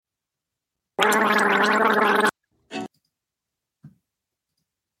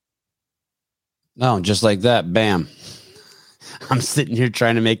No, just like that. Bam. I'm sitting here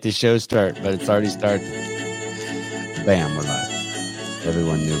trying to make the show start, but it's already started. Bam, we're live.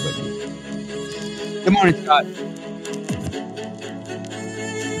 Everyone knew but me. Good morning, Scott. Good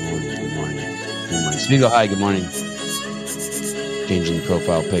morning. Spiegel, hi, good morning. Changing the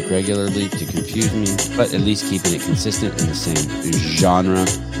profile pic regularly to confuse me, but at least keeping it consistent in the same genre.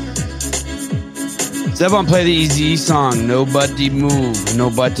 Sevan, play the Easy song. Nobody move.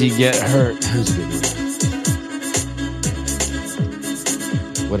 Nobody get hurt. That's a good one.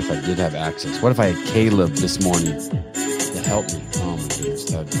 What if I did have access? What if I had Caleb this morning to help me? Oh my goodness,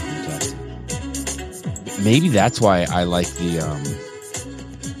 that would be fantastic. Maybe that's why I like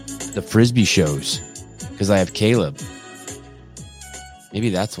the Frisbee shows, because I have Caleb. Maybe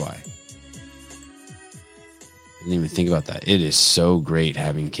that's why. I didn't even think about that. It is so great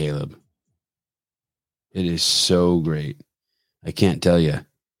having Caleb. It is so great. I can't tell you.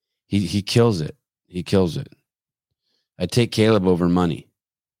 He kills it. He kills it. I'd take Caleb over money.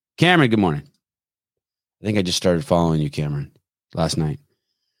 Cameron, good morning. I think I just started following you, Cameron, last night.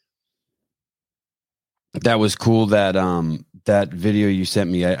 That was cool. That video you sent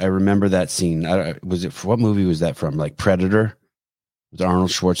me. I remember that scene. What movie was that from? Like Predator with Arnold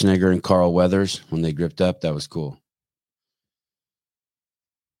Schwarzenegger and Carl Weathers when they gripped up. That was cool.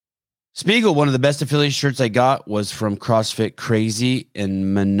 Spiegel, one of the best affiliate shirts I got was from CrossFit Crazy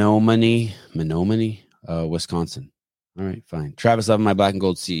in Menominee, Wisconsin. All right, fine. Travis Levin, my black and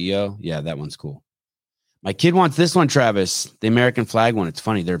gold CEO. Yeah, that one's cool. My kid wants this one, Travis, the American flag one. It's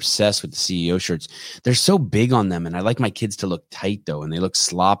funny. They're obsessed with the CEO shirts. They're so big on them, and I like my kids to look tight, though, and they look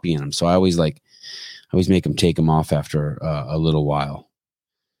sloppy in them. So I always make them take them off after a little while.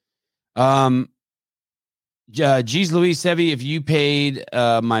 Geez, Louise Sevi, if you paid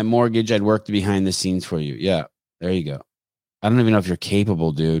my mortgage, I'd work behind the scenes for you. Yeah, there you go. I don't even know if you're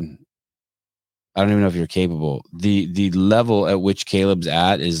capable, dude. I don't even know if you're capable. The level at which Caleb's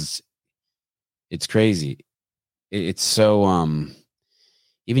at it's crazy. It's so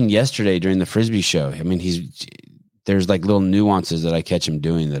even yesterday during the Frisbee show, I mean, there's like little nuances that I catch him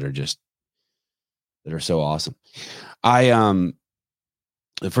doing that are so awesome.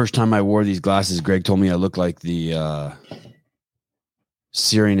 The first time I wore these glasses, Greg told me I looked like the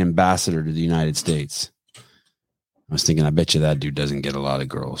Syrian ambassador to the United States. I was thinking, I bet you that dude doesn't get a lot of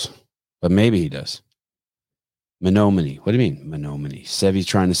girls. But maybe he does. Menominee. What do you mean, Menominee? Sevi's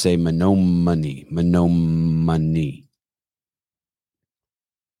trying to say Menominee. Menominee.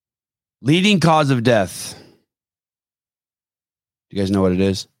 Leading cause of death. Do you guys know what it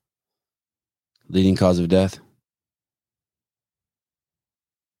is? Leading cause of death?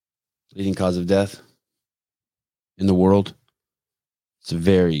 Leading cause of death in the world? It's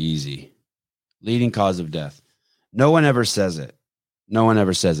very easy. Leading cause of death. No one ever says it. No one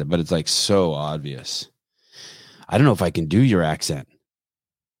ever says it, but it's like so obvious. I don't know if I can do your accent.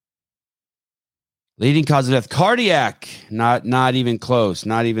 Leading cause of death. Cardiac. Not even close.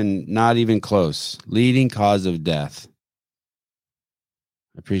 Not even close. Leading cause of death.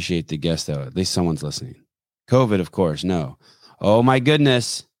 I appreciate the guess, though. At least someone's listening. COVID, of course. No. Oh, my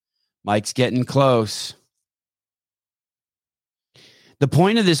goodness. Mike's getting close. The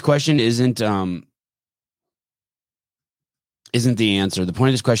point of this question isn't the answer. The point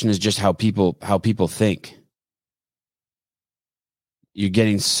of this question is just how people think. You're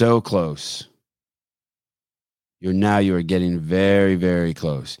getting so close. You are getting very, very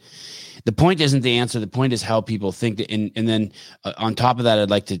close. The point isn't the answer. The point is how people think. And then on top of that,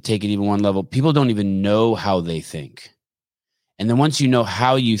 I'd like to take it even one level. People don't even know how they think. And then once you know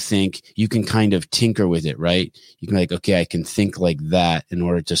how you think, you can kind of tinker with it, right? You can be like, okay, I can think like that in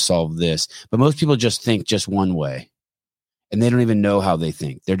order to solve this. But most people just think just one way. And they don't even know how they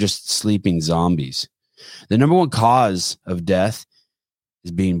think. They're just sleeping zombies. The number one cause of death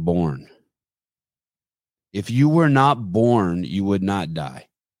is being born. If you were not born, you would not die.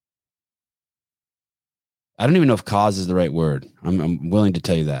 I don't even know if cause is the right word. I'm willing to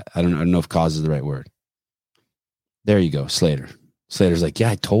tell you that. I don't know if cause is the right word. There you go, Slater. Slater's like,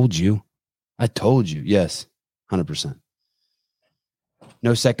 yeah, I told you. Yes, 100%.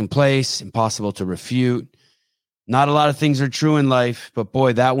 No second place, impossible to refute. Not a lot of things are true in life, but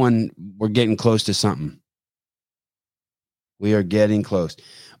boy, that one, we're getting close to something. We are getting close.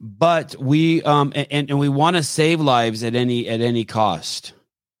 But we and we want to save lives at any cost.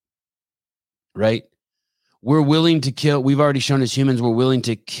 Right? We're willing to kill. We've already shown as humans we're willing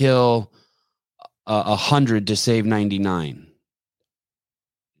to kill 100 to save 99.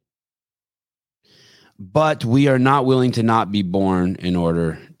 But we are not willing to not be born in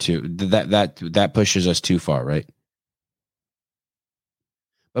order to that pushes us too far, right?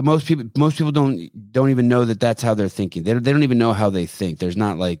 But most people don't even know that that's how they're thinking. They don't even know how they think. There's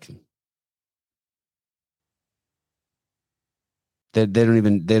not like they don't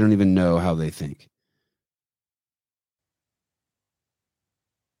even know how they think.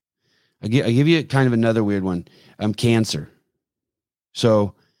 I give you kind of another weird one. Cancer.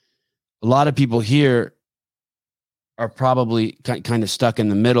 So a lot of people here are probably kind of stuck in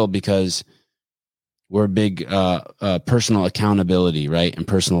the middle because we're a big personal accountability, right, and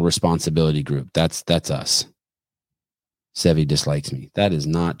personal responsibility group. That's us. Sevi dislikes me. That is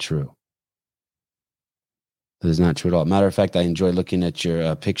not true. That is not true at all. Matter of fact, I enjoy looking at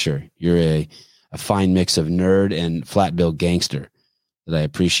your picture. You're a fine mix of nerd and flat bill gangster that I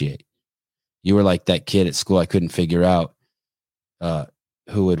appreciate. You were like that kid at school I couldn't figure out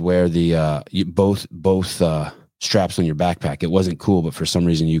who would wear the both straps on your backpack. It wasn't cool, but for some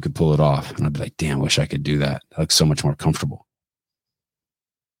reason you could pull it off. And I'd be like, damn, I wish I could do that. That looks so much more comfortable.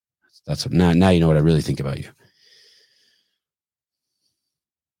 That's what, now you know what I really think about you.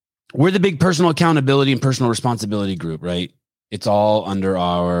 We're the big personal accountability and personal responsibility group, right? It's all under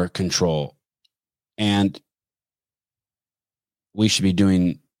our control. And we should be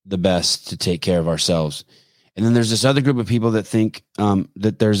doing the best to take care of ourselves. And then there's this other group of people that think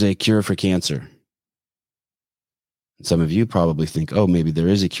that there's a cure for cancer. Some of you probably think, oh, maybe there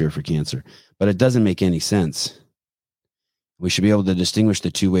is a cure for cancer, but it doesn't make any sense. We should be able to distinguish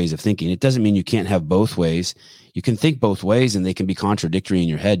the two ways of thinking. It doesn't mean you can't have both ways. You can think both ways and they can be contradictory in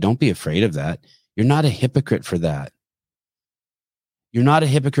your head. Don't be afraid of that. You're not a hypocrite for that. You're not a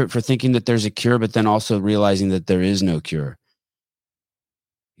hypocrite for thinking that there's a cure, but then also realizing that there is no cure.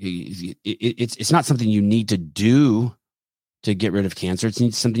 It's not something you need to do to get rid of cancer. It's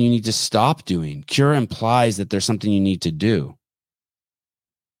something you need to stop doing. Cure implies that there's something you need to do.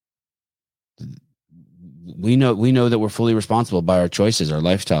 We know that we're fully responsible by our choices, our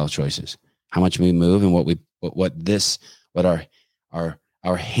lifestyle choices, how much we move and what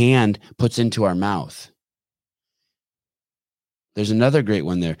our hand puts into our mouth. There's another great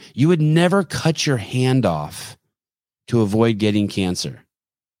one there. You would never cut your hand off to avoid getting cancer.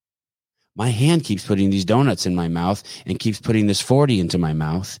 My hand keeps putting these donuts in my mouth and keeps putting this 40 into my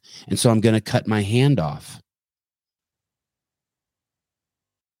mouth. And so I'm going to cut my hand off.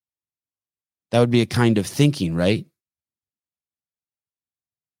 That would be a kind of thinking, right?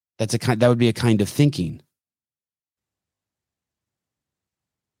 That would be a kind of thinking.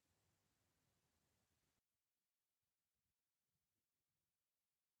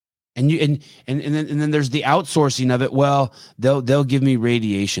 And then there's the outsourcing of it. Well, they'll give me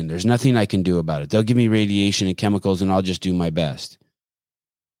radiation. There's nothing I can do about it. They'll give me radiation and chemicals, and I'll just do my best.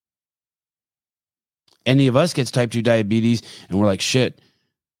 Any of us gets type 2 diabetes, and we're like, shit,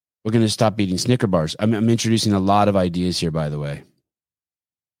 we're going to stop eating Snicker bars. I'm introducing a lot of ideas here, by the way.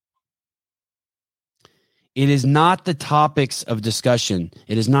 It is not the topics of discussion.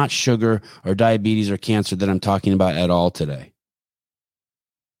 It is not sugar or diabetes or cancer that I'm talking about at all today.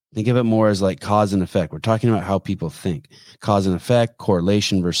 Think of it more as like cause and effect. We're talking about how people think. Cause and effect,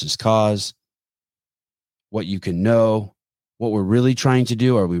 correlation versus cause, what you can know, what we're really trying to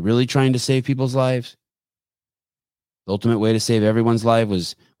do. Are we really trying to save people's lives? The ultimate way to save everyone's life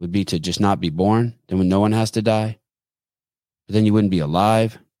would be to just not be born. Then when no one has to die, but then you wouldn't be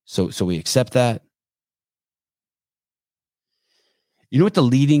alive. So we accept that. You know what the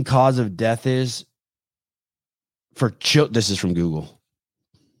leading cause of death is for children? This is from Google.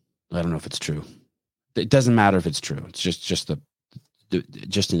 I don't know if it's true. It doesn't matter if it's true. It's just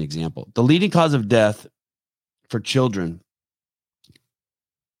an example. The leading cause of death for children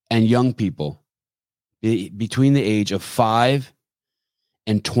and young people between the age of 5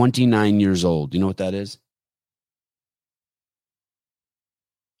 and 29 years old. You know what that is?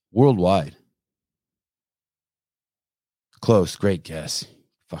 Worldwide. Close. Great guess.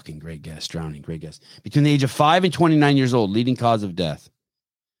 Fucking great guess. Drowning. Great guess. Between the age of 5 and 29 years old, leading cause of death.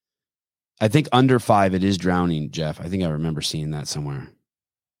 I think under 5, it is drowning, Jeff. I think I remember seeing that somewhere.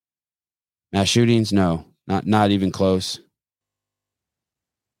 Mass shootings? No, not even close.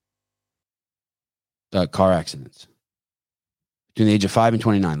 Car accidents. Between the age of 5 and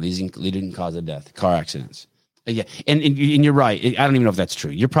 29, leading cause of death, car accidents. Yeah, and you're right. I don't even know if that's true.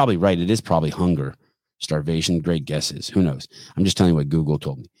 You're probably right. It is probably hunger, starvation. Great guesses. Who knows? I'm just telling you what Google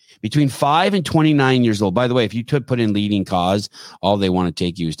told me. Between 5 and 29 years old. By the way, if you put in leading cause, all they want to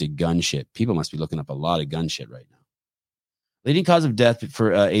take you is to gun shit. People must be looking up a lot of gun shit right now. Leading cause of death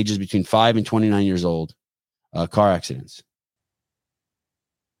for ages between 5 and 29 years old, car accidents.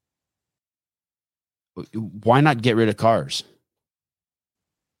 Why not get rid of cars?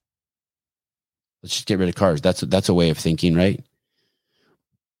 Let's just get rid of cars. That's a way of thinking, right?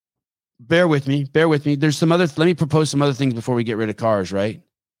 bear with me. There's some other, let me propose some other things before we get rid of cars, right?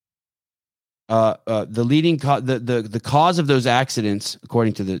 The cause of those accidents,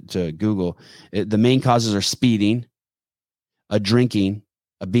 according to Google, the main causes are speeding, drinking,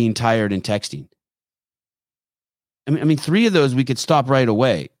 being tired, and texting. I mean, three of those we could stop right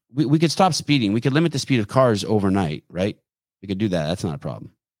away. We could stop speeding. We could limit the speed of cars overnight, right? We could do that. That's not a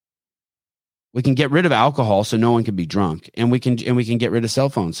problem. We can get rid of alcohol so no one can be drunk, and we can get rid of cell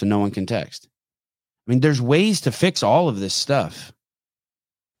phones so no one can text. I mean, there's ways to fix all of this stuff.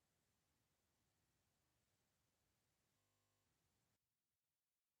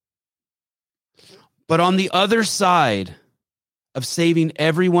 But on the other side of saving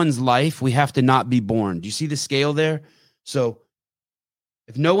everyone's life, we have to not be born. Do you see the scale there? So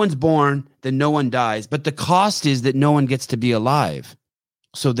if no one's born, then no one dies. But the cost is that no one gets to be alive.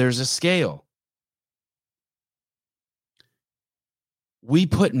 So there's a scale. We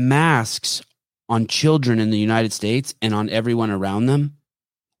put masks on children in the United States and on everyone around them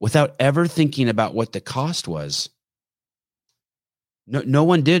without ever thinking about what the cost was. No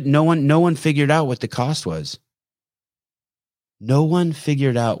one did. No one figured out what the cost was. No one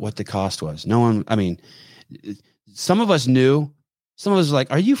figured out what the cost was. No one, I mean, some of us knew. Some of us were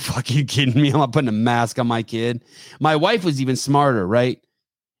like, are you fucking kidding me? I'm not putting a mask on my kid. My wife was even smarter, right?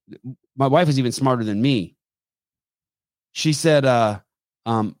 My wife was even smarter than me. She said, I'm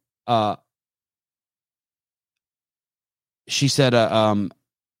not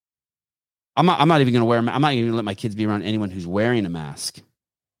even going to wear, I'm not even going to let my kids be around anyone who's wearing a mask.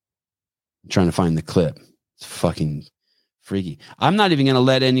 I'm trying to find the clip. It's fucking freaky. I'm not even going to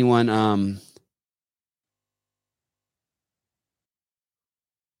let anyone, I'm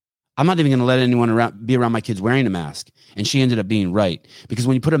not even going to let anyone be around my kids wearing a mask. And she ended up being right. Because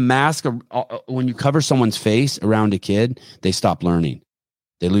when you put a mask, when you cover someone's face around a kid, they stop learning.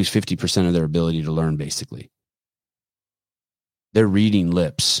 They lose 50% of their ability to learn, basically. They're reading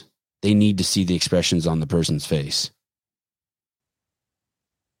lips. They need to see the expressions on the person's face.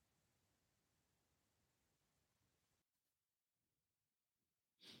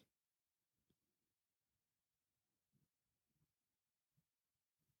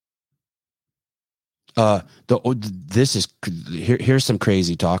 Here's some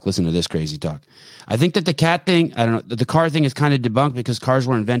crazy talk. Listen to this crazy talk. I think that the cat thing, I don't know, the car thing is kind of debunked because cars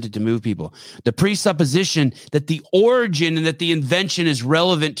were invented to move people. The presupposition that the origin and that the invention is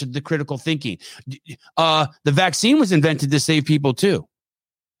relevant to the critical thinking. The vaccine was invented to save people too.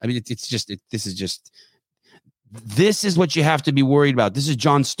 I mean, this is what you have to be worried about. This is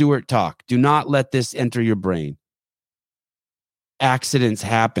Jon Stewart talk. Do not let this enter your brain. Accidents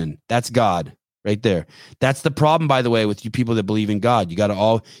happen. That's God. Right there. That's the problem, by the way, with you people that believe in God. They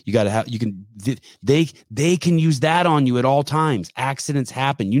can use that on you at all times. Accidents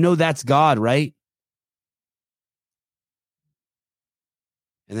happen. You know that's God, right?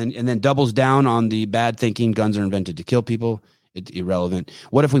 And then doubles down on the bad thinking. Guns are invented to kill people. It's irrelevant.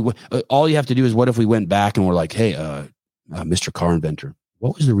 What if all you have to do is what if we went back and we're like, hey, Mr. Car Inventor,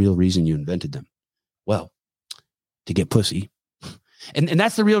 what was the real reason you invented them? Well, to get pussy. And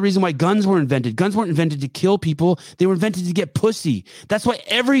that's the real reason why guns were invented. Guns weren't invented to kill people. They were invented to get pussy. That's why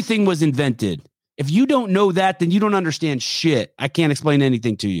everything was invented. If you don't know that, then you don't understand shit. I can't explain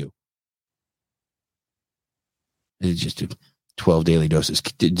anything to you. It's just 12 daily doses.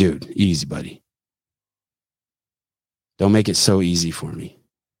 Dude, easy, buddy. Don't make it so easy for me.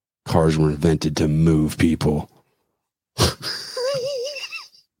 Cars were invented to move people.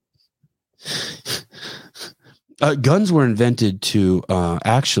 Guns were invented to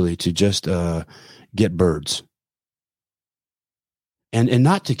just get birds, and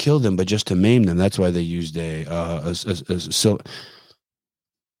not to kill them, but just to maim them. That's why they used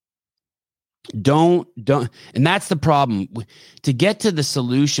don't, and that's the problem. To get to the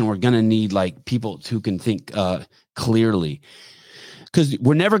solution, we're gonna need like people who can think clearly, because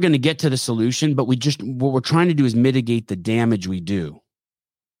we're never going to get to the solution. But what we're trying to do is mitigate the damage we do.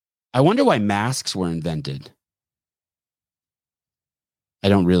 I wonder why masks were invented. I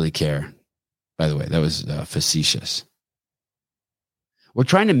don't really care. By the way, that was facetious. We're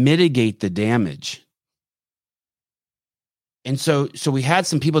trying to mitigate the damage. And so we had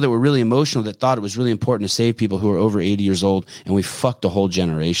some people that were really emotional that thought it was really important to save people who are over 80 years old, and we fucked a whole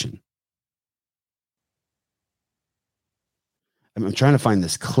generation. I'm trying to find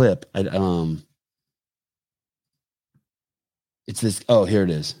this clip. It's this. Oh, here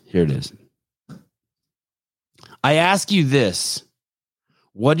it is. I ask you this.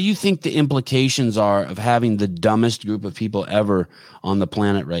 What do you think the implications are of having the dumbest group of people ever on the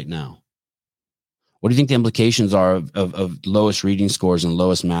planet right now? What do you think the implications are of lowest reading scores and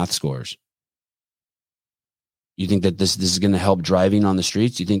lowest math scores? You think that this is going to help driving on the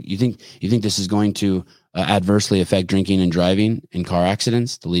streets? You think this is going to adversely affect drinking and driving in car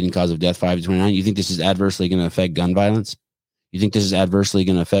accidents, the leading cause of death 5 to 29? You think this is adversely going to affect gun violence? You think this is adversely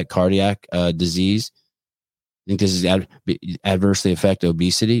going to affect cardiac disease? You think this is adversely affect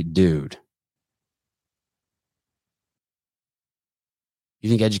obesity? Dude. You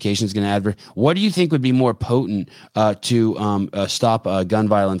think education is going to what do you think would be more potent to stop gun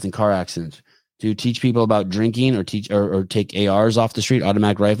violence and car accidents? To teach people about drinking or take ARs off the street,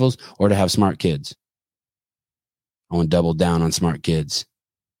 automatic rifles, or to have smart kids? I want to double down on smart kids.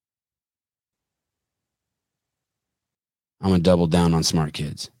 I'm going to double down on smart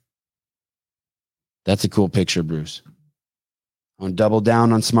kids. That's a cool picture, Bruce. I'm going to double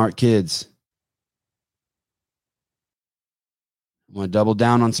down on smart kids. I'm going to double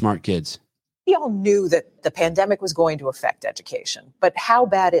down on smart kids. We all knew that the pandemic was going to affect education, but how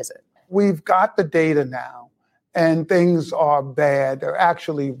bad is it? We've got the data now, and things are bad. They're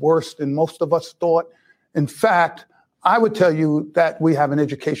actually worse than most of us thought. In fact, I would tell you that we have an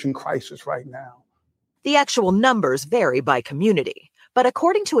education crisis right now. The actual numbers vary by community, but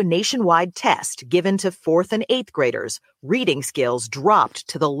according to a nationwide test given to 4th and 8th graders, reading skills dropped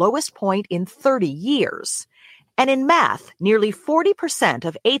to the lowest point in 30 years. And in math, nearly 40%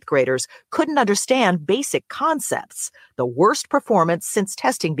 of 8th graders couldn't understand basic concepts, the worst performance since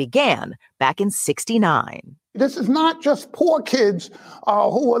testing began back in '69. This is not just poor kids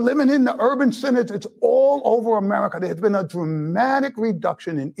who are living in the urban centers. It's all over America. There's been a dramatic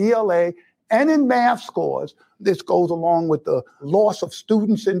reduction in ELA and in math scores. This goes along with the loss of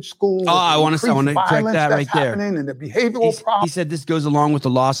students in school. Oh, I want to correct that right there. And the behavioral problems. He said this goes along with the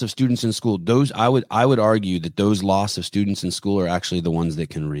loss of students in school. Those I would argue that those loss of students in school are actually the ones that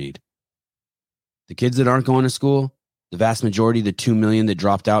can read. The kids that aren't going to school, the vast majority, the 2 million that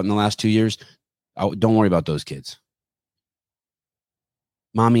dropped out in the last 2 years, don't worry about those kids.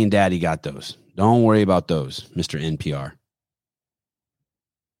 Mommy and daddy got those. Don't worry about those, Mr. NPR.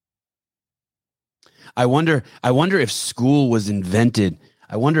 I wonder if school was invented.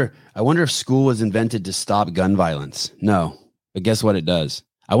 I wonder if school was invented to stop gun violence. No, but guess what it does?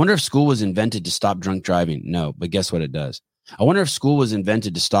 I wonder if school was invented to stop drunk driving. No, but guess what it does? I wonder if school was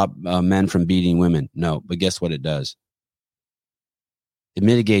invented to stop men from beating women. No, but guess what it does? It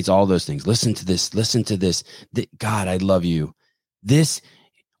mitigates all those things. Listen to this. God, I love you.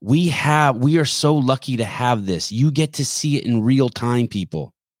 We are so lucky to have this. You get to see it in real time,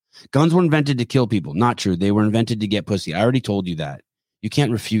 people. Guns were invented to kill people. Not true. They were invented to get pussy. I already told you that. You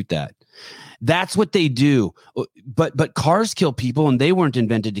can't refute that. That's what they do. But cars kill people, and they weren't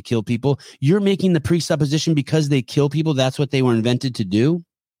invented to kill people. You're making the presupposition because they kill people, that's what they were invented to do.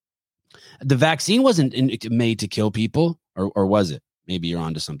 The vaccine wasn't made to kill people, or was it? Maybe you're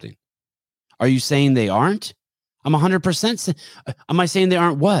onto something. Are you saying they aren't? I'm 100%. Am I saying they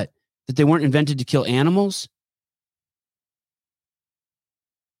aren't what? That they weren't invented to kill animals?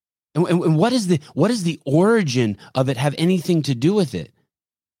 And what is the origin of it have anything to do with it?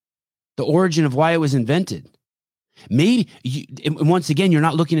 The origin of why it was invented. Maybe once again, you're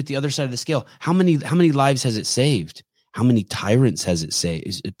not looking at the other side of the scale. How many lives has it saved? How many tyrants has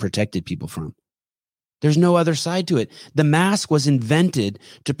it protected people from? There's no other side to it. The mask was invented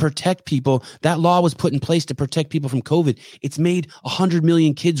to protect people. That law was put in place to protect people from COVID. It's made 100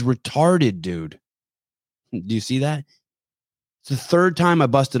 million kids retarded, dude. Do you see that? It's the third time I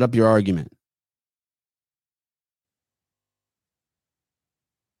busted up your argument.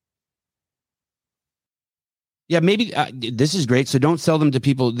 Yeah, maybe this is great. So don't sell them to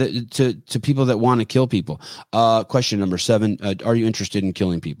people to people that want to kill people. Question number 7: are you interested in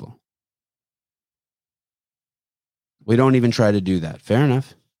killing people? We don't even try to do that. Fair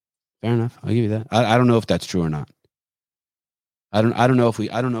enough. I'll give you that. I don't know if that's true or not. I don't know if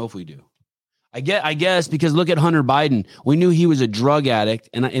we do. I guess because look at Hunter Biden. We knew he was a drug addict,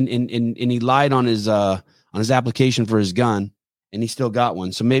 and he lied on his application for his gun, and he still got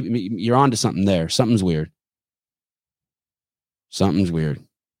one. So maybe you're onto something there. Something's weird.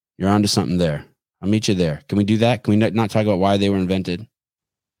 You're onto something there. I'll meet you there. Can we do that? Can we not talk about why they were invented?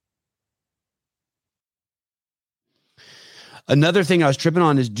 Another thing I was tripping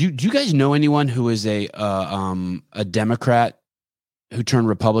on is do you guys know anyone who is a Democrat who turned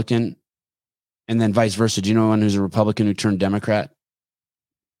Republican? And then vice versa. Do you know anyone who's a Republican who turned Democrat?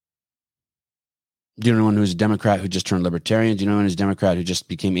 Do you know anyone who's a Democrat who just turned Libertarian? Do you know anyone who's a Democrat who just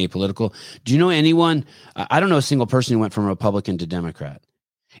became apolitical? Do you know anyone? I don't know a single person who went from Republican to Democrat.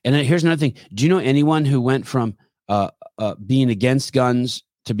 And then here's another thing. Do you know anyone who went from being against guns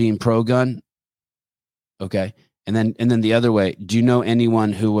to being pro-gun? Okay. And then the other way, do you know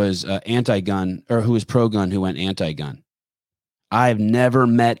anyone who was anti-gun or who was pro-gun who went anti-gun? I've never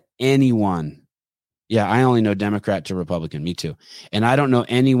met anyone. Yeah, I only know Democrat to Republican. Me too. And I don't know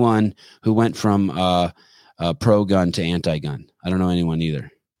anyone who went from pro-gun to anti-gun. I don't know anyone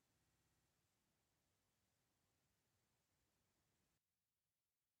either.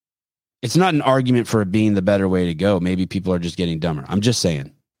 It's not an argument for it being the better way to go. Maybe people are just getting dumber. I'm just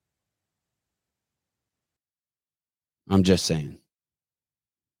saying.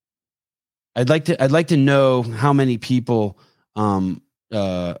 I'd like to know how many people I'd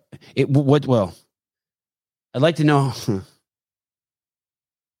like to know.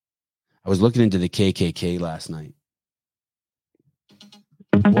 I was looking into the KKK last night.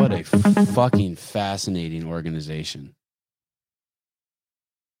 What a fucking fascinating organization.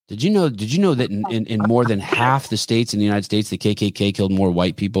 Did you know that in more than half the states in the United States, the KKK killed more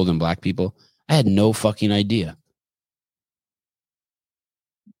white people than black people? I had no fucking idea.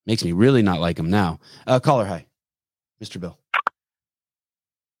 Makes me really not like them now. Caller, hi. Mr. Bill.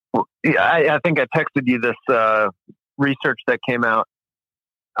 Well, yeah, I think I texted you this research that came out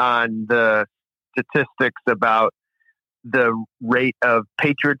on the statistics about the rate of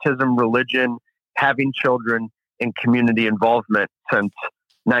patriotism, religion, having children, and community involvement since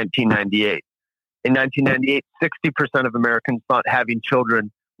 1998. In 1998, 60% of Americans thought having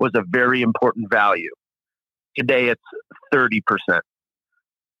children was a very important value. Today, it's 30%.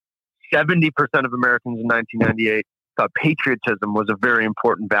 70% of Americans in 1998 thought patriotism was a very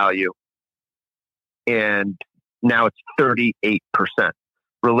important value. And now it's 38%.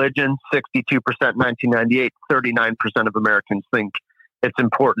 Religion, 62% in 1998, 39% of Americans think it's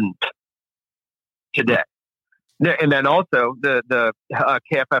important today. And then also the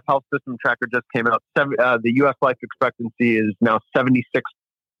KFF Health System Tracker just came out. The U.S. life expectancy is now 76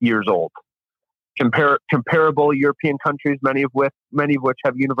 years old. Comparable European countries, many of which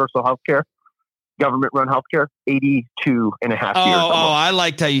have universal health care, government-run health care, 82 and a half years. Oh, I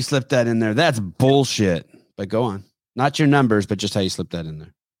liked how you slipped that in there. That's bullshit. But go on. Not your numbers, but just how you slipped that in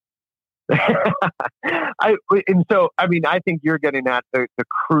there. I think you're getting at the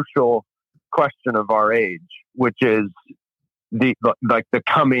crucial question of our age, which is the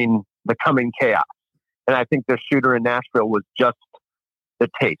coming chaos. And I think the shooter in Nashville was just the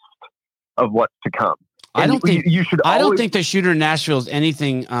taste of what's to come. And I don't think the shooter in Nashville is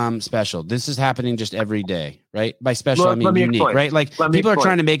anything special. This is happening just every day, right? By special, I mean unique, right? Like people are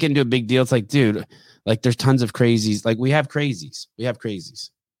trying to make it into a big deal. It's like, dude, like there's tons of crazies. Like we have crazies.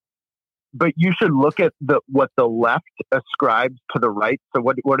 But you should look at what the left ascribes to the right. So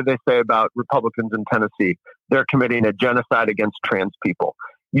what do they say about Republicans in Tennessee? They're committing a genocide against trans people.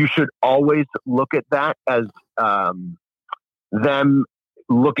 You should always look at that as them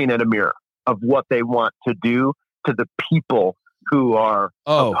looking at a mirror of what they want to do to the people who are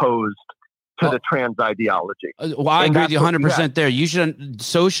opposed to the trans ideology. Well, I agree with you 100% there. You should.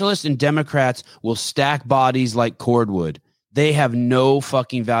 Socialists and Democrats will stack bodies like cordwood. They have no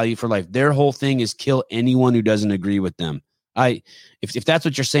fucking value for life. Their whole thing is kill anyone who doesn't agree with them. If that's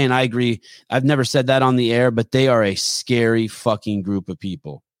what you're saying, I agree. I've never said that on the air, but they are a scary fucking group of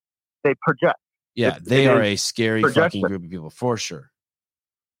people. They project. Yeah, they are a scary fucking group of people, for sure.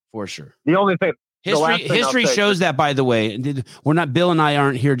 For sure. The only thing history shows that, by the way. Bill and I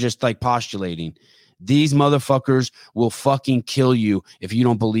aren't here just like postulating. These motherfuckers will fucking kill you if you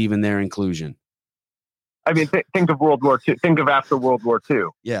don't believe in their inclusion. I mean, think of World War II. Think of after World War II.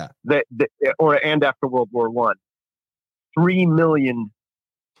 Yeah. And after World War I. 3 million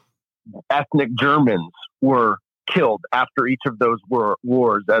ethnic Germans were killed after each of those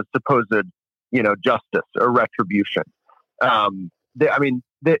wars as supposed, justice or retribution.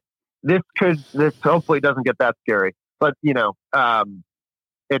 This hopefully doesn't get that scary, but it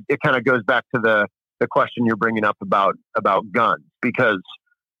kind of goes back to the question you're bringing up about guns, because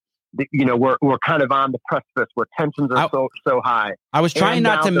we're kind of on the precipice where tensions are so high. I was trying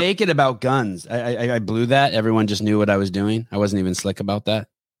not to make it about guns. I blew that. Everyone just knew what I was doing. I wasn't even slick about that.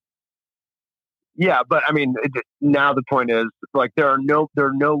 Yeah, but I mean, now the point is, like, there are no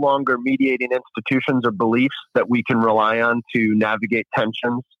longer mediating institutions or beliefs that we can rely on to navigate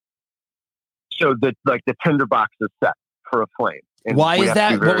tensions. So the tinderbox is set for a flame. And why is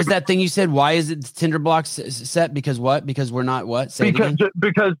that? What was that thing you said? Why is it tinderbox set? Because what? Because we're not what? Because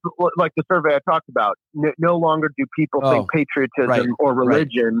like the survey I talked about, no longer do people think patriotism or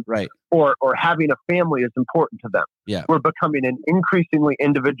religion or having a family is important to them. Yeah. We're becoming an increasingly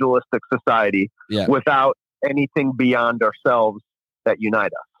individualistic society without anything beyond ourselves that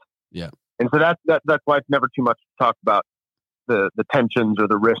unite us. Yeah. And so that's why it's never too much to talk about the tensions or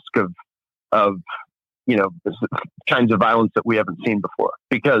the risk of kinds of violence that we haven't seen before,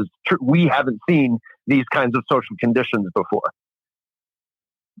 because we haven't seen these kinds of social conditions before.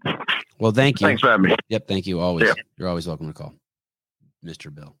 Well, thank you. Thanks for having me. Yep. Thank you. Always. Yeah. You're always welcome to call,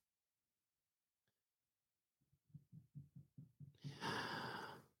 Mr. Bill.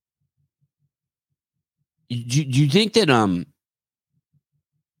 Do you think that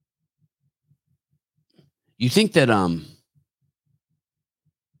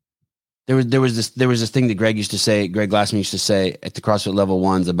there was this thing that Greg Glassman used to say at the CrossFit Level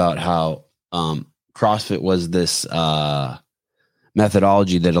 1s about how CrossFit was this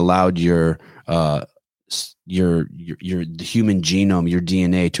methodology that allowed the human genome, your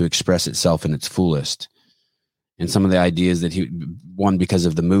DNA, to express itself in its fullest. And some of the ideas that one, because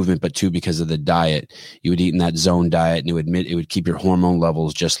of the movement, but two, because of the diet, you would eat in that zone diet, and it would keep your hormone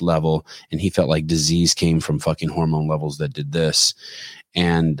levels just level. And he felt like disease came from fucking hormone levels that did this.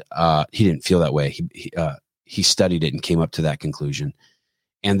 And he didn't feel that way. He studied it and came up to that conclusion.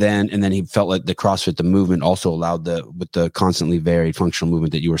 And then he felt like the CrossFit, the movement, also allowed with the constantly varied functional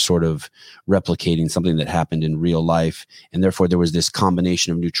movement, that you were sort of replicating something that happened in real life. And therefore there was this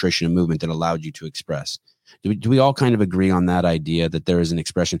combination of nutrition and movement that allowed you to express. Do we all kind of agree on that idea that there is an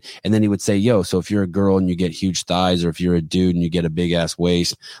expression? And then he would say, so if you're a girl and you get huge thighs, or if you're a dude and you get a big ass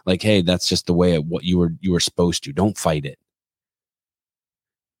waist, like, hey, that's just the way what you were supposed to. Don't fight it.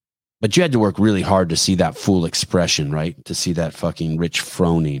 But you had to work really hard to see that full expression, right? To see that fucking Rich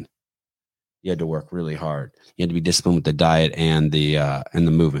Froning. You had to work really hard. You had to be disciplined with the diet and the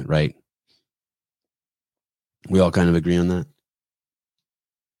movement, right? We all kind of agree on that.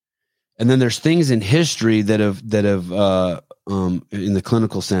 And then there's things in history that have in the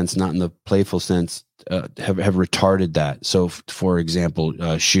clinical sense, not in the playful sense, have retarded that. So, for example,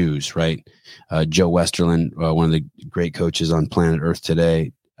 shoes, right? Joe Westerland, one of the great coaches on planet Earth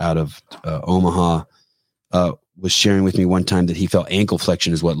today, out of Omaha, was sharing with me one time that he felt ankle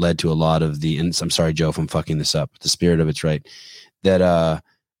flexion is what led to a lot of the. And I'm sorry, Joe, if I'm fucking this up. The spirit of it's right.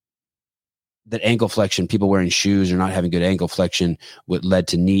 That ankle flexion, people wearing shoes or not having good ankle flexion, what led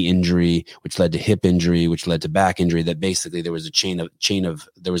to knee injury, which led to hip injury, which led to back injury. That basically there was a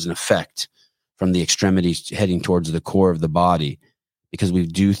there was an effect from the extremities heading towards the core of the body, because we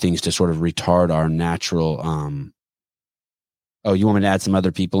do things to sort of retard our natural. Oh, you want me to add some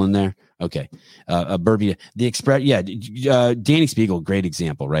other people in there? Okay, Burby, the express, Danny Spiegel, great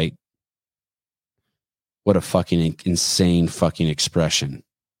example, right? What a fucking insane fucking expression.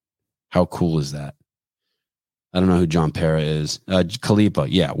 How cool is that? I don't know who John Parra is. Kalipa,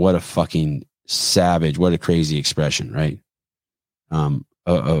 yeah, what a fucking savage, what a crazy expression, right?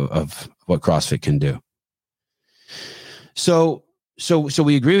 Of what CrossFit can do. So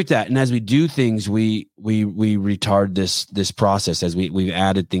we agree with that, and as we do things, we retard this process as we've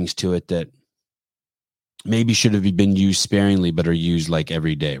added things to it that maybe should have been used sparingly, but are used like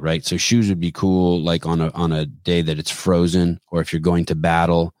every day, right? So shoes would be cool, like on a day that it's frozen, or if you're going to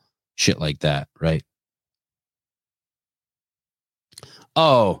battle. Shit like that, right?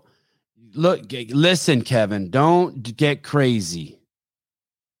 Oh, look, listen, Kevin, don't get crazy.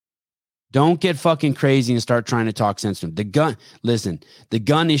 Don't get fucking crazy and start trying to talk sense to him. The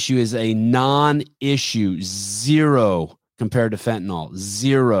gun issue is a non-issue, zero compared to fentanyl,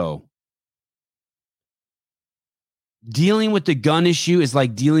 zero. Dealing with the gun issue is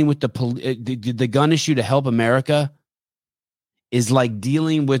like dealing with the gun issue to help America is like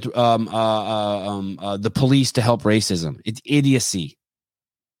dealing with the police to help racism. It's idiocy.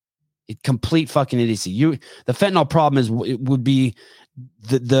 It's complete fucking idiocy. The fentanyl problem would be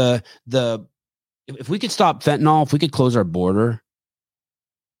the if we could stop fentanyl, if we could close our border,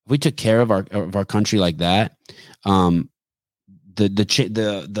 if we took care of our country like that, the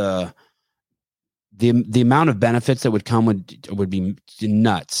amount of benefits that would come would be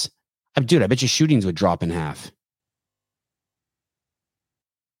nuts. Dude, I bet you shootings would drop in half.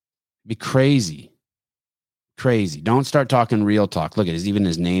 Be crazy. Don't start talking real talk. Look at it. Even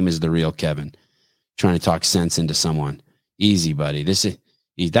his name is the real Kevin. Trying to talk sense into someone. Easy, buddy.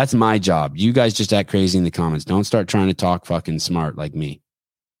 That's my job. You guys just act crazy in the comments. Don't start trying to talk fucking smart like me.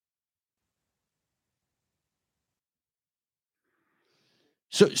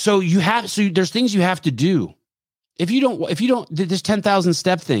 So there's things you have to do. If you don't, this 10,000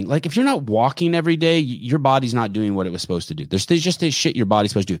 step thing, like if you're not walking every day, your body's not doing what it was supposed to do. There's just this shit your body's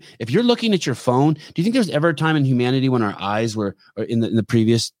supposed to do. If you're looking at your phone, do you think there's ever a time in humanity when our eyes were in the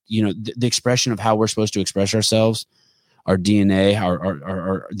previous, the expression of how we're supposed to express ourselves, our DNA,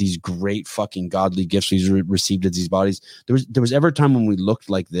 our these great fucking godly gifts we've received as these bodies? There was ever a time when we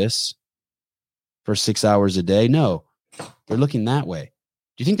looked like this for 6 hours a day? No, we're looking that way.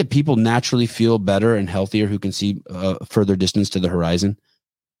 Do you think that people naturally feel better and healthier who can see further distance to the horizon?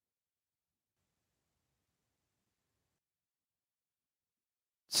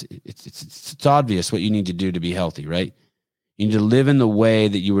 It's obvious what you need to do to be healthy, right? You need to live in the way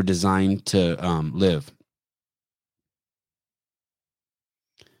that you were designed to live.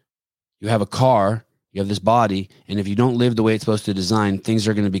 You have a car, you have this body, and if you don't live the way it's supposed to design, things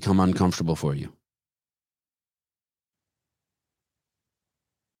are going to become uncomfortable for you.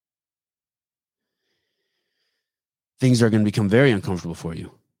 Things are going to become very uncomfortable for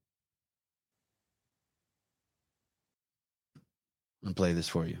you. I'm going to play this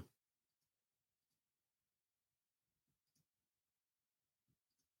for you.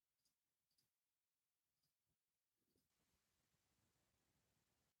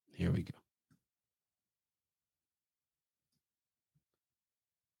 Here we go.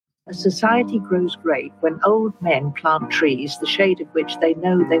 A society grows great when old men plant trees, the shade of which they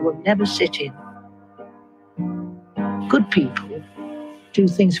know they will never sit in. Good people do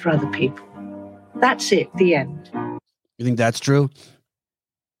things for other people. That's it, the end. You think that's true?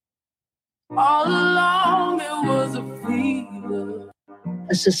 All along there was a fever.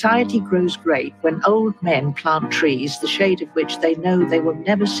 A society grows great when old men plant trees, the shade of which they know they will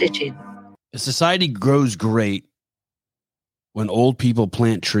never sit in. A society grows great when old people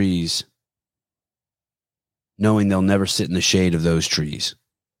plant trees, knowing they'll never sit in the shade of those trees.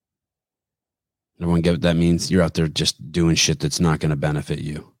 Everyone get what that means? You're out there just doing shit that's not going to benefit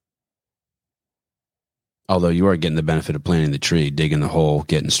you. Although you are getting the benefit of planting the tree, digging the hole,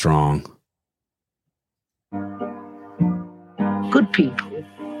 getting strong. Good people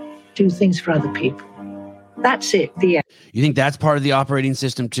do things for other people. That's it, the end. You think that's part of the operating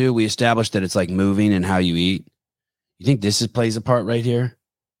system too? We established that it's like moving and how you eat. You think this plays a part right here?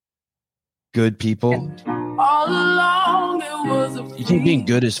 Good people. All along there was a fever. You think being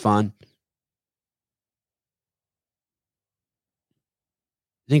good is fun?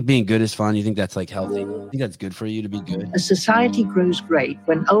 You think being good is fun? You think that's like healthy? You think that's good for you to be good? A society grows great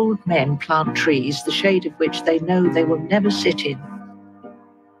when old men plant trees, the shade of which they know they will never sit in.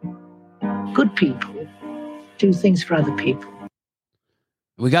 Good people do things for other people.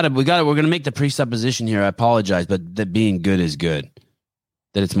 We're going to make the presupposition here. I apologize, but that being good is good.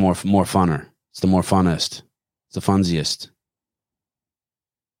 That it's more funner. It's the more funnest. It's the funsiest.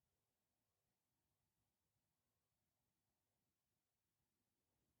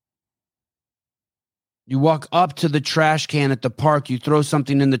 You walk up to the trash can at the park. You throw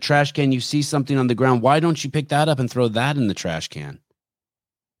something in the trash can. You see something on the ground. Why don't you pick that up and throw that in the trash can?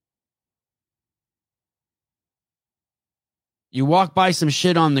 You walk by some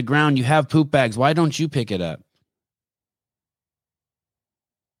shit on the ground. You have poop bags. Why don't you pick it up?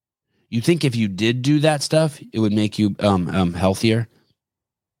 You think if you did do that stuff, it would make you healthier?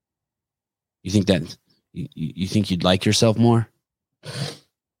 You think that you think you'd like yourself more?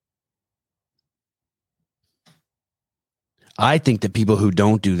 I think that people who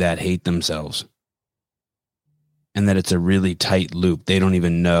don't do that hate themselves. And that it's a really tight loop. They don't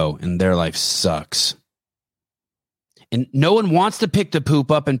even know, and their life sucks. And no one wants to pick the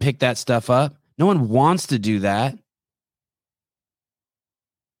poop up and pick that stuff up. No one wants to do that.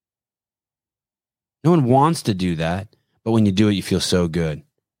 No one wants to do that. But when you do it, you feel so good.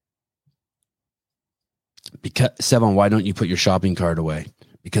 Because, Sevan, why don't you put your shopping cart away?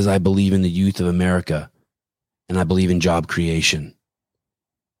 Because I believe in the youth of America. And I believe in job creation.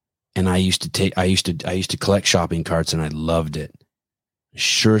 And I used to collect shopping carts, and I loved it.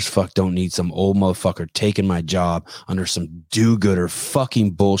 Sure as fuck don't need some old motherfucker taking my job under some do-gooder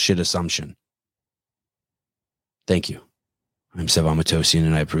fucking bullshit assumption. Thank you. I'm Sevan Matosian,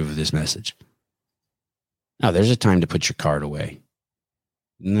 and I approve of this message. Now, there's a time to put your cart away.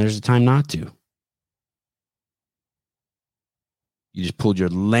 And there's a time not to. You just pulled your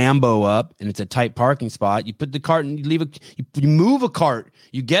Lambo up, and it's a tight parking spot. You put the cart and you move a cart.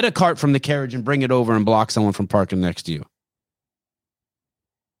 You get a cart from the carriage and bring it over and block someone from parking next to you.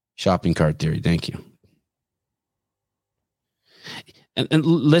 Shopping cart theory. Thank you. And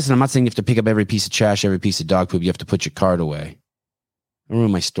listen, I'm not saying you have to pick up every piece of trash, every piece of dog poop. You have to put your cart away. I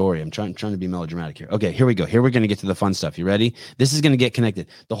ruin my story. I'm trying to be melodramatic here. Okay, here we go. Here we're going to get to the fun stuff. You ready? This is going to get connected.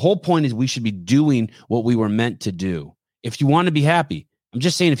 The whole point is we should be doing what we were meant to do. If you want to be happy. I'm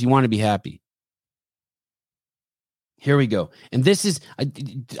just saying if you want to be happy. Here we go. And this is I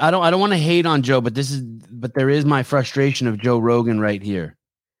don't want to hate on Joe, but there is my frustration of Joe Rogan right here.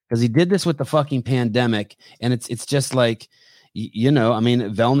 Because he did this with the fucking pandemic, and it's just like, you know, I mean,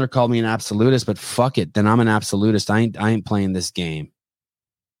 Vellner called me an absolutist, but fuck it, then I'm an absolutist. I ain't playing this game.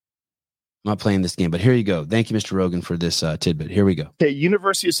 I'm not playing this game, but here you go. Thank you, Mr. Rogan, for this tidbit. Here we go. Okay,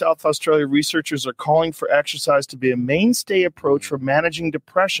 University of South Australia researchers are calling for exercise to be a mainstay approach for managing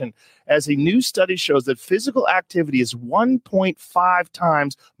depression, as a new study shows that physical activity is 1.5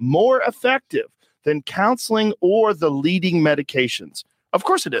 times more effective than counseling or the leading medications. Of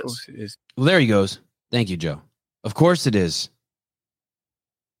course it is. Well, there he goes. Thank you, Joe. Of course it is.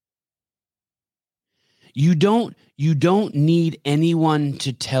 You don't need anyone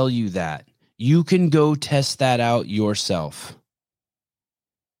to tell you that. You can go test that out yourself.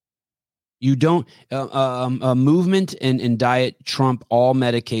 You don't movement and diet trump all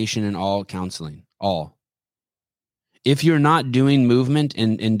medication and all counseling. All. If you're not doing movement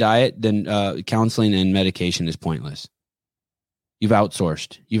and diet, then counseling and medication is pointless. You've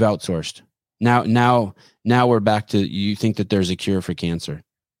outsourced. Now we're back to, you think that there's a cure for cancer.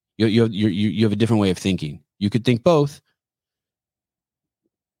 You have a different way of thinking. You could think both.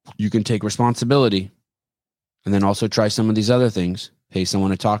 You can take responsibility and then also try some of these other things. Pay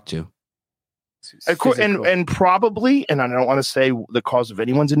someone to talk to. Of course, and probably, and I don't want to say the cause of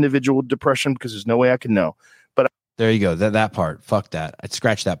anyone's individual depression because there's no way I can know. But there you go. That part. Fuck that. I'd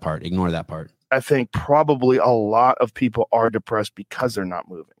scratch that part. Ignore that part. I think probably a lot of people are depressed because they're not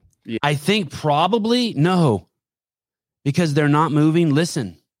moving. Yeah. I think probably no, because they're not moving.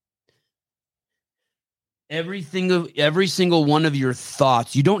 Listen. Every single one of your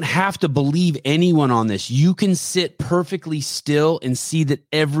thoughts, you don't have to believe anyone on this. You can sit perfectly still and see that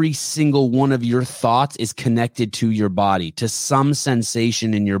every single one of your thoughts is connected to your body, to some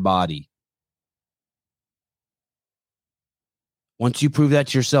sensation in your body. Once you prove that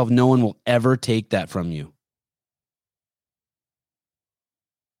to yourself, no one will ever take that from you.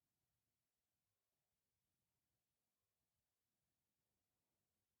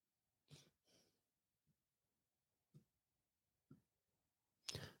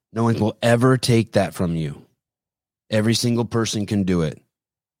 No one will ever take that from you. Every single person can do it.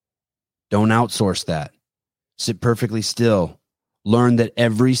 Don't outsource that. Sit perfectly still. Learn that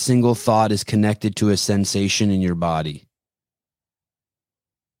every single thought is connected to a sensation in your body.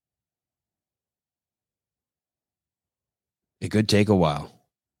 It could take a while.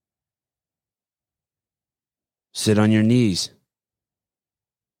 Sit on your knees.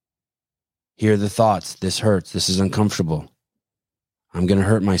 Hear the thoughts. This hurts. This is uncomfortable. I'm going to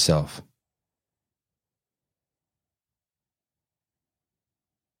hurt myself.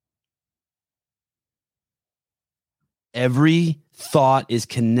 Every thought is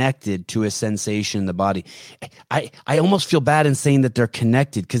connected to a sensation in the body. I almost feel bad in saying that they're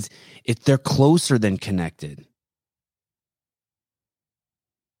connected because they're closer than connected.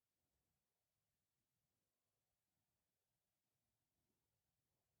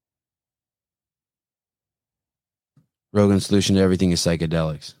 Rogan's solution to everything is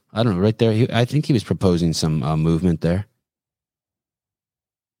psychedelics. I don't know, right there. I think he was proposing some movement there.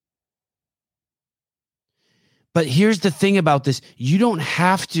 But here's the thing about this. You don't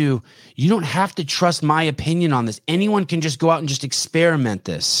have to trust my opinion on this. Anyone can just go out and just experiment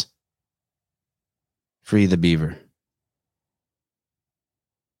this. Free the beaver.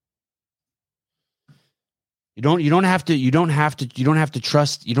 You don't have to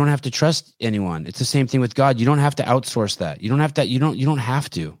trust anyone. It's the same thing with God. You don't have to outsource that. You don't have to. You don't have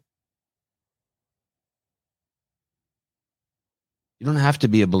to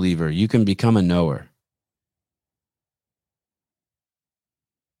be a believer. You can become a knower.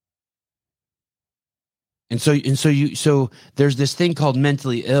 And so there's this thing called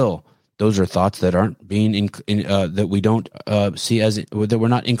mentally ill. Those are thoughts that aren't being that we don't see as that we're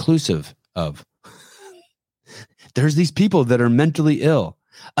not inclusive of. There's these people that are mentally ill.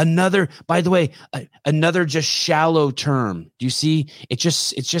 Another just shallow term. Do you see? It's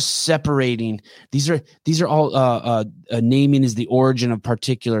just separating. These are all naming is the origin of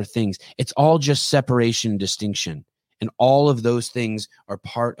particular things. It's all just separation and distinction. And all of those things are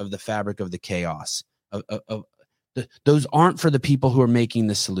part of the fabric of the chaos. Those aren't for the people who are making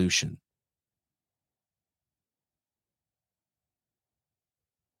the solution.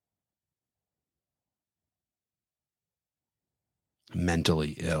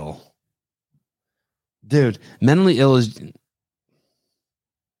 Mentally ill. Dude, mentally ill is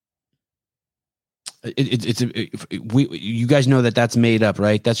you guys know that's made up,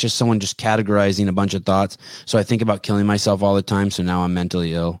 right? That's just someone just categorizing a bunch of thoughts. So I think about killing myself all the time, so now I'm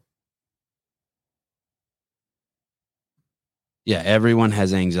mentally ill. Yeah, everyone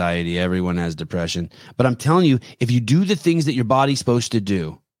has anxiety, everyone has depression. But I'm telling you, if you do the things that your body's supposed to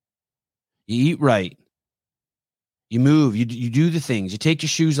do, you eat right, you move, you do the things, you take your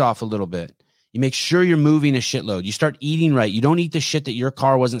shoes off a little bit, You make sure you're moving a shitload. You start eating right. You don't eat the shit that your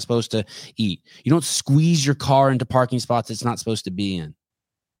car wasn't supposed to eat. You don't squeeze your car into parking spots it's not supposed to be in.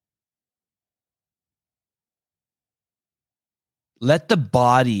 Let the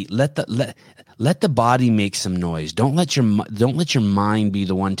body let the body make some noise. Don't let your mind be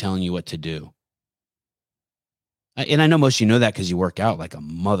the one telling you what to do. And I know most of you know that because you work out like a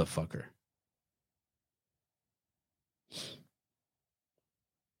motherfucker.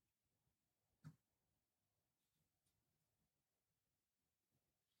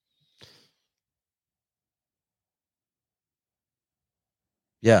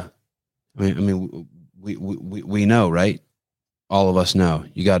 Yeah, I mean, we know, right? All of us know.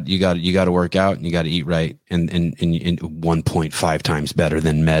 You got to work out and you got to eat right, and 1.5 times better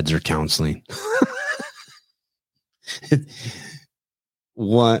than meds or counseling.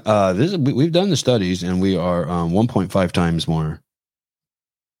 We've done the studies, and we are 1.5 times more.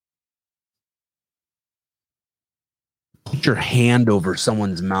 Put your hand over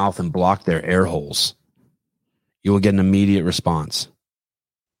someone's mouth and block their air holes. You will get an immediate response.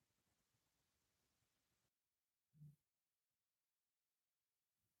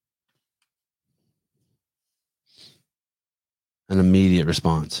 An immediate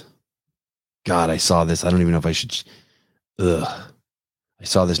response. God, I saw this. I don't even know if I should. I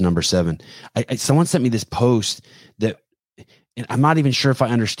saw this number 7. Someone sent me this post that, and I'm not even sure if I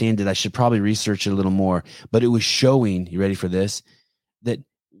understand it. I should probably research it a little more. But it was showing, you ready for this? That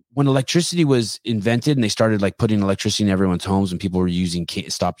when electricity was invented and they started like putting electricity in everyone's homes and people were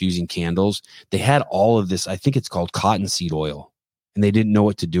stopped using candles, they had all of this. I think it's called cottonseed oil, and they didn't know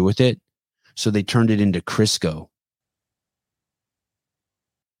what to do with it. So they turned it into Crisco.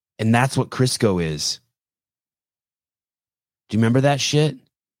 And that's what Crisco is. Do you remember that shit?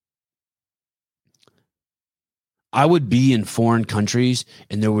 I would be in foreign countries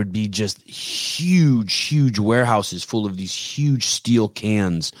and there would be just huge warehouses full of these huge steel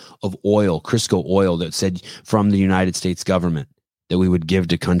cans of oil, Crisco oil, that said from the United States government that we would give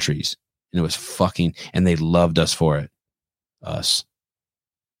to countries. And it was fucking, and they loved us for it. Us.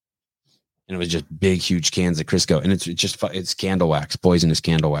 And it was just big, huge cans of Crisco. And it's candle wax, poisonous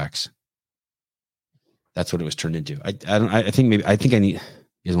candle wax. That's what it was turned into. I think I need, you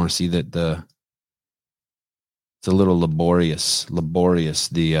guys want to see that it's a little laborious. We'll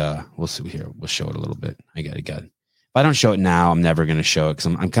see here. We'll show it a little bit. I got it. If I don't show it now, I'm never going to show it because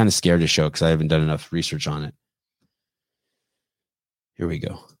I'm kind of scared to show it because I haven't done enough research on it. Here we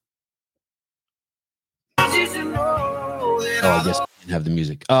go. Oh, I guess I didn't have the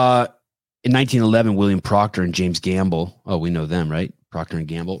music. In 1911, William Procter and James Gamble, we know them, right? Procter and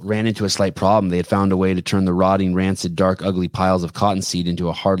Gamble ran into a slight problem. They had found a way to turn the rotting, rancid, dark, ugly piles of cottonseed into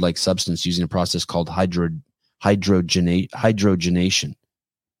a hard-like substance using a process called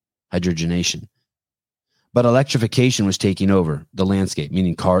hydrogenation. But electrification was taking over the landscape,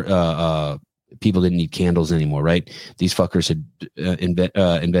 meaning people didn't need candles anymore, right? These fuckers had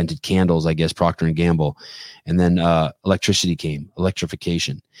invented candles, I guess, Procter and Gamble. And then electricity came,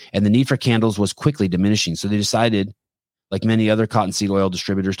 electrification. And the need for candles was quickly diminishing. So they decided, like many other cottonseed oil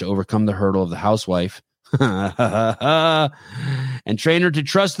distributors, to overcome the hurdle of the housewife and train her to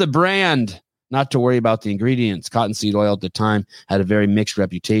trust the brand, not to worry about the ingredients. Cottonseed oil at the time had a very mixed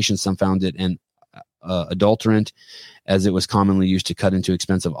reputation. Some found it an adulterant, as it was commonly used to cut into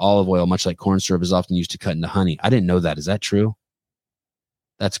expensive olive oil, much like corn syrup is often used to cut into honey. I didn't know that. Is that true?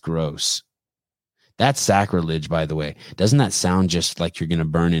 That's gross. That's sacrilege, by the way. Doesn't that sound just like you're going to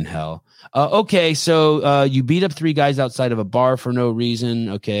burn in hell? Okay, so you beat up 3 guys outside of a bar for no reason.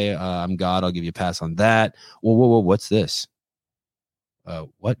 Okay, I'm God. I'll give you a pass on that. Whoa, what's this?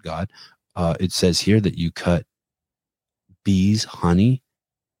 What, God? It says here that you cut bees' honey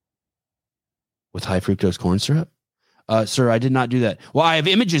with high fructose corn syrup. Sir, I did not do that. Well, I have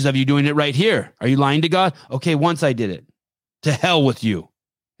images of you doing it right here. Are you lying to God? Okay, once I did it. To hell with you.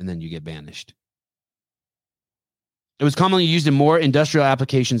 And then you get banished. It was commonly used in more industrial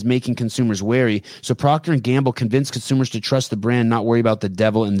applications, making consumers wary. So Procter & Gamble convinced consumers to trust the brand, not worry about the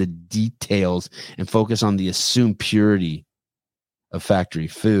devil and the details, and focus on the assumed purity of factory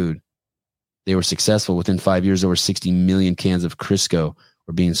food. They were successful. Within 5 years, over 60 million cans of Crisco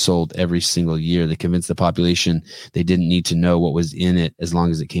were being sold every single year. They convinced the population they didn't need to know what was in it as long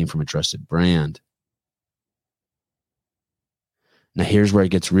as it came from a trusted brand. Now, here's where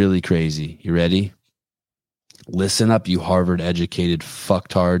it gets really crazy. You ready? Listen up, you Harvard-educated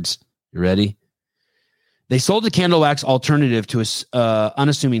fucktards. You ready? They sold the candle wax alternative to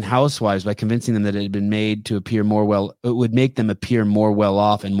unassuming housewives by convincing them that it had been made to appear it would make them appear more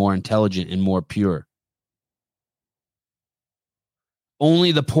well-off and more intelligent and more pure.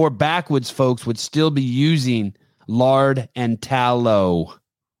 Only the poor backwoods folks would still be using lard and tallow.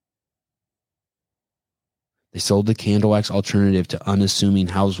 They sold the candle wax alternative to unassuming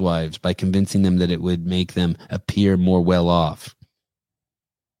housewives by convincing them that it would make them appear more well off.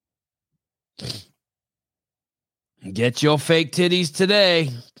 Get your fake titties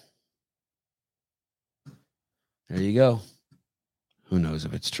today. There you go. Who knows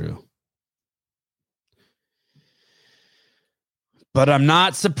if it's true? But I'm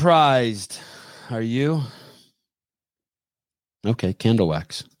not surprised. Are you? Okay, candle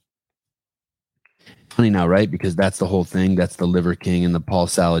wax. Funny now, right? Because that's the whole thing. That's the Liver King and the Paul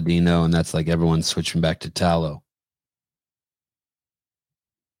Saladino, and that's like everyone's switching back to tallow.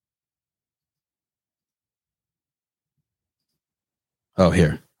 Oh,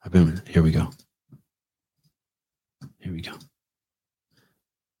 here we go. Here we go.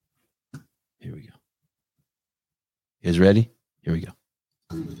 Here we go. You guys ready? Here we go.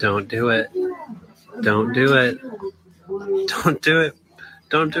 Don't do it. Don't do it. Don't do it.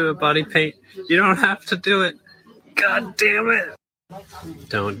 Don't do it, body paint. You don't have to do it. God damn it.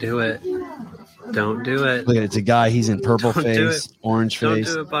 Don't do it. Don't do it. Look at it. It's a guy. He's in purple Don't face, orange face,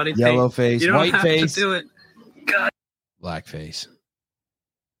 Don't do it, body yellow paint. face, You don't white have face, to do it. God. black face.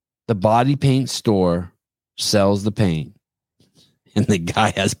 The body paint store sells the paint, and the guy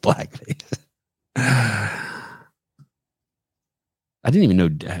has black face. I didn't even know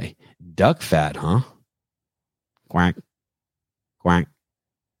duck fat, huh? Quack, quack.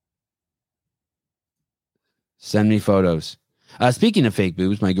 Send me photos. Speaking of fake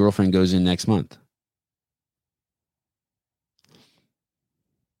boobs, my girlfriend goes in next month.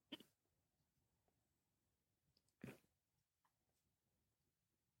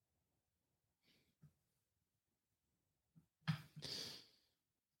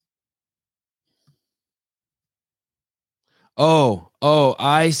 Oh,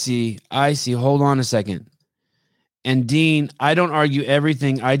 I see. Hold on a second. And Dean, I don't argue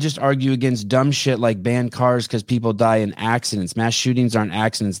everything. I just argue against dumb shit like banned cars because people die in accidents. Mass shootings aren't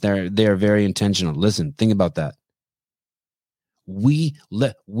accidents. They are very intentional. Listen, think about that. We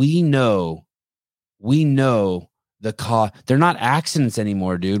know the cause. They're not accidents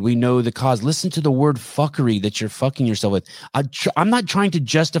anymore, dude. We know the cause. Listen to the word fuckery that you're fucking yourself with. I'm not trying to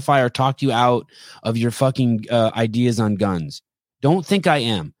justify or talk you out of your fucking ideas on guns. Don't think I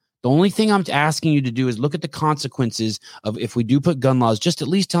am. The only thing I'm asking you to do is look at the consequences of if we do put gun laws. Just at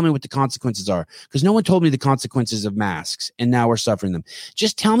least tell me what the consequences are, because no one told me the consequences of masks, and now we're suffering them.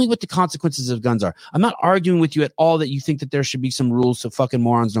 Just tell me what the consequences of guns are. I'm not arguing with you at all that you think that there should be some rules so fucking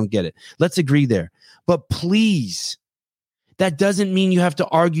morons don't get it. Let's agree there. But please, that doesn't mean you have to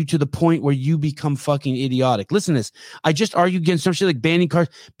argue to the point where you become fucking idiotic. Listen to this. I just argued against some shit like banning cars.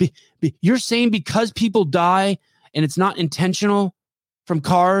 You're saying because people die and it's not intentional from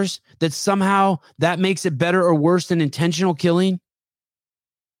cars that somehow that makes it better or worse than intentional killing?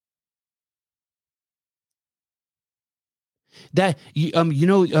 That what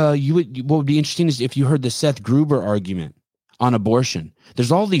would be interesting is if you heard the Seth Gruber argument on abortion.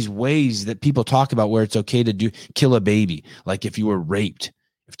 There's all these ways that people talk about where it's okay to kill a baby, like if you were raped,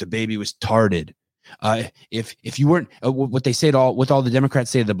 if the baby was tarded, if you weren't what they say what all the Democrats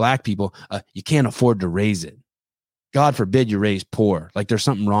say to the black people, you can't afford to raise it. God forbid you raise poor. Like there's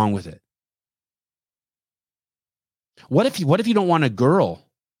something wrong with it. What if you don't want a girl?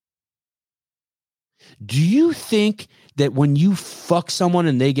 Do you think that when you fuck someone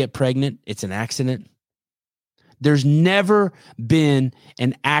and they get pregnant, it's an accident? There's never been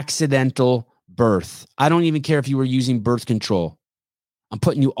an accidental birth. I don't even care if you were using birth control. I'm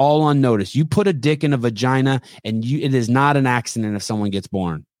putting you all on notice. You put a dick in a vagina and it is not an accident if someone gets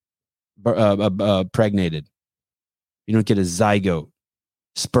born, pregnated. You don't get a zygote,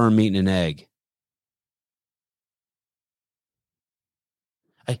 sperm meeting an egg.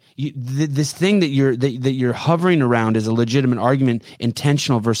 This thing that you're hovering around as a legitimate argument,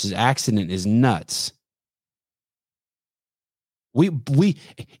 intentional versus accident, is nuts.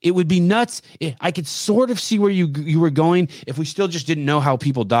 It would be nuts. I could sort of see where you were going if we still just didn't know how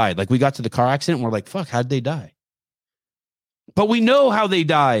people died. Like we got to the car accident and we're like, fuck, how'd they die? But we know how they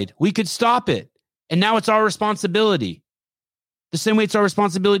died. We could stop it. And now it's our responsibility. The same way it's our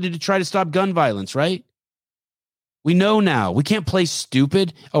responsibility to try to stop gun violence, right? We know now. We can't play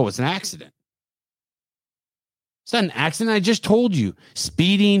stupid. Oh, it's an accident. It's not an accident. I just told you.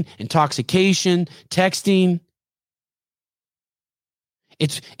 Speeding, intoxication, texting.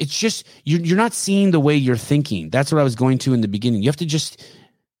 It's just, you're not seeing the way you're thinking. That's what I was going to in the beginning. You have to just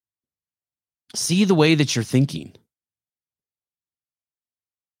see the way that you're thinking.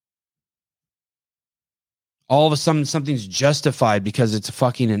 All of a sudden, something's justified because it's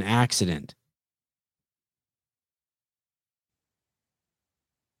fucking an accident.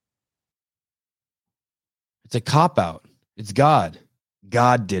 It's a cop-out. It's God.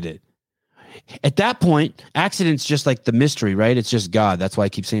 God did it. At that point, accident's just like the mystery, right? It's just God. That's why I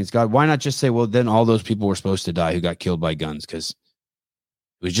keep saying it's God. Why not just say, well, then all those people were supposed to die who got killed by guns because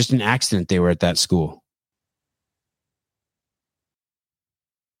it was just an accident they were at that school.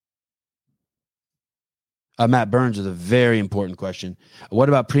 Matt Burns with a very important question. What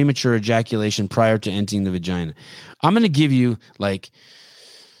about premature ejaculation prior to entering the vagina? I'm going to give you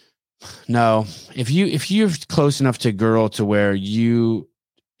no. If you're close enough to a girl to where you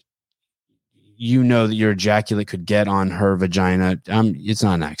know that your ejaculate could get on her vagina, it's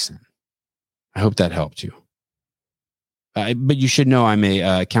not an accident. I hope that helped you. But you should know I'm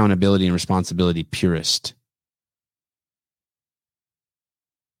a accountability and responsibility purist.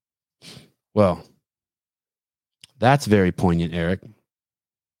 Well, that's very poignant, Eric.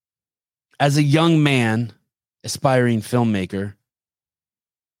 As a young man, aspiring filmmaker,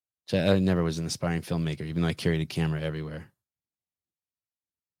 I never was an aspiring filmmaker, even though I carried a camera everywhere.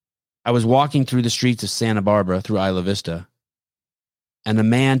 I was walking through the streets of Santa Barbara through Isla Vista, and a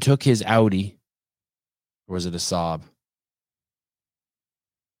man took his Audi, or was it a Saab,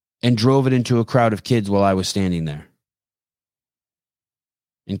 and drove it into a crowd of kids while I was standing there,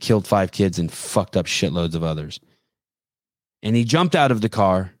 and killed 5 kids and fucked up shitloads of others. And he jumped out of the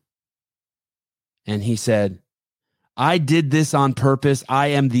car and he said, I did this on purpose. I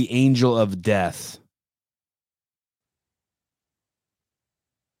am the angel of death.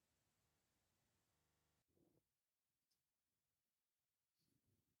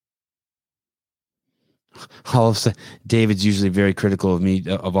 All of a sudden, David's usually very critical of me,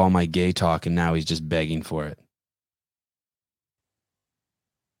 of all my gay talk, and now he's just begging for it.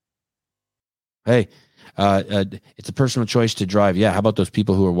 Hey, it's a personal choice to drive. Yeah, how about those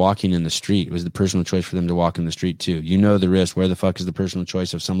people who are walking in the street? It was the personal choice for them to walk in the street too. You know the risk. Where the fuck is the personal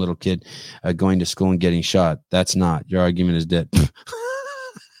choice of some little kid going to school and getting shot? That's not. Your argument is dead.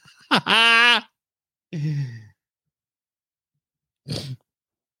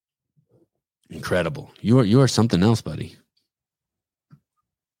 Incredible. You are something else, buddy.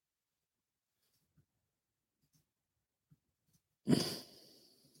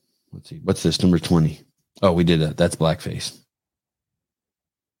 Let's see. What's this? Number 20. Oh, we did that. That's blackface.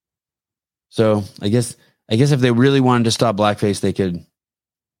 So I guess if they really wanted to stop blackface, they could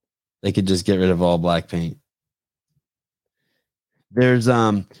just get rid of all black paint. There's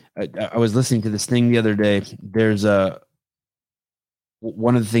I was listening to this thing the other day. There's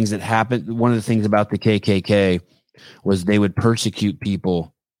one of the things that happened. One of the things about the KKK was they would persecute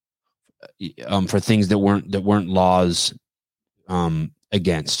people for things that weren't laws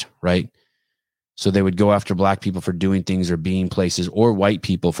against, right? So they would go after black people for doing things or being places, or white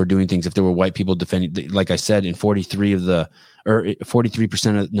people for doing things. If there were white people defending, like I said, in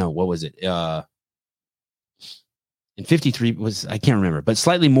 43% of, no, what was it? In 53 was, I can't remember, but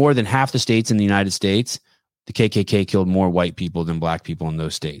slightly more than half the states in the United States, the KKK killed more white people than black people in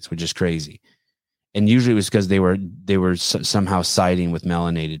those states, which is crazy. And usually it was because they were somehow siding with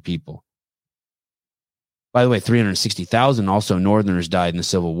melanated people. By the way, 360,000 also Northerners died in the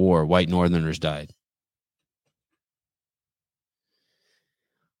Civil War. White Northerners died.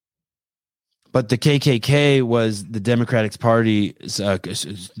 But the KKK was the Democratic Party.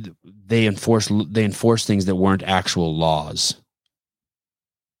 They enforced things that weren't actual laws,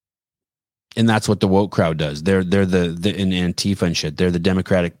 and that's what the woke crowd does. They're the in Antifa and shit. They're the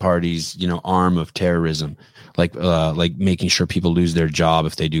Democratic Party's arm of terrorism, like making sure people lose their job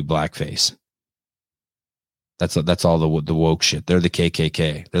if they do blackface. That's all the woke shit. They're the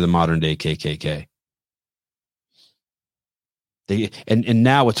KKK. They're the modern day KKK. And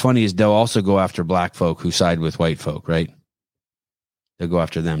now what's funny is they'll also go after black folk who side with white folk, right? They'll go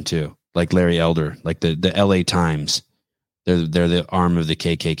after them too. Like Larry Elder, like the LA Times. They're the arm of the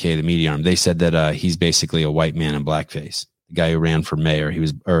KKK, the media arm. They said that he's basically a white man in blackface. The guy who ran for mayor,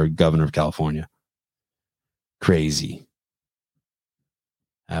 or governor of California. Crazy.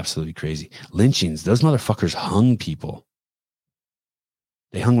 Absolutely crazy. Lynchings. Those motherfuckers hung people.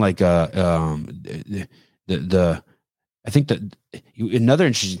 They hung like I think that another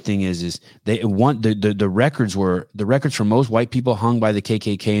interesting thing is they want the records for most white people hung by the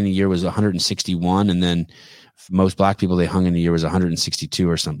KKK in a year was 161, and then most black people they hung in a year was 162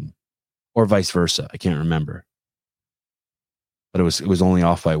 or something, or vice versa. I can't remember, but it was only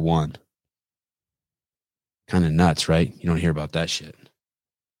off by 1. Kind of nuts, right? You don't hear about that shit.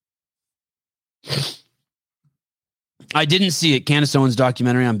 I didn't see it. Candace Owens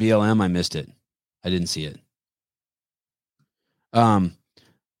documentary on BLM. I missed it. I didn't see it.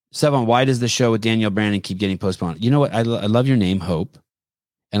 Sevon, why does the show with Danielle Brandon keep getting postponed? You know what? I love your name, Hope.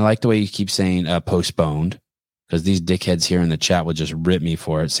 And I like the way you keep saying postponed, because these dickheads here in the chat will just rip me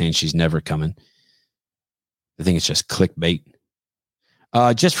for it, saying she's never coming. I think it's just clickbait.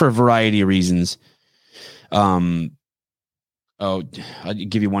 Just for a variety of reasons. I'll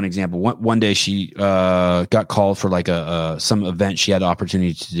give you one example. One day she got called for like some event she had the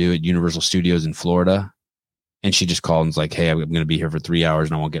opportunity to do at Universal Studios in Florida. And she just called and was like, hey, I'm going to be here for 3 hours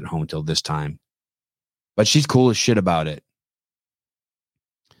and I won't get home until this time. But she's cool as shit about it.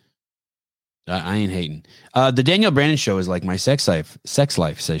 I ain't hating. The Danielle Brandon show is like my sex life,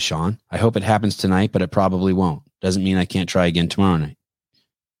 says Sean. I hope it happens tonight, but it probably won't. Doesn't mean I can't try again tomorrow night.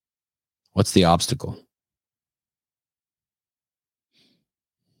 What's the obstacle?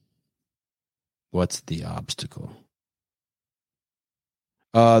 What's the obstacle?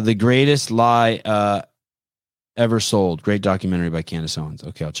 The Greatest Lie Ever Sold. Great documentary by Candace Owens.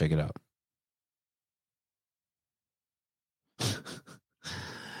 Okay, I'll check it out.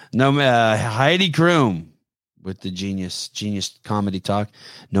 No, Heidi Kroom with the genius comedy talk.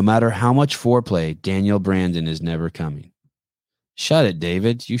 No matter how much foreplay, Danielle Brandon is never coming. Shut it,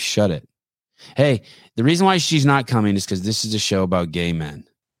 David. You shut it. Hey, the reason why she's not coming is because this is a show about gay men.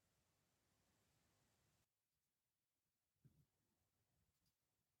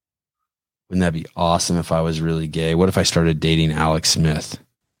 Wouldn't that be awesome if I was really gay? What if I started dating Alex Smith?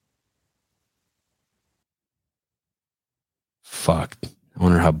 Fuck. I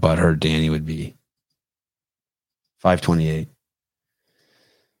wonder how butthurt Danny would be. 528.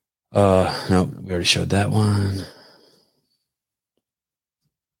 No, we already showed that one.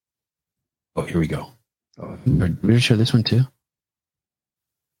 Oh, here we go. Oh, we already showed this one too?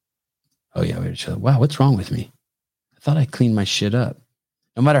 Oh, yeah, we already showed. Wow, what's wrong with me? I thought I cleaned my shit up.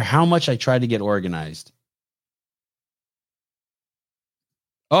 No matter how much I try to get organized.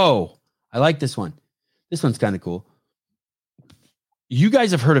 Oh, I like this one. This one's kind of cool. You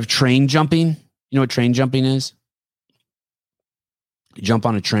guys have heard of train jumping? You know what train jumping is? You jump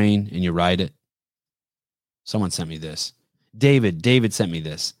on a train and you ride it. Someone sent me this. David sent me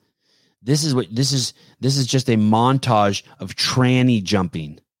this. This is just a montage of tranny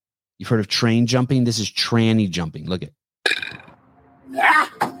jumping. You've heard of train jumping? This is tranny jumping. Look at.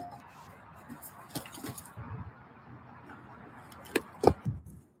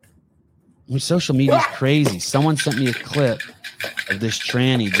 I mean, social media is crazy. Someone sent me a clip of this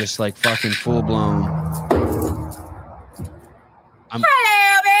tranny just like fucking full blown.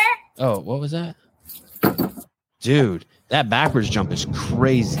 Oh, what was that? Dude, that backwards jump is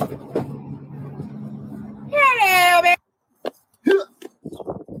crazy.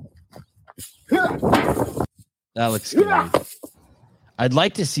 That looks scary. I'd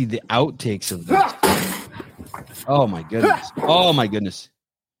like to see the outtakes of this. Oh my goodness. Oh my goodness.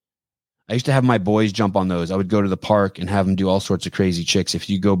 I used to have my boys jump on those. I would go to the park and have them do all sorts of crazy tricks. If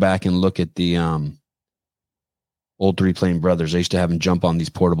you go back and look at the old Three Plane Brothers, I used to have them jump on these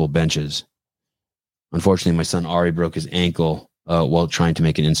portable benches. Unfortunately, my son Ari broke his ankle while trying to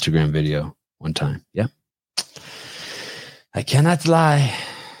make an Instagram video one time. Yeah. I cannot lie.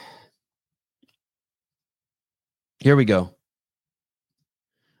 Here we go.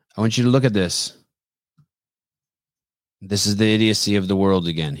 I want you to look at this. This is the idiocy of the world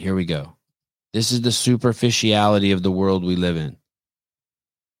again. Here we go. This is the superficiality of the world we live in.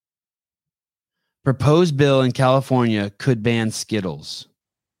 Proposed bill in California could ban Skittles.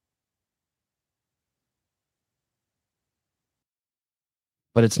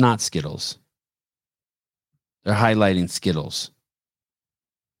 But it's not Skittles. They're highlighting Skittles.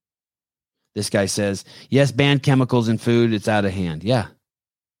 This guy says, yes, ban chemicals in food. It's out of hand. Yeah.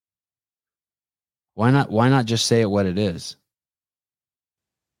 Why not just say it what it is?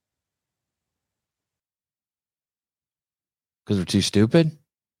 Because we're too stupid?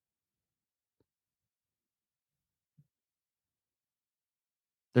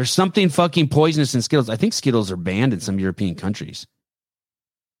 There's something fucking poisonous in Skittles. I think Skittles are banned in some European countries.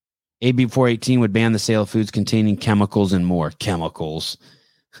 AB 418 would ban the sale of foods containing chemicals and more. Chemicals.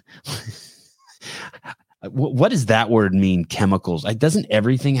 What does that word mean, chemicals? Doesn't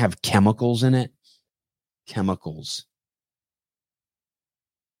everything have chemicals in it? Chemicals.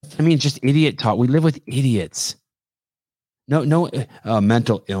 I mean, just idiot talk. We live with idiots. No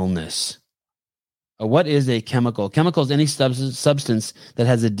mental illness. What is a chemical? Chemical is any substance that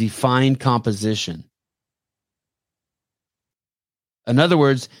has a defined composition. In other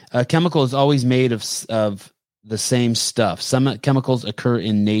words, a chemical is always made of the same stuff. Some chemicals occur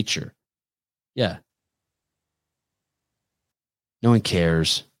in nature. Yeah. No one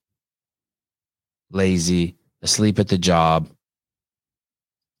cares. Lazy, asleep at the job,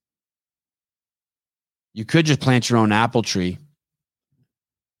 You could just plant your own apple tree.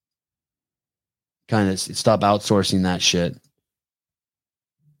 Kind of stop outsourcing that shit.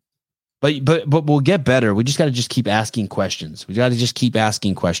 But we'll get better. We just got to just keep asking questions. We got to just keep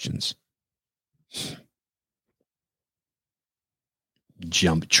asking questions.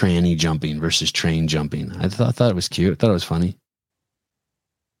 Tranny jumping versus train jumping. I thought it was cute. I thought it was funny.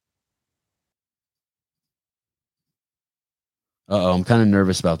 I'm kind of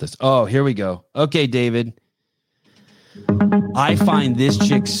nervous about this. Oh, here we go. Okay, David. I find this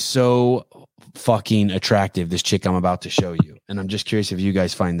chick so fucking attractive. This chick I'm about to show you. And I'm just curious if you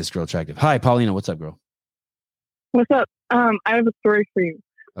guys find this girl attractive. Hi, Paulina. What's up, girl? What's up? I have a story for you.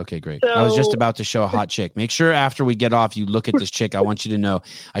 Okay, great. I was just about to show a hot chick. Make sure after we get off, you look at this chick. I want you to know.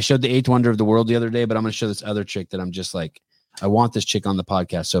 I showed the eighth wonder of the world the other day, but I'm going to show this other chick that I'm just like, I want this chick on the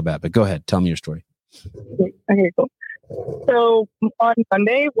podcast so bad. But go ahead. Tell me your story. Okay, cool. So on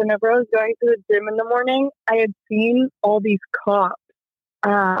Monday, whenever I was going to the gym in the morning, I had seen all these cops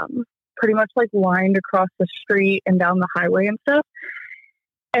pretty much like lined across the street and down the highway and stuff.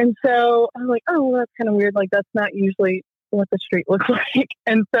 And so I'm like, oh, well, that's kind of weird. Like, that's not usually what the street looks like.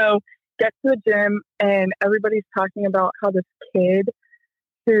 And so get to the gym and everybody's talking about how this kid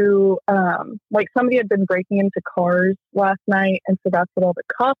who, like somebody had been breaking into cars last night. And so that's what all the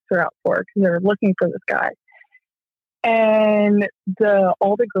cops are out for, because they were looking for this guy. And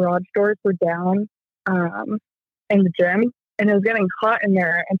all the garage doors were down in the gym, and it was getting hot in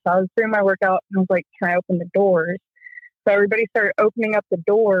there. And so I was doing my workout, and I was like, can I open the doors? So everybody started opening up the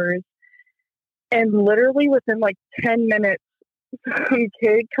doors, and literally within like 10 minutes, some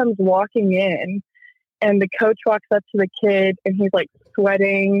kid comes walking in, and the coach walks up to the kid, and he's like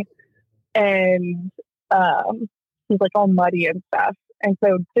sweating, and he's like all muddy and stuff. And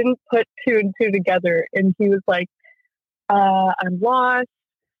so didn't put two and two together, and he was like, I'm lost.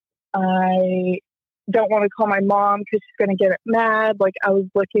 I don't want to call my mom because she's going to get mad. Like, I was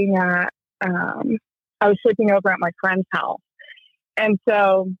looking at, I was sleeping over at my friend's house. And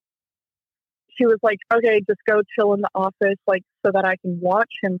so she was like, okay, just go chill in the office, like, so that I can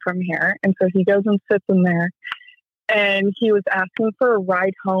watch him from here. And so he goes and sits in there, and he was asking for a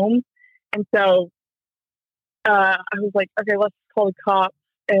ride home. And so I was like, okay, let's call the cops.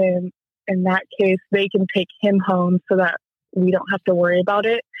 And in that case, they can take him home so that we don't have to worry about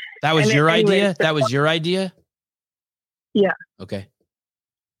it. That was your idea? That was your idea? Yeah. Okay.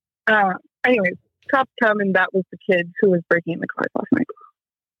 Anyways, cops come, and that was the kid who was breaking in the cars last night.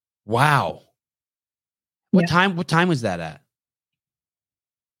 Wow. What time was that at?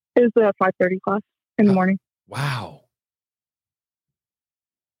 It was a 5:30 class in the morning. Wow.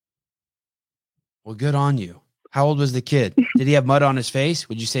 Well, good on you. How old was the kid? Did he have mud on his face?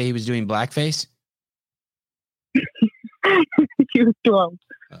 Would you say he was doing blackface? He was 12.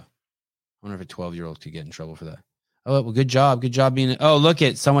 Oh. I wonder if a 12-year-old could get in trouble for that. Oh, well, good job. Good job being. Oh, look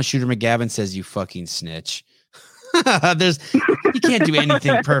at someone. Shooter McGavin says, "You fucking snitch." You can't do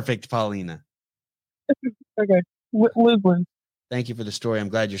anything perfect, Paulina. Okay. Lose. Thank you for the story. I'm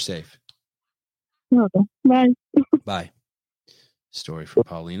glad you're safe. You're welcome. Bye. Bye. Story from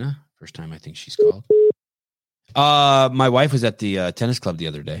Paulina. First time I think she's called. My wife was at the tennis club the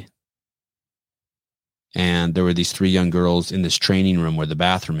other day, and there were these three young girls in this training room where the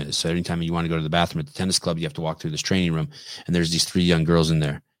bathroom is. So anytime you want to go to the bathroom at the tennis club, you have to walk through this training room, and there's these three young girls in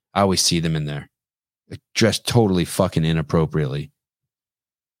there. I always see them in there, dressed totally fucking inappropriately,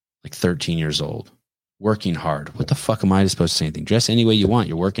 like 13 years old, working hard. What the fuck am I supposed to say anything? Dress any way you want.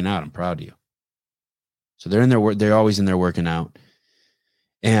 You're working out. I'm proud of you. So they're in there. They're always in there working out,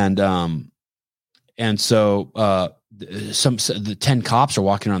 and so the 10 cops are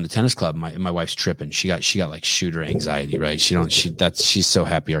walking around the tennis club. My wife's tripping. She got like shooter anxiety, right? She's so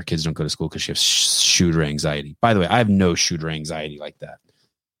happy our kids don't go to school because she has shooter anxiety. By the way, I have no shooter anxiety like that.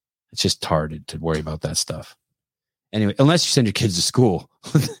 It's just hard to worry about that stuff. Anyway, unless you send your kids to school,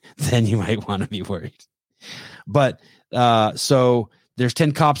 then you might want to be worried. But so there's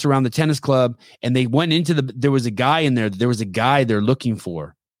 10 cops around the tennis club, and they went into there was a guy in there. There was a guy they're looking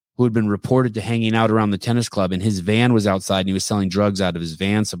for who had been reported to hanging out around the tennis club, and his van was outside, and he was selling drugs out of his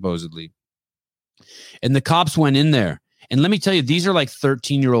van, supposedly. And the cops went in there. And let me tell you, these are like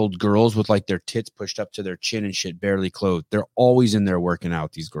 13-year-old girls with like their tits pushed up to their chin and shit, barely clothed. They're always in there working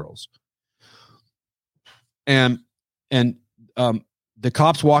out, these girls. And the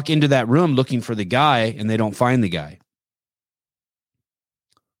cops walk into that room looking for the guy, and they don't find the guy.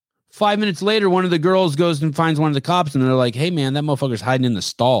 5 minutes later, one of the girls goes and finds one of the cops, and they're like, "Hey, man, that motherfucker's hiding in the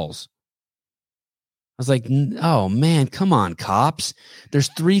stalls." I was like, "Oh, man, come on, cops. There's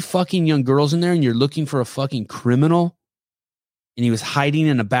 3 fucking young girls in there, and you're looking for a fucking criminal, and he was hiding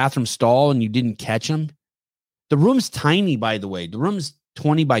in a bathroom stall, and you didn't catch him? The room's tiny, by the way. The room's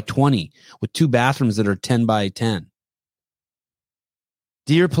 20 by 20 with 2 bathrooms that are 10 by 10.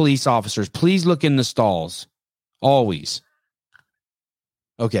 Dear police officers, please look in the stalls. Always.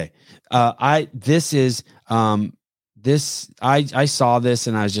 Okay. I saw this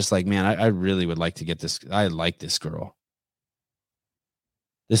and I was just like, man, I really would like to get this. I like this girl.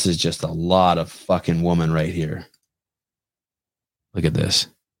 This is just a lot of fucking woman right here. Look at this.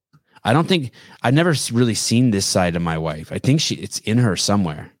 I've never really seen this side of my wife. I think it's in her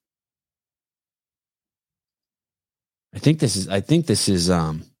somewhere. I think this is I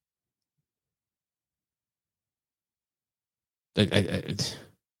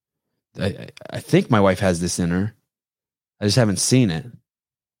think my wife has this in her. I just haven't seen it.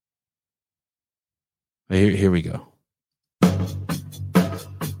 Here we go.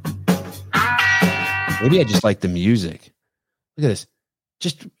 Maybe I just like the music. Look at this.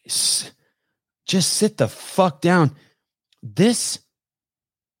 Just sit the fuck down. This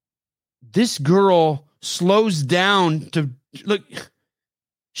girl slows down to look.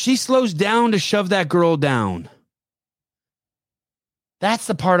 She slows down to shove that girl down. That's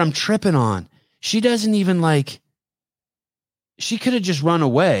the part I'm tripping on. She doesn't even like. She could have just run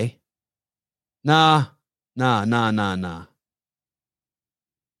away. Nah.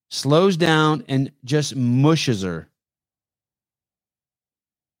 Slows down and just mushes her.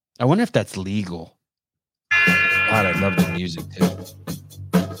 I wonder if that's legal. God, I love the music too.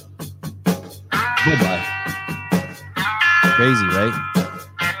 Goodbye. Crazy, right?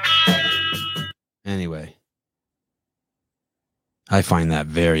 Anyway. I find that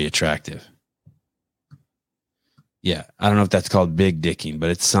very attractive. Yeah, I don't know if that's called big dicking,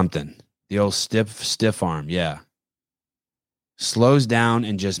 but it's something. The old stiff arm, yeah. Slows down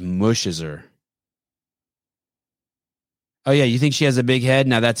and just mushes her. Oh yeah, you think she has a big head?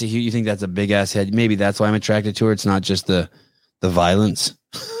 Now you think that's a big ass head? Maybe that's why I'm attracted to her. It's not just the violence.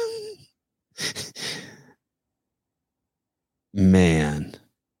 Man.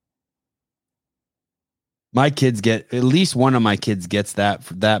 My kids at least one of my kids gets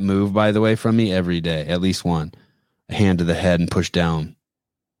that move, by the way, from me every day. At least one. A hand to the head and push down.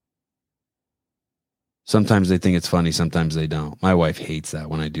 Sometimes they think it's funny. Sometimes they don't. My wife hates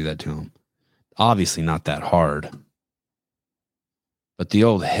that when I do that to them. Obviously not that hard. But the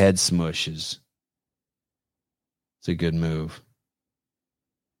old head smush it's a good move.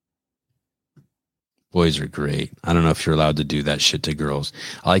 Boys are great. I don't know if you're allowed to do that shit to girls.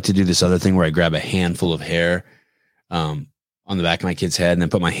 I like to do this other thing where I grab a handful of hair on the back of my kid's head and then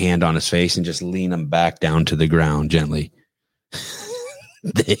put my hand on his face and just lean him back down to the ground gently.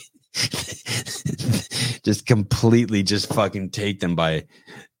 They just completely just fucking take them by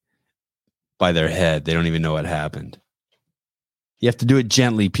their head. They don't even know what happened. You have to do it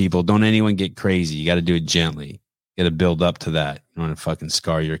gently, people. Don't anyone get crazy. You got to do it gently. You got to build up to that. You don't want to fucking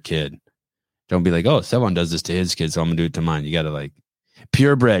scar your kid. Don't be like, oh, someone does this to his kid, so I'm going to do it to mine. You got to like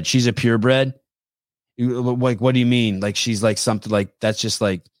purebred. She's a purebred. Like, what do you mean? Like, she's like something like that's just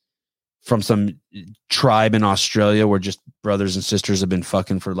like from some tribe in Australia where just brothers and sisters have been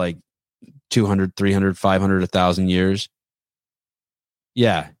fucking for like 200, 300, 500, 1,000 years.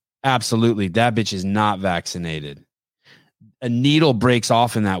 Yeah, absolutely. That bitch is not vaccinated. A needle breaks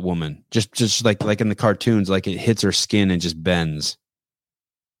off in that woman, just like in the cartoons, like it hits her skin and just bends.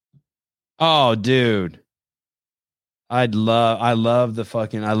 Oh, dude. I love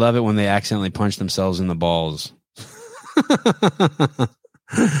it when they accidentally punch themselves in the balls.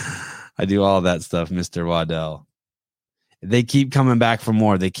 I do all that stuff, Mr. Waddell. They keep coming back for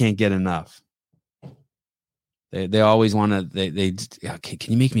more. They can't get enough. They always want to, okay,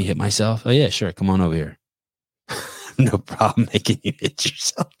 can you make me hit myself? Oh yeah, sure. Come on over here. No problem making you hit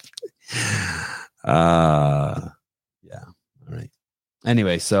yourself. Yeah. All right.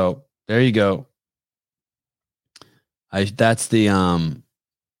 Anyway, so there you go. That's the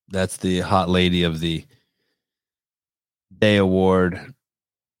hot lady of the day award.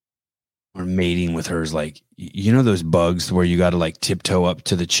 Or mating with her is like, you know those bugs where you got to like tiptoe up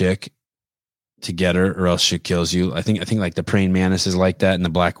to the chick to get her or else she kills you. I think like the praying mantis is like that and the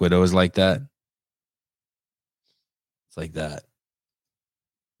black widow is like that. It's like that.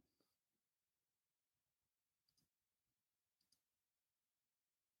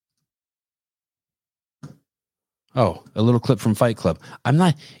 Oh, a little clip from Fight Club.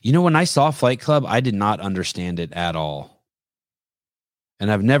 When I saw Fight Club, I did not understand it at all. And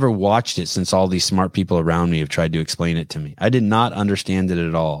I've never watched it since all these smart people around me have tried to explain it to me. I did not understand it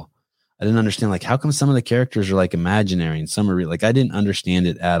at all. I didn't understand, like, how come some of the characters are like imaginary and some are real? Like, I didn't understand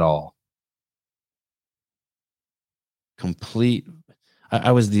it at all.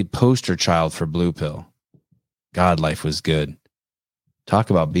 I was the poster child for Blue Pill. God, life was good. Talk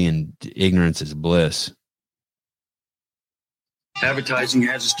about being ignorance is bliss. Advertising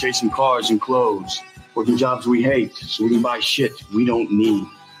has us chasing cars and clothes, working jobs we hate, so we can buy shit we don't need.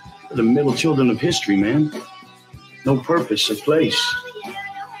 We're the middle children of history, man. No purpose or place.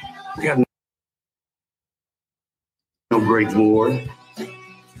 We got no great war,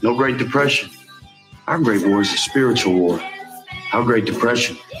 no great depression. Our great war is a spiritual war. Our great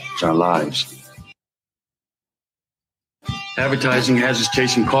depression is our lives. Advertising has us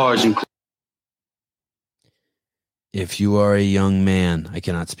chasing cars and If you are a young man, I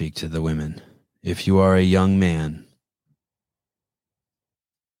cannot speak to the women. If you are a young man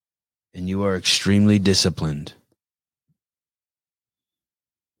and you are extremely disciplined,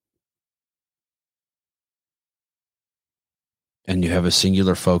 and you have a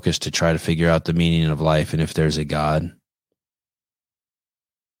singular focus to try to figure out the meaning of life and if there's a God,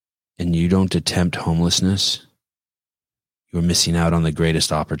 and you don't attempt homelessness, you're missing out on the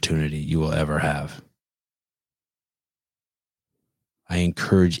greatest opportunity you will ever have. I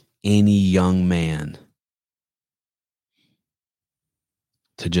encourage any young man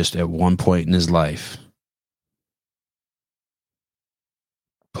to just at one point in his life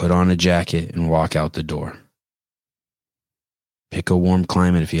put on a jacket and walk out the door. Pick a warm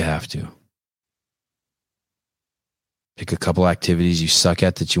climate if you have to. Pick a couple activities you suck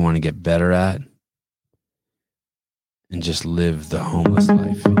at that you want to get better at. And just live the homeless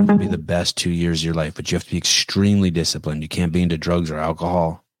life. It'll be the best 2 years of your life, but you have to be extremely disciplined. You can't be into drugs or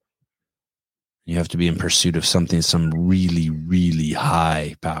alcohol. You have to be in pursuit of something, some really, really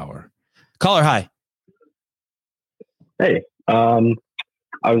high power. Caller, hi. Hey, I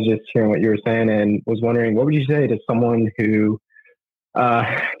was just hearing what you were saying and was wondering, what would you say to someone who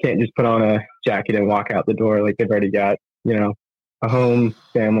can't just put on a jacket and walk out the door like they've already got, a home,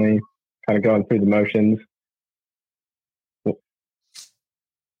 family, kind of going through the motions?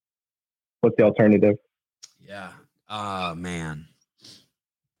 What's the alternative? Yeah. Oh, man.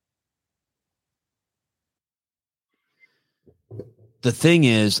 The thing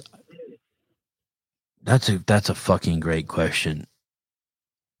is, that's a fucking great question.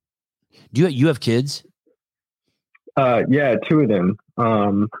 Do you have kids? Yeah, 2 of them.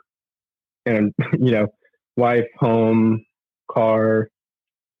 And wife, home, car,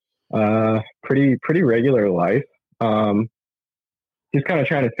 pretty regular life. Just kind of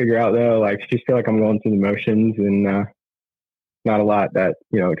trying to figure out though, like, just feel like I'm going through the motions and not a lot that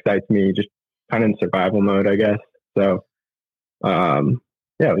excites me. Just kind of in survival mode, I guess. So, I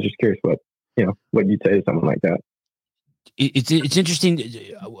was just curious what you'd say to someone like that. It's interesting.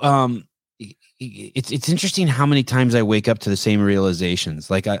 It's interesting how many times I wake up to the same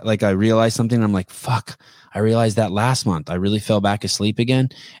realizations. Like I realize something, and I'm like, fuck, I realized that last month. I really fell back asleep again.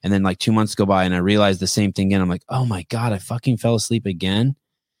 And then like 2 months go by and I realized the same thing again. I'm like, oh my God, I fucking fell asleep again.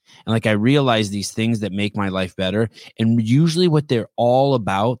 And like I realize these things that make my life better. And usually what they're all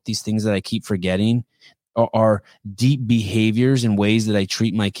about, these things that I keep forgetting, are deep behaviors and ways that I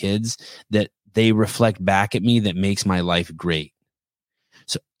treat my kids that they reflect back at me that makes my life great.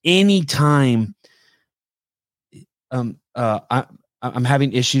 So anytime I'm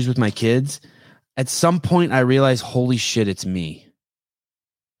having issues with my kids, at some point I realize, holy shit, it's me.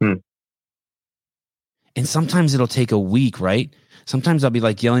 And sometimes it'll take a week, right? Sometimes I'll be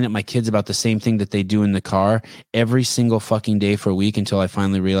like yelling at my kids about the same thing that they do in the car every single fucking day for a week until I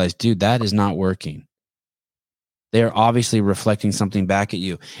finally realize, dude, that is not working. They're obviously reflecting something back at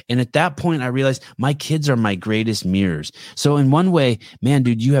you. And at that point, I realized my kids are my greatest mirrors. So in one way, man,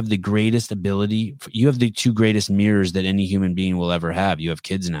 dude, you have the greatest ability. You have the 2 greatest mirrors that any human being will ever have. You have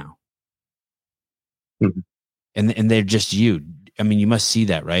kids now. Mm-hmm. And they're just you. I mean, you must see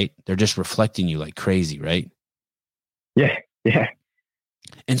that, right? They're just reflecting you like crazy, right? Yeah. Yeah.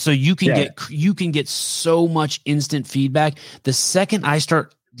 And so you can get so much instant feedback. The second I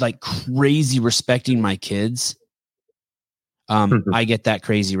start like crazy respecting my kids, I get that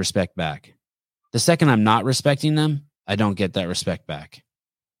crazy respect back. The second I'm not respecting them, I don't get that respect back.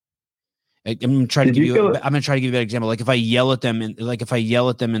 I'm going to try to give you an example. Like if I yell at them in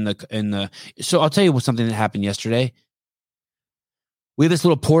the, so I'll tell you something that happened yesterday. We have this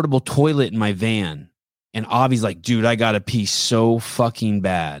little portable toilet in my van, and Avi's like, dude, I got to pee so fucking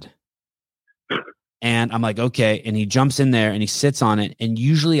bad. And I'm like, okay. And he jumps in there and he sits on it. And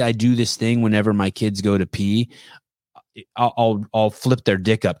usually I do this thing whenever my kids go to pee. I'll flip their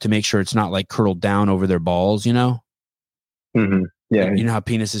dick up to make sure it's not like curled down over their balls, Mm-hmm. Yeah. You know how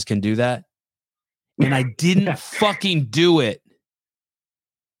penises can do that? And I didn't fucking do it.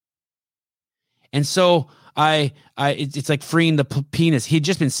 And so it's like freeing the penis. He'd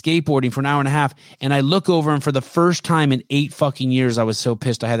just been skateboarding for an hour and a half. And I look over him for the first time in 8 fucking years. I was so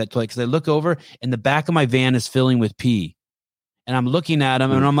pissed I had that toilet, because I look over and the back of my van is filling with pee. And I'm looking at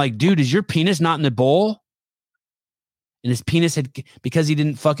him and I'm like, dude, is your penis not in the bowl? And his penis had, because he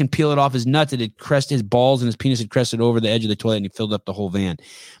didn't fucking peel it off his nuts, it had crested his balls, and his penis had crested over the edge of the toilet, and he filled up the whole van.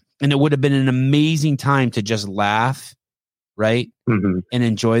 And it would have been an amazing time to just laugh, right? Mm-hmm. And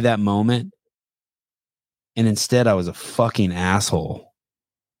enjoy that moment. And instead, I was a fucking asshole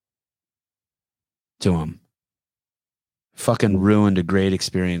to him. Fucking ruined a great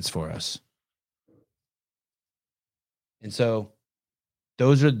experience for us. And so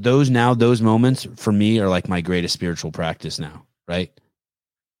those moments for me are like my greatest spiritual practice now, right?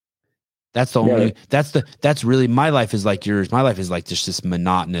 That's the only, that's really, my life is like yours. My life is like just this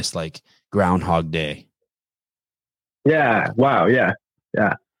monotonous, like Groundhog Day. Yeah. Wow. Yeah.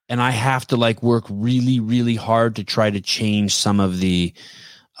 Yeah. And I have to like work really, really hard to try to change some of the,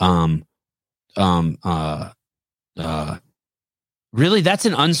 really, that's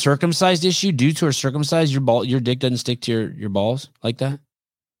an uncircumcised issue. Dudes who are circumcised, your dick doesn't stick to your balls like that.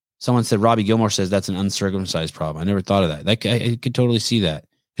 Someone said, Robbie Gilmore says that's an uncircumcised problem. I never thought of that. I could totally see that,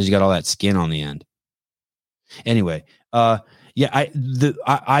 because you got all that skin on the end. Anyway, yeah,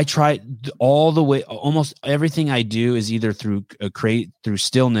 I try all the way. Almost everything I do is either through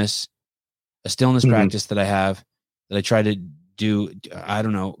stillness, a stillness practice that I have, that I try to do. I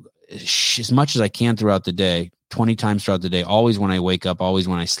don't know, as much as I can throughout the day, 20 times throughout the day, always when I wake up, always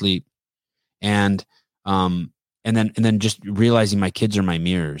when I sleep, and then just realizing my kids are my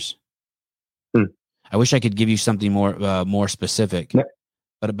mirrors. I wish I could give you something more specific.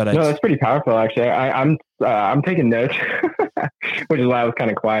 But no, that's pretty powerful, actually. I'm taking notes, which is why I was kind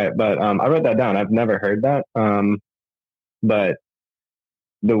of quiet. But I wrote that down. I've never heard that. But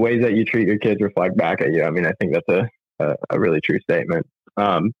the ways that you treat your kids reflect back at you. I mean, I think that's a really true statement.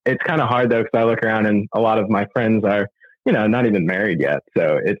 It's kind of hard though, because I look around and a lot of my friends are, not even married yet.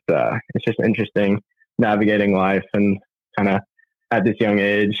 So it's just interesting navigating life and kind of at this young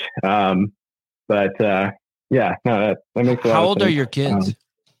age. But yeah, no, that makes a lot How of old sense. are your kids?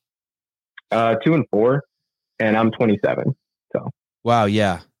 2 and 4, and I'm 27. So wow,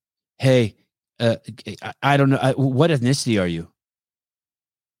 yeah. Hey, I don't know. What ethnicity are you?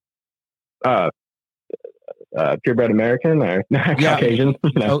 Purebred American or Caucasian?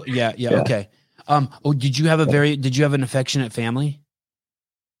 Oh, yeah. Okay. Did you have an affectionate family?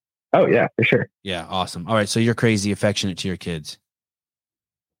 Oh yeah, for sure. Yeah, awesome. All right, so you're crazy affectionate to your kids.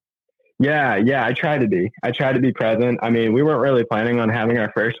 Yeah. I try to be present. I mean, we weren't really planning on having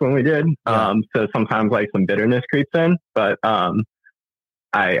our first when we did. So sometimes like some bitterness creeps in, but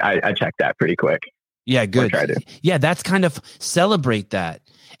I checked that pretty quick. Yeah, good. Try to. Yeah, that's kind of celebrate that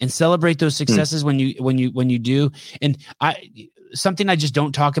and celebrate those successes when you do. And something I just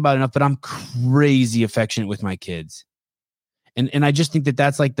don't talk about enough, but I'm crazy affectionate with my kids. And I just think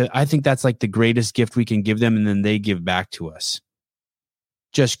that's like the greatest gift we can give them, and then they give back to us.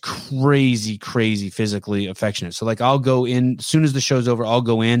 Just crazy physically affectionate. So like I'll go in as soon as the show's over, I'll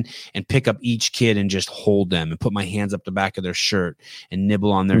go in and pick up each kid and just hold them and put my hands up the back of their shirt and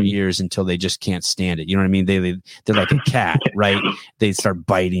nibble on their ears until they just can't stand it. You know what I mean? They're like a cat, right? They start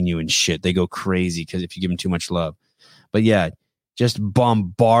biting you and shit. They go crazy because if you give them too much love. But yeah, just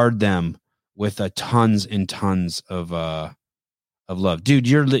bombard them with tons and tons of love. Dude,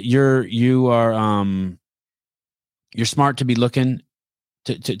 you're smart to be looking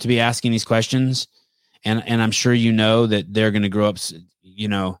to be asking these questions, and I'm sure that they're going to grow up.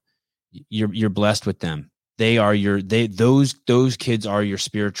 You're blessed with them. Those kids are your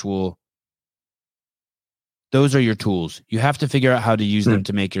spiritual. Those are your tools. You have to figure out how to use them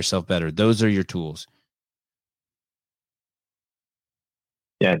to make yourself better. Those are your tools.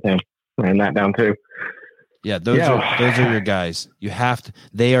 Yeah, damn. Writing that down too. Yeah, those are your guys. You have to.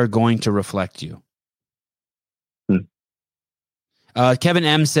 They are going to reflect you. Kevin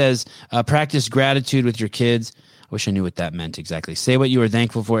M says, practice gratitude with your kids. I wish I knew what that meant exactly. Say what you are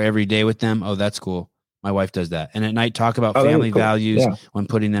thankful for every day with them. Oh, that's cool. My wife does that. And at night, talk about family values when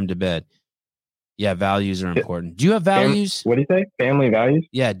putting them to bed. Yeah, values are important. Do you have values? What do you say? Family values?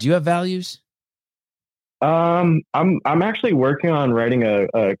 Yeah. Do you have values? I'm actually working on writing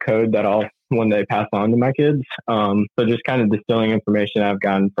a code that I'll one day pass on to my kids. So just kind of distilling information I've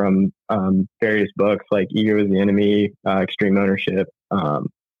gotten from various books like Ego is the Enemy, Extreme Ownership, the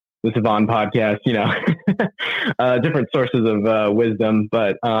Savant podcast, different sources of wisdom.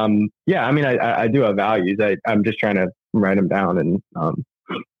 But yeah, I mean, I do have values. I'm just trying to write them down and,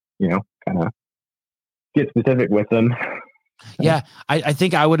 kind of get specific with them. Yeah, I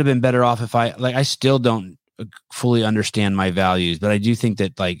think I would have been better off if I still don't fully understand my values, but I do think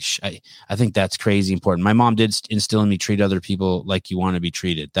that I think that's crazy important. My mom did instill in me, treat other people like you want to be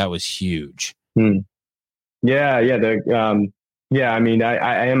treated. That was huge. Yeah. I mean,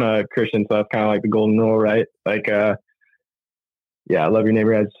 I am a Christian, so that's kind of like the golden rule, right? Like, love your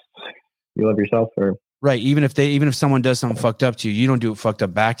neighbor as you love yourself, or right. Even if someone does something fucked up to you, you don't do it fucked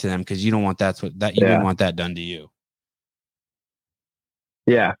up back to them, because you don't want you wouldn't want that done to you.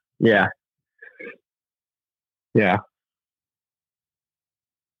 Yeah.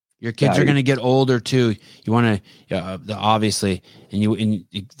 Your kids are going to get older too. You want to, obviously, and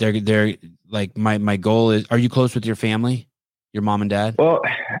they're like, my goal is, are you close with your family, your mom and dad? Well,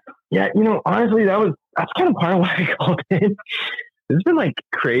 yeah, honestly, that's kind of part of why I called in. It's been like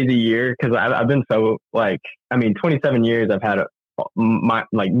crazy year, because I've been so 27 years I've had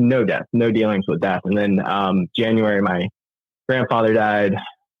no death, no dealings with death. And then January, my grandfather died.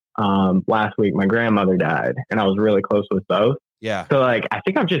 Last week, my grandmother died, and I was really close with both. Yeah. So I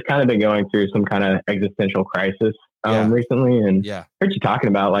think I've just kind of been going through some kind of existential crisis recently. And I heard you talking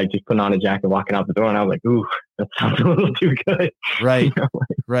about just putting on a jacket, walking out the door, and I was like, ooh, that sounds a little too good. Right.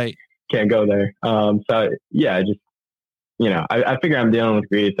 Right. Can't go there. So yeah, just, I figure I'm dealing with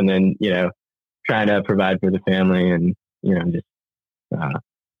grief, and then, trying to provide for the family, and, just,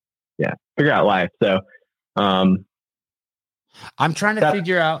 figure out life. So, I'm trying to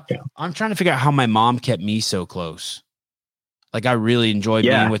figure out how my mom kept me so close. Like, I really enjoy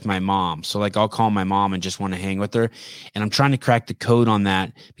being with my mom. So I'll call my mom and just want to hang with her. And I'm trying to crack the code on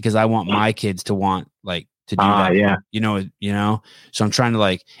that, because I want my kids to want to do that. Yeah. So I'm trying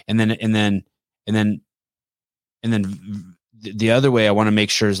to and then the other way I want to make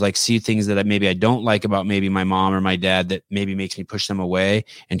sure is see things that maybe I don't like about maybe my mom or my dad that maybe makes me push them away,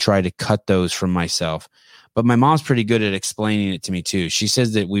 and try to cut those from myself. But my mom's pretty good at explaining it to me too. She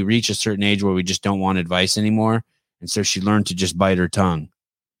says that we reach a certain age where we just don't want advice anymore. And so she learned to just bite her tongue.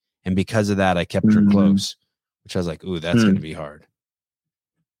 And because of that, I kept her close, which I was like, ooh, that's going to be hard.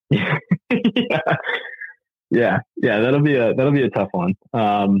 Yeah. That'll be a tough one.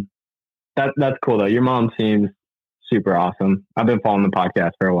 That's cool though. Your mom seems super awesome. I've been following the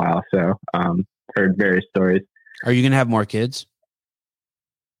podcast for a while, so heard various stories. Are you going to have more kids?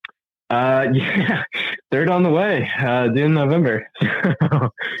 Yeah, third on the way, due in November.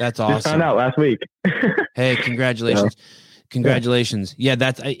 That's awesome. Just found out last week. Hey, congratulations. Congratulations. Yeah,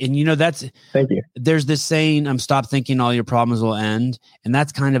 that's thank you. There's this saying, stop thinking all your problems will end. And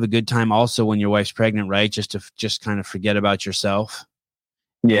that's kind of a good time also when your wife's pregnant, right? Just to kind of forget about yourself.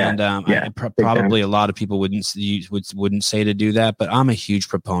 Yeah. And probably a lot of people wouldn't say to do that, but I'm a huge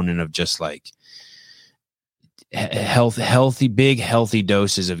proponent of just healthy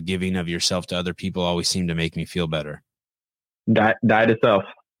doses of giving of yourself to other people always seem to make me feel better. Die to self.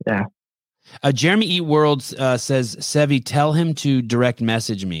 Yeah. Jeremy Eat World says, Sevi, tell him to direct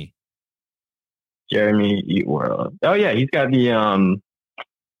message me. Jeremy Eat World. Oh yeah. He's got I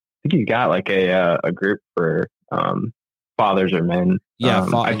think he's got a group for fathers or men. Yeah.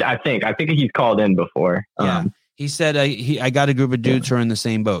 I think he's called in before. Yeah. He said, I got a group of dudes who are in the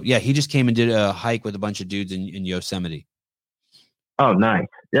same boat. Yeah, he just came and did a hike with a bunch of dudes in Yosemite. Oh, nice.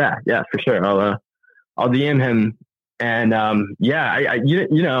 Yeah, for sure. I'll DM him. And I've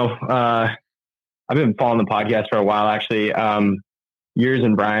been following the podcast for a while, actually. Yours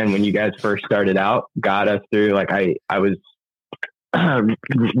and Brian, when you guys first started out, got us through. I was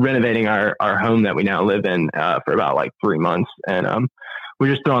renovating our home that we now live in for about 3 months. And we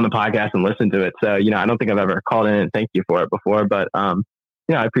just throw on the podcast and listen to it. So, I don't think I've ever called in and thank you for it before, but, I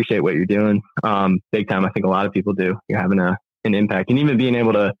appreciate what you're doing. Big time. I think a lot of people do. You're having an impact, and even being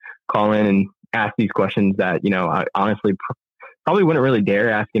able to call in and ask these questions that, I honestly probably wouldn't really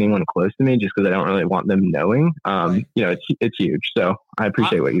dare ask anyone close to me, just because I don't really want them knowing. Right. It's huge. So I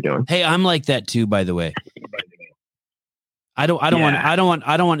appreciate what you're doing. Hey, I'm like that too, by the way. I don't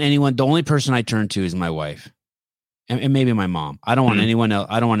want anyone. The only person I turn to is my wife. And maybe my mom. I don't want anyone else.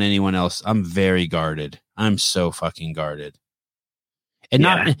 I don't want anyone else. I'm very guarded. I'm so fucking guarded. And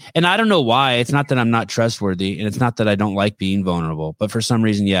and I don't know why. It's not that I'm not trustworthy, and it's not that I don't like being vulnerable, but for some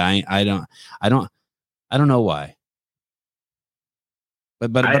reason, I don't know why.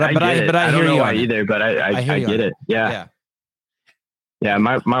 But I don't know why either, but I get it. Yeah.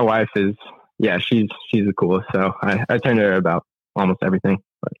 My wife is, she's the coolest. So I turn to her about almost everything.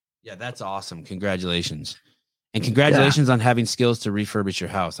 But. Yeah, that's awesome. Congratulations. And congratulations on having skills to refurbish your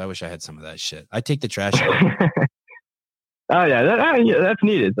house. I wish I had some of that shit. I take the trash out. Oh yeah, that's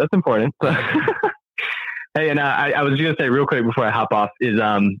needed. That's important. Hey, and I was just gonna say real quick before I hop off is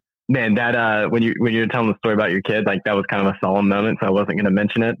Man, that when you were telling the story about your kid, like that was kind of a solemn moment, so I wasn't going to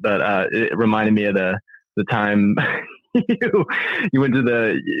mention it, but it reminded me of the time you went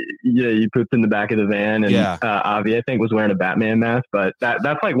to you pooped in the back of the van, and Avi, I think, was wearing a Batman mask, but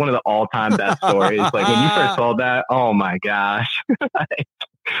that's like one of the all-time best stories. Like when you first told that, oh my gosh. I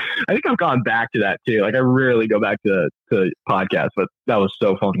think I've gone back to that too. Like I rarely go back to podcasts, but that was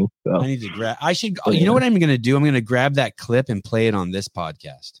so funny. So. I need to grab. You know what I'm going to do? I'm going to grab that clip and play it on this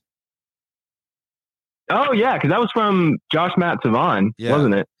podcast. Oh yeah, because that was from Josh Matt Savon,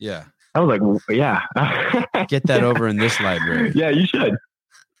 wasn't it? Yeah. I was like, yeah. Get that over in this library. Yeah, you should.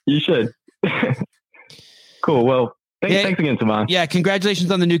 You should. Cool. Well, thanks again, Savon. Yeah,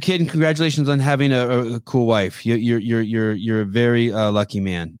 congratulations on the new kid, and congratulations on having a cool wife. You're a very lucky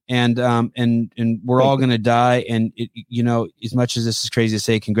man, and we're all gonna die. And as much as this is crazy to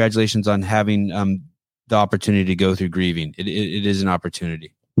say, congratulations on having the opportunity to go through grieving. It is an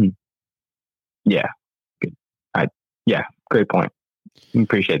opportunity. Yeah. Good. Great point.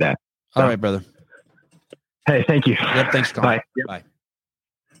 Appreciate that. All right, brother. Hey, thank you. Yep. Thanks, Colin. Bye. Yep. Bye.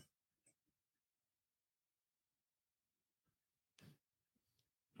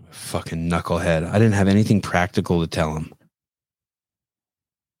 Fucking knucklehead. I didn't have anything practical to tell him.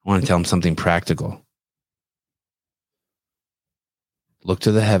 I want to tell him something practical. Look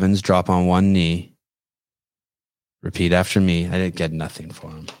to the heavens, drop on one knee. Repeat after me. I didn't get nothing for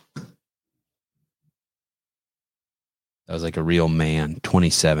him. That was like a real man.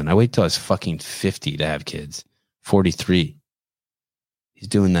 27. I wait till I was fucking 50 to have kids. 43. He's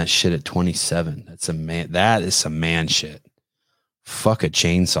doing that shit at 27. That's a man. That is some man shit. Fuck a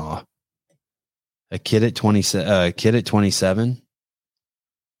chainsaw. A kid at 27.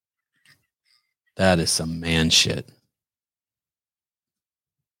 That is some man shit.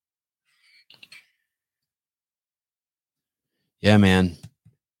 Yeah, man.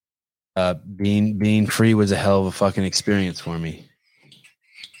 Being free was a hell of a fucking experience for me.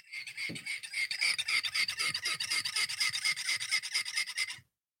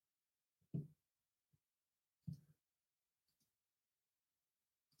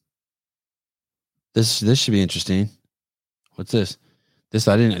 This should be interesting. What's this?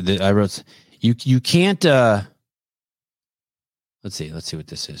 I wrote you can't let's see what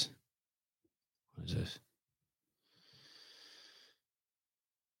this is. What is this?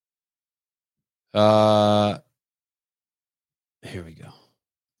 Here we go.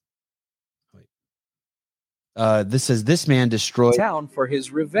 Wait. This says this man destroyed town for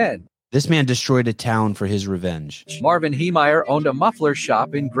his revenge. This man destroyed a town for his revenge. Marvin Heemeyer owned a muffler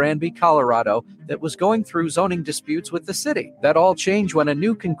shop in Granby, Colorado that was going through zoning disputes with the city. That all changed when a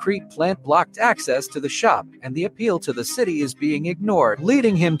new concrete plant blocked access to the shop, and the appeal to the city is being ignored,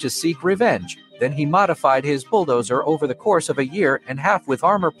 leading him to seek revenge. Then he modified his bulldozer over the course of a year and half with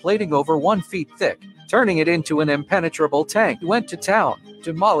armor plating over 1 feet thick, turning it into an impenetrable tank. He went to town,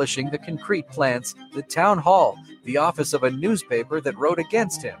 demolishing the concrete plants, the town hall, the office of a newspaper that wrote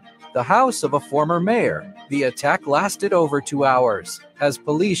against him, the house of a former mayor. The attack lasted over 2 hours as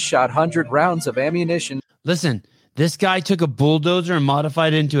police shot 100 rounds of ammunition. Listen, this guy took a bulldozer and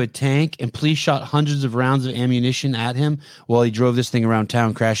modified it into a tank, and police shot hundreds of rounds of ammunition at him while he drove this thing around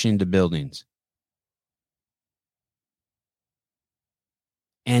town, crashing into buildings.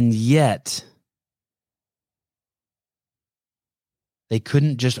 And yet, they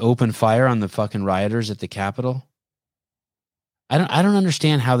couldn't just open fire on the fucking rioters at the Capitol. I don't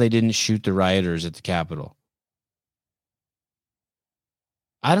understand how they didn't shoot the rioters at the Capitol.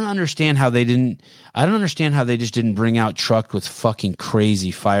 I don't understand how they just didn't bring out truck with fucking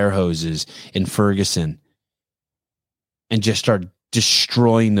crazy fire hoses in Ferguson and just start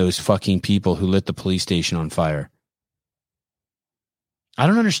destroying those fucking people who lit the police station on fire. I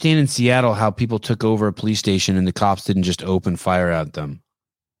don't understand in Seattle how people took over a police station and the cops didn't just open fire at them.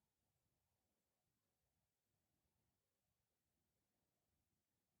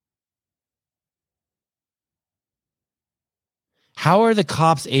 How are the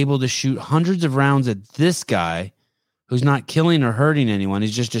cops able to shoot hundreds of rounds at this guy who's not killing or hurting anyone?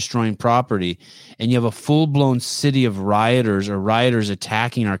 He's just destroying property. And you have a full-blown city of rioters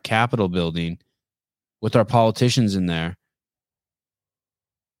attacking our Capitol building with our politicians in there.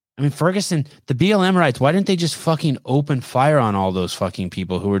 I mean, Ferguson, the BLM riots, why didn't they just fucking open fire on all those fucking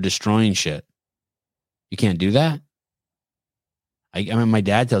people who were destroying shit? You can't do that? I mean, my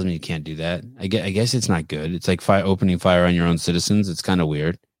dad tells me you can't do that. I guess it's not good. It's like opening fire on your own citizens. It's kind of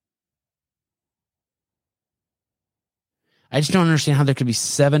weird. I just don't understand how there could be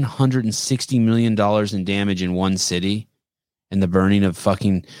 $760 million in damage in one city and the burning of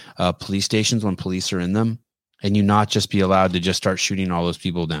fucking police stations when police are in them, and you not just be allowed to just start shooting all those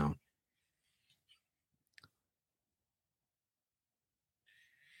people down.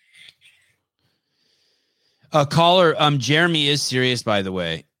 Caller, Jeremy is serious, by the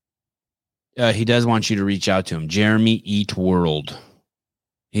way. He does want you to reach out to him. Jeremy Eat World.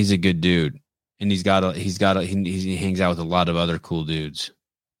 He's a good dude, and he hangs out with a lot of other cool dudes.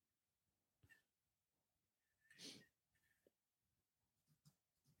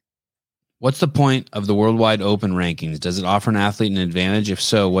 What's the point of the Worldwide Open rankings? Does it offer an athlete an advantage? If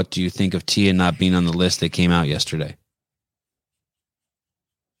so, what do you think of Tia not being on the list that came out yesterday?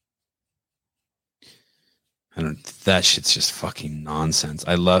 That shit's just fucking nonsense.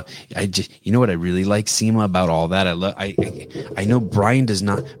 You know what I really like, Seema, about all that? I know Brian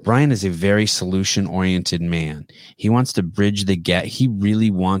is a very solution oriented man. He wants to bridge the gap. He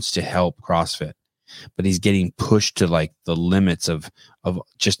really wants to help CrossFit, but he's getting pushed to like the limits of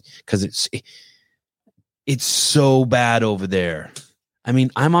just because it's so bad over there. I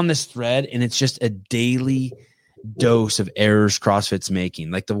mean, I'm on this thread and it's just a daily dose of errors CrossFit's making.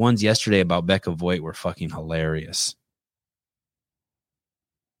 Like the ones yesterday about Becca Voigt were fucking hilarious.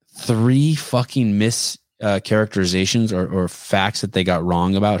 3 fucking mischaracterizations or facts that they got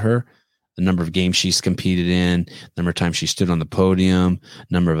wrong about her. The number of games she's competed in, number of times she stood on the podium,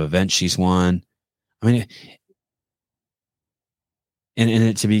 number of events she's won. I mean,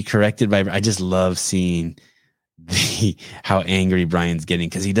 and to be corrected by, I just love seeing how angry Brian's getting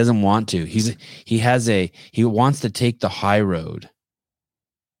because he doesn't want to. He wants to take the high road.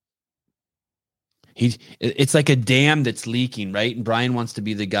 It's like a dam that's leaking, right? And Brian wants to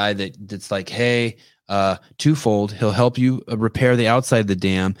be the guy that's like, hey, twofold. He'll help you repair the outside of the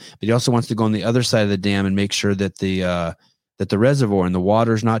dam, but he also wants to go on the other side of the dam and make sure that the reservoir and the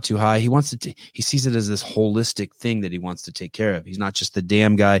water is not too high. He sees it as this holistic thing that he wants to take care of. He's not just the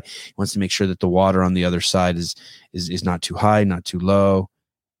dam guy. He wants to make sure that the water on the other side is not too high, not too low.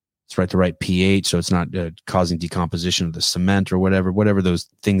 It's the right pH, so it's not causing decomposition of the cement or whatever those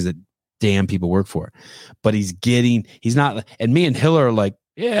things that dam people work for. But he's not, and me and Hiller are like,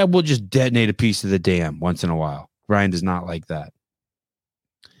 yeah, we'll just detonate a piece of the dam once in a while. Brian does not like that.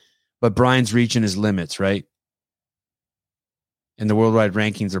 But Brian's reaching his limits, right? And the worldwide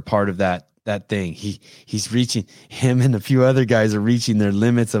rankings are part of that thing. He's reaching, him and a few other guys are reaching their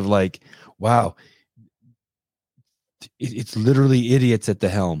limits of like, wow, it's literally idiots at the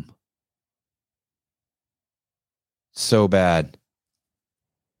helm. So bad.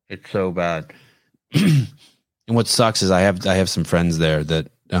 It's so bad. And what sucks is I have some friends there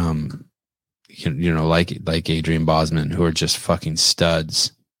that like Adrian Bosman, who are just fucking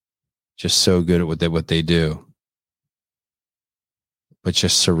studs, just so good at what they do, but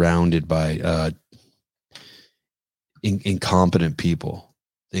just surrounded by incompetent people.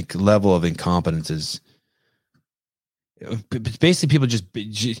 The level of incompetence is basically people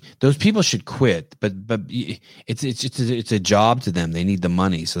those people should quit, but it's a job to them. They need the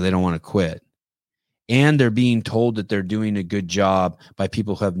money, so they don't want to quit. And they're being told that they're doing a good job by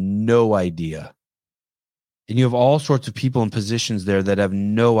people who have no idea. And you have all sorts of people in positions there that have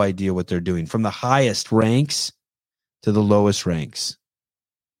no idea what they're doing, from the highest ranks to the lowest ranks,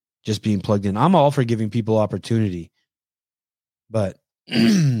 just being plugged in. I'm all for giving people opportunity, but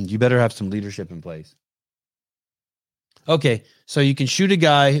you better have some leadership in place. Okay, so you can shoot a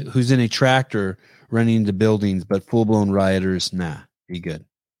guy who's in a tractor running into buildings, but full-blown rioters, nah, be good.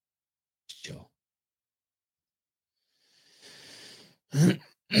 Chill.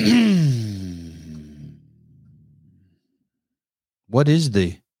 What is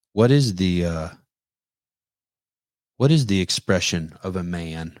the expression of a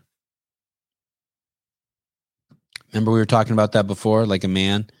man? Remember we were talking about that before, like a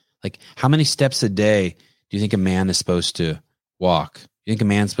man, like how many steps a day do you think a man is supposed to walk? You think a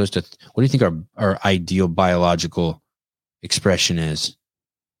man's supposed to, what do you think our ideal biological expression is?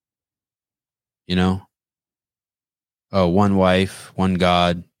 You know? Oh, one wife, one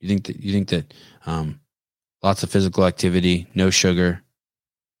God. You think that lots of physical activity, no sugar.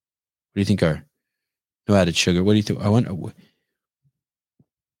 What do you think are no added sugar? What do you think? I wonder.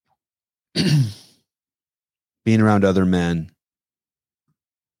 Being around other men.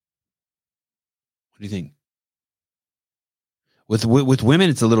 What do you think? With women,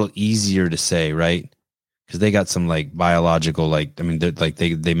 it's a little easier to say, right? Because they got some like biological, like, I mean, they're like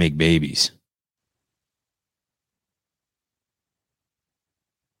they make babies.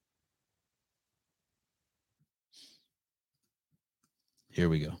 Here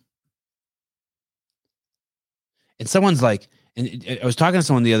we go. And someone's like, and I was talking to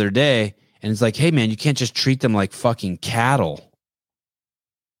someone the other day, and it's like, hey man, you can't just treat them like fucking cattle.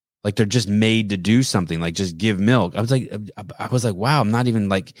 Like they're just made to do something, like just give milk. I was like, wow, I'm not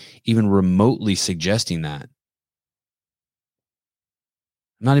even remotely suggesting that.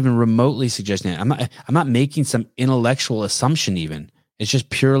 I'm not even remotely suggesting it. I'm not making some intellectual assumption even. It's just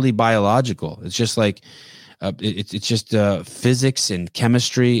purely biological. It's just like it's just physics and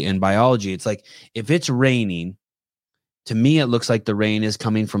chemistry and biology. It's like if it's raining, to me it looks like the rain is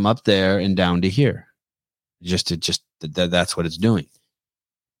coming from up there and down to here. That's what it's doing.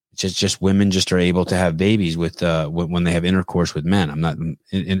 It's just women just are able to have babies with when they have intercourse with men. I'm not,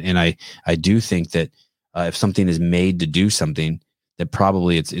 and I do think that if something is made to do something, that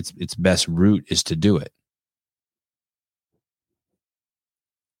probably its best route is to do it.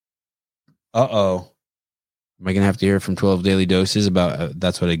 Uh-oh. Am I going to have to hear from 12 Daily Doses about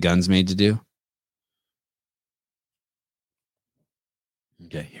that's what a gun's made to do?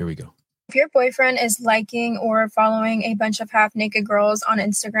 Okay, here we go. If your boyfriend is liking or following a bunch of half-naked girls on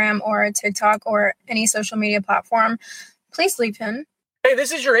Instagram or TikTok or any social media platform, please leave him. Hey,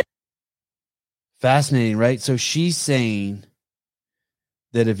 this is your... Fascinating, right? So she's saying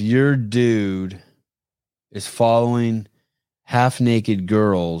that if your dude is following half-naked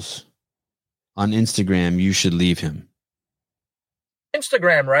girls on Instagram, you should leave him.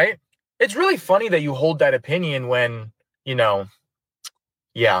 Instagram, right? It's really funny that you hold that opinion when,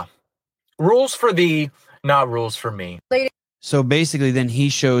 yeah. Rules for thee, not rules for me. So basically, then he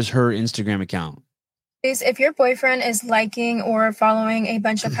shows her Instagram account. If your boyfriend is liking or following a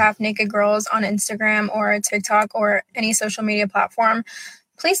bunch of half-naked girls on Instagram or TikTok or any social media platform,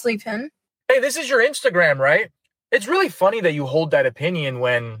 please leave him. Hey, this is your Instagram, right? It's really funny that you hold that opinion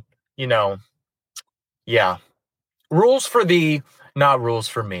when, yeah. Rules for thee, not rules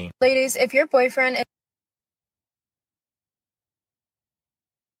for me. Ladies, if your boyfriend is...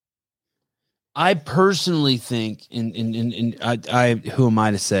 I personally think, I who am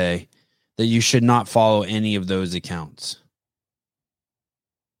I to say that you should not follow any of those accounts?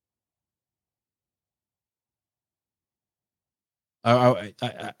 I'm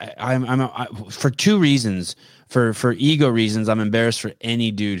for two reasons. For ego reasons, I'm embarrassed for any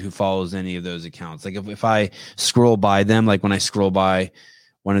dude who follows any of those accounts. Like if I scroll by them, like when I scroll by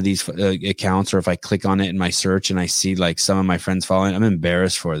one of these accounts, or if I click on it in my search and I see like some of my friends following, I'm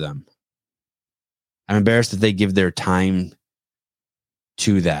embarrassed for them. I'm embarrassed that they give their time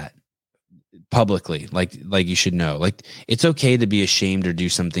to that publicly. Like you should know. Like it's okay to be ashamed or do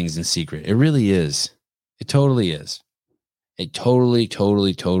some things in secret. It really is. It totally is. It totally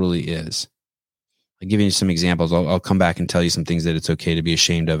is. I'll give you some examples. I'll come back and tell you some things that it's okay to be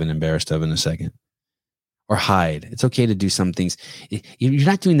ashamed of and embarrassed of in a second. Or hide. It's okay to do some things. You're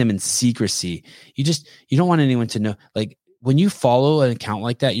not doing them in secrecy. You don't want anyone to know. Like when you follow an account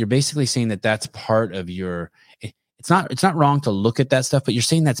like that, you're basically saying that that's part of your, it's not wrong to look at that stuff, but you're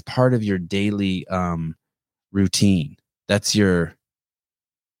saying that's part of your daily routine. That's you're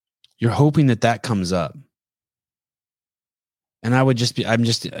hoping that comes up. And I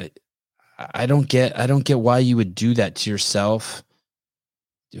don't get why you would do that to yourself.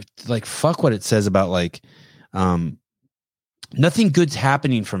 Like, fuck what it says about like, nothing good's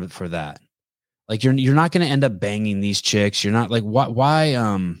happening from it for that. Like you're not going to end up banging these chicks. You're not like, why?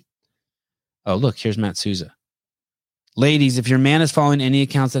 Oh, look, here's Matt Souza. Ladies, if your man is following any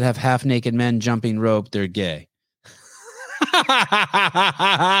accounts that have half naked men jumping rope, they're gay.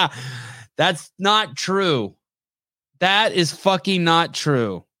 That's not true. That is fucking not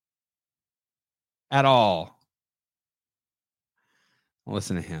true at all.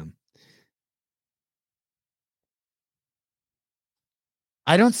 Listen to him.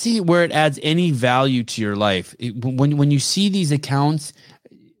 I don't see where it adds any value to your life. When you see these accounts,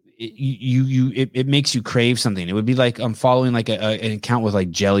 it makes you crave something. It would be like I'm following like an account with like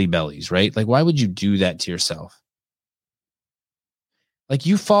Jelly Bellies, right? Like, why would you do that to yourself? Like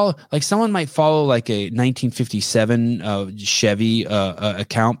you follow, like someone might follow like a 1957 Chevy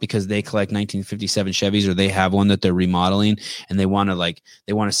account because they collect 1957 Chevys, or they have one that they're remodeling and they want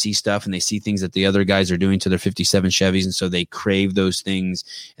to see stuff, and they see things that the other guys are doing to their 57 Chevys, and so they crave those things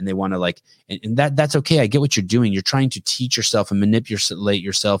and they want to and that's okay. I get what you're doing. You're trying to teach yourself and manipulate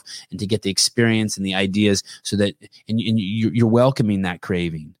yourself and to get the experience and the ideas so that and you're welcoming that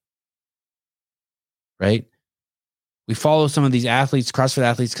craving, right? We follow some of these athletes, CrossFit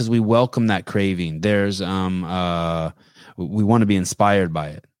athletes, because we welcome that craving. There's we want to be inspired by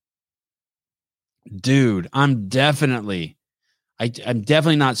it. Dude, I'm definitely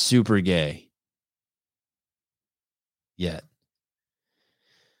not super gay yet.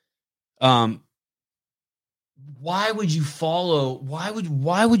 Why would you follow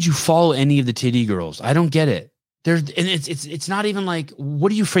any of the titty girls? I don't get it. It's not even like, what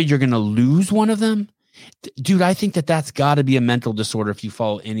are you afraid you're going to lose one of them? Dude, I think that's got to be a mental disorder if you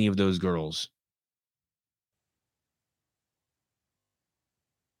follow any of those girls.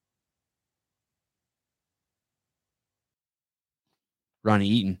 Ronnie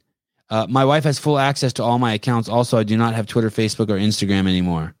Eaton. My wife has full access to all my accounts. Also, I do not have Twitter, Facebook, or Instagram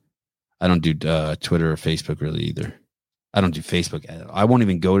anymore. I don't do Twitter or Facebook really either. I don't do Facebook. I won't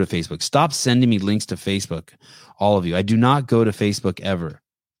even go to Facebook. Stop sending me links to Facebook, all of you. I do not go to Facebook ever.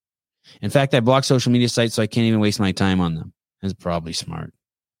 In fact, I block social media sites so I can't even waste my time on them. That's probably smart.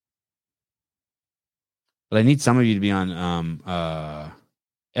 But I need some of you to be on.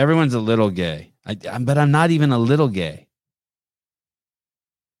 Everyone's a little gay, but I'm not even a little gay.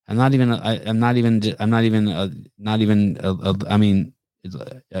 I'm not even. I'm not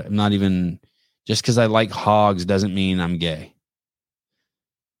even. Just because I like hogs doesn't mean I'm gay.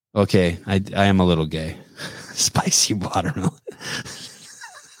 Okay, I am a little gay. Spicy watermelon.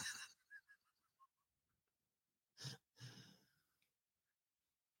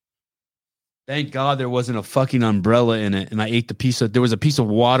 Thank God there wasn't a fucking umbrella in it, and I ate there was a piece of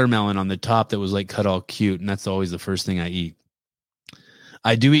watermelon on the top that was like cut all cute, and that's always the first thing I eat.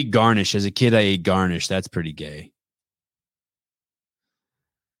 I do eat garnish. As a kid, I ate garnish. That's pretty gay.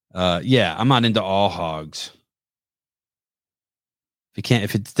 Yeah, I'm not into all hogs.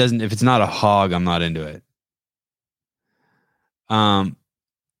 If it's not a hog, I'm not into it.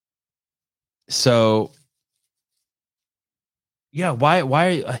 So yeah,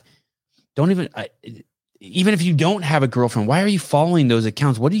 why don't even even if you don't have a girlfriend, why are you following those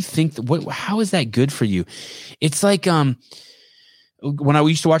accounts? What do you think? How is that good for you? It's like when I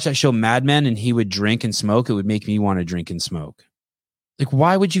used to watch that show Mad Men and he would drink and smoke, it would make me want to drink and smoke. Like,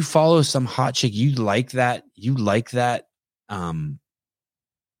 why would you follow some hot chick? You like that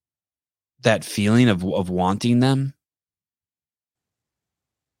that feeling of wanting them.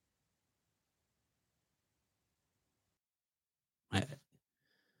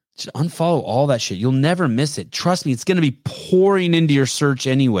 Just unfollow all that shit. You'll never miss it. Trust me, it's going to be pouring into your search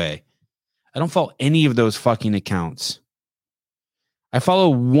anyway. I don't follow any of those fucking accounts. I follow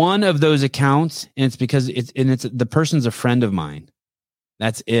one of those accounts, and it's because it's the person's a friend of mine.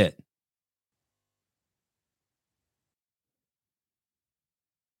 That's it.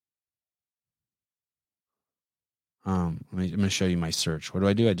 I'm going to show you my search.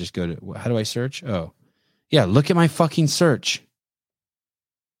 What do? I just go to, how do I search? Oh, yeah. Look at my fucking search.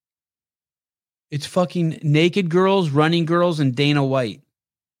 It's fucking naked girls, running girls, and Dana White.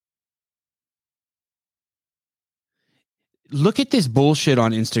 Look at this bullshit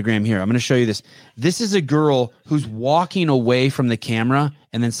on Instagram here. I'm going to show you this. This is a girl who's walking away from the camera,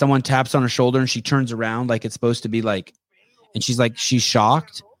 and then someone taps on her shoulder and she turns around like it's supposed to be like, and she's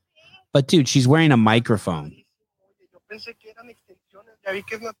shocked. But dude, she's wearing a microphone. No, si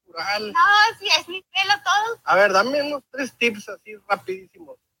es mi pelo todo. A ver, dame unos 3 tips así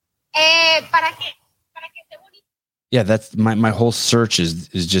rapidísimos. ¿Para qué? Para que esté bonito. Yeah, that's my whole search is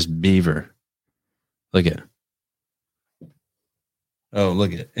just beaver. Look at it. Oh,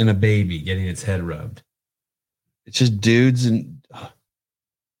 look at it. And a baby getting its head rubbed. It's just dudes and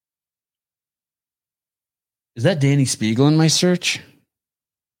is that Danny Spiegel in my search?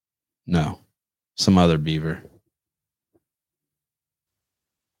 No. Some other beaver.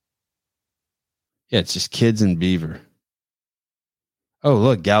 Yeah, it's just kids and beaver. Oh,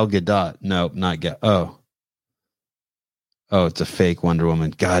 look, Gal Gadot. Nope, not Gal. Oh, it's a fake Wonder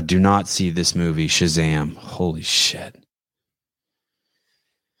Woman. God, do not see this movie, Shazam. Holy shit.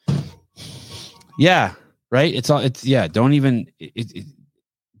 Yeah, right? Don't even,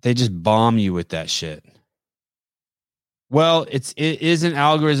 they just bomb you with that shit. Well, it is an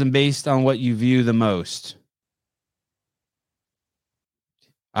algorithm based on what you view the most.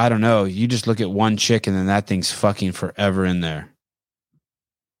 I don't know. You just look at one chick and then that thing's fucking forever in there.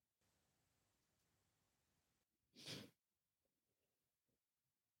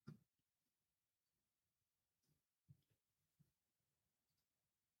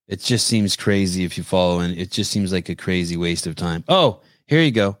 It just seems crazy if you follow, and it just seems like a crazy waste of time. Oh, here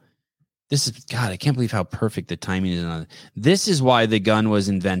you go. This is, God, I can't believe how perfect the timing is on it. This is why the gun was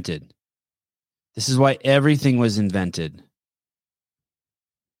invented. This is why everything was invented.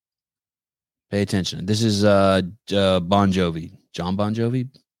 Pay attention. This is Bon Jovi. John Bon Jovi.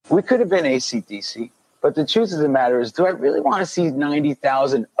 We could have been AC/DC, but the truth of the matter is, do I really want to see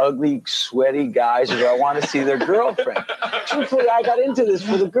 90,000 ugly, sweaty guys, or do I want to see their girlfriend? Truthfully, I got into this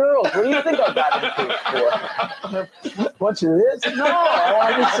for the girls. What do you think I got into it for? Bunch of this? No, I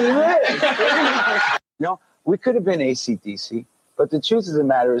wanted to see this. No, we could have been AC/DC, but the truth of the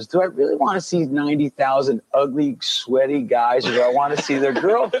matter is, do I really want to see 90,000 ugly, sweaty guys, or do I want to see their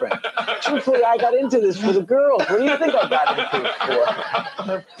girlfriend? Truthfully, I got into this for the girls. What do you think I got into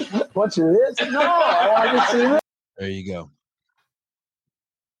it for? Bunch of this? No, I wanted to see this. There you go.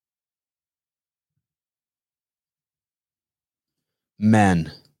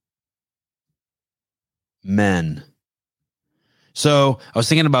 Men. So I was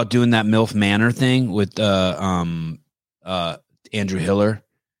thinking about doing that MILF Manor thing with Andrew Hiller.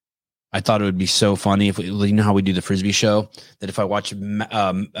 I thought it would be so funny if you know how we do the Frisbee show, that if I watch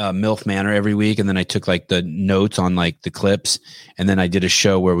MILF Manor every week and then I took like the notes on like the clips and then I did a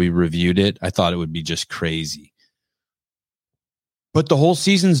show where we reviewed it, I thought it would be just crazy. But the whole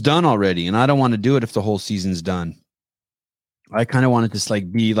season's done already, and I don't want to do it if the whole season's done. I kind of want to just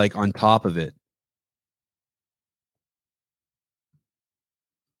like be like on top of it.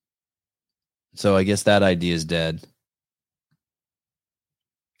 So I guess that idea is dead.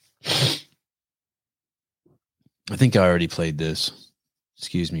 I think I already played this.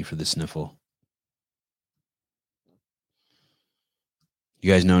 Excuse me for the sniffle.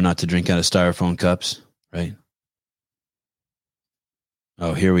 You guys know not to drink out of styrofoam cups, right?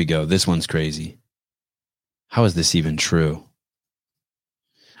 Oh, here we go. This one's crazy. How is this even true?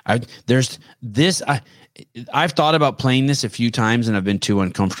 I've thought about playing this a few times and I've been too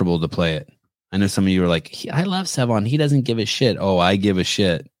uncomfortable to play it. I know some of you are like, I love Sevan. He doesn't give a shit. Oh, I give a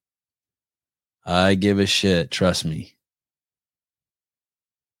shit. I give a shit. Trust me.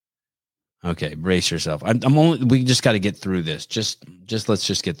 Okay, brace yourself. We just got to get through this. Just let's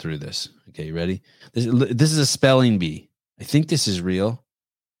just get through this. Okay, you ready? This is a spelling bee. I think this is real.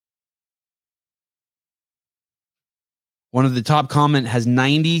 One of the top comment has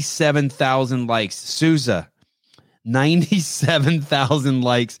 97,000 likes. Sousa, 97,000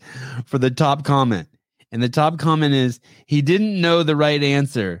 likes for the top comment. And the top comment is, he didn't know the right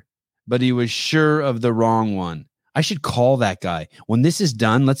answer, but he was sure of the wrong one. I should call that guy. When this is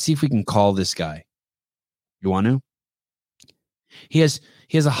done, let's see if we can call this guy. You want to? He has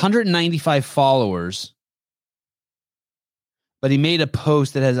 195 followers, but he made a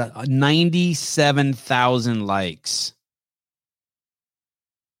post that has 97,000 likes.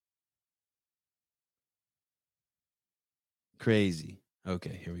 Crazy.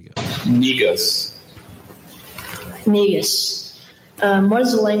 Okay, here we go. Negus. What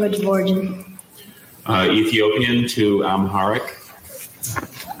is the language of origin? Ethiopian to Amharic.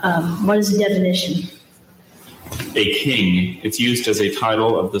 What is the definition? A king. It's used as a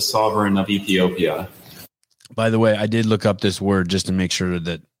title of the sovereign of Ethiopia. By the way, I did look up this word just to make sure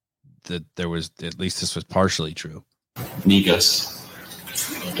that there was, at least this was partially true. Negus.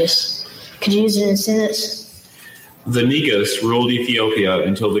 Could you use it in a sentence? The Negus ruled Ethiopia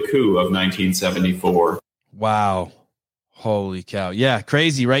until the coup of 1974. Wow. Holy cow. Yeah,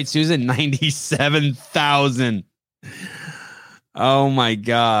 crazy, right, Susan? 97,000. Oh, my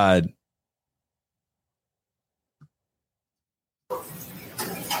God.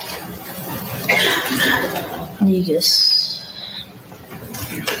 Negus.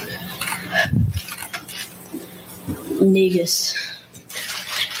 Negus.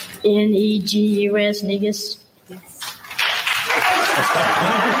 Negus.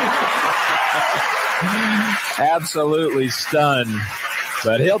 Absolutely stunned,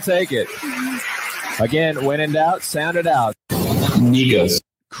 but he'll take it. Again, when in doubt, sound it out. Negus.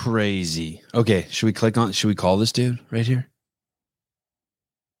 Crazy. Okay, should we call this dude right here?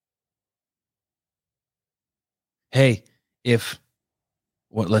 Hey,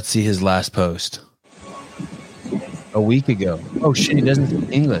 let's see his last post. A week ago. Oh shit, he doesn't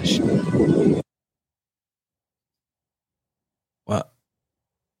speak English.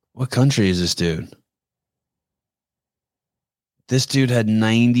 What country is this dude? This dude had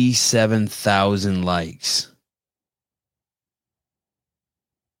 97,000 likes.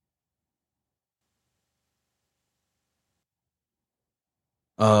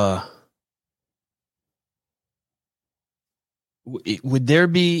 Would there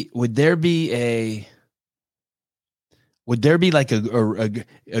be like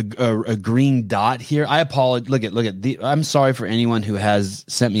a green dot here? I apologize. Look at I'm sorry for anyone who has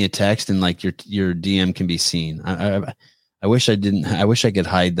sent me a text and like your DM can be seen. I wish I didn't. I wish I could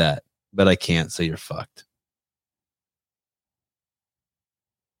hide that, but I can't. So you're fucked.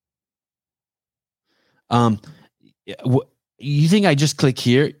 You think I just click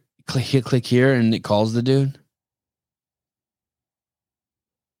here, and it calls the dude?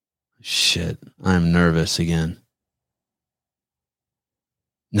 Shit, I'm nervous again.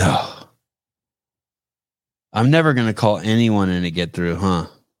 No. I'm never going to call anyone and it get through, huh?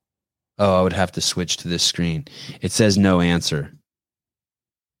 Oh, I would have to switch to this screen. It says no answer.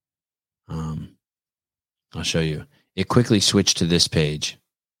 I'll show you. It quickly switched to this page.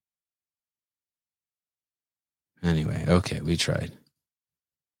 Anyway, okay, we tried.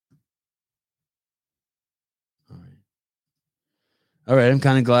 All right, I'm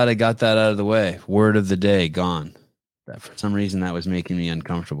kind of glad I got that out of the way. Word of the day, gone. For some reason, that was making me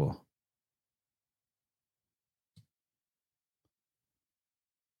uncomfortable.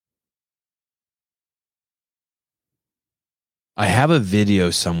 I have a video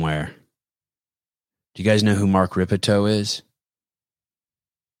somewhere. Do you guys know who Mark Ripito is?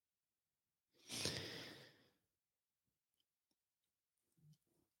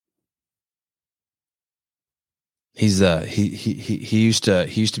 He's he used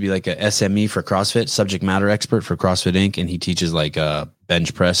to be like a SME for CrossFit, subject matter expert for CrossFit Inc. And he teaches like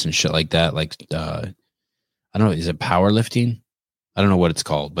bench press and shit like that. Like I don't know, is it powerlifting? I don't know what it's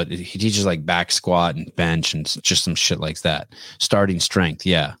called, but he teaches like back squat and bench and just some shit like that. Starting strength,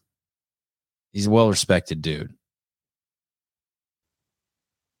 yeah. He's a well-respected dude.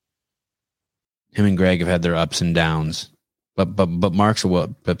 Him and Greg have had their ups and downs, but Mark's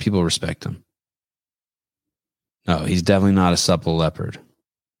but people respect him. No, he's definitely not a supple leopard.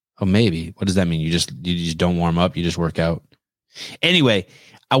 Oh, maybe. What does that mean? You just don't warm up. You just work out. Anyway,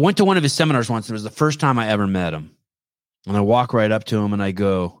 I went to one of his seminars once. It was the first time I ever met him. And I walk right up to him and I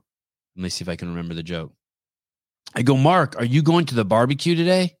go, let me see if I can remember the joke. I go, Mark, are you going to the barbecue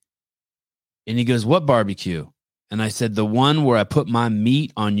today? And he goes, what barbecue? And I said, the one where I put my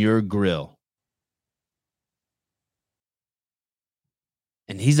meat on your grill.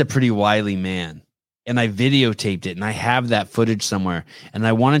 And he's a pretty wily man. And I videotaped it and I have that footage somewhere. And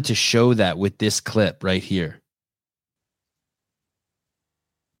I wanted to show that with this clip right here.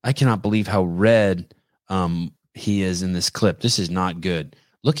 I cannot believe how red he is in this clip. This is not good.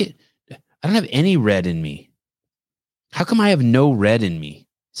 Look at, I don't have any red in me. How come I have no red in me?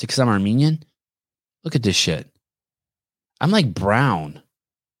 Is it because I'm Armenian? Look at this shit. I'm like brown.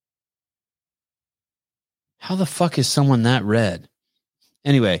 How the fuck is someone that red?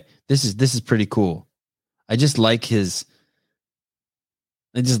 Anyway, this is pretty cool. I just like his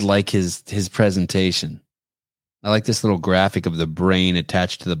presentation. I like this little graphic of the brain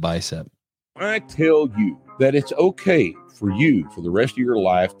attached to the bicep. I tell you that it's okay for you for the rest of your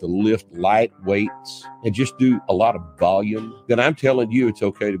life to lift light weights and just do a lot of volume, then I'm telling you it's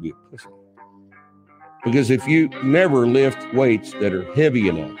okay to be a pussy. Because if you never lift weights that are heavy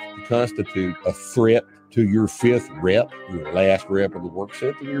enough to constitute a threat to your fifth rep, your last rep of the work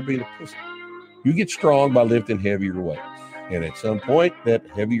set, then you're being a pussy. You get strong by lifting heavier weights. And at some point, that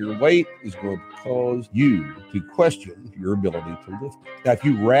heavier weight is going to cause you to question your ability to lift it. Now, if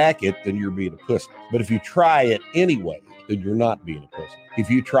you rack it, then you're being a pussy. But if you try it anyway, then you're not being a pussy. If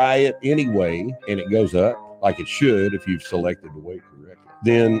you try it anyway and it goes up like it should if you've selected the weight correctly,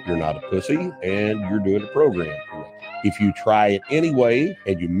 then you're not a pussy and you're doing the program correctly. If you try it anyway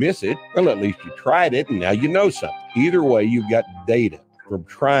and you miss it, well, at least you tried it and now you know something. Either way, you've got data from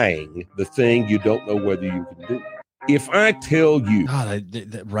trying the thing you don't know whether you can do. If I tell you...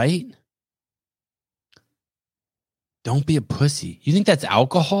 right? Don't be a pussy. You think that's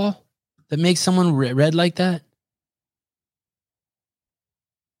alcohol that makes someone red like that?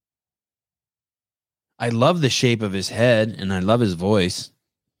 I love the shape of his head and I love his voice.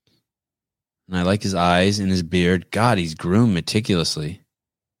 And I like his eyes and his beard. God, he's groomed meticulously.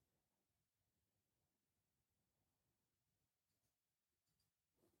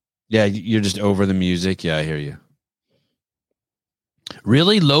 Yeah, you're just over the music. Yeah, I hear you.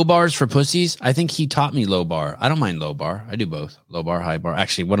 Really? Low bars for pussies? I think he taught me low bar. I don't mind low bar. I do both. Low bar, high bar.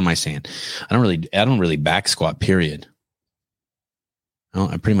 Actually, what am I saying? I don't really back squat, period.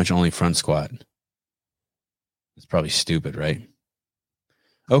 I pretty much only front squat. It's probably stupid, right?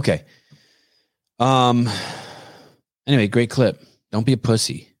 Okay. Anyway, great clip. Don't be a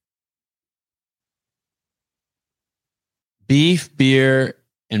pussy. Beef, beer,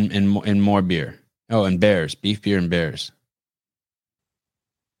 and more beer. Oh, and bears. Beef, beer, and bears.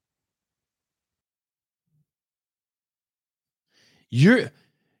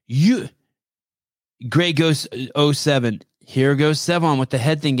 Gray goes 07. Here goes Sevon with the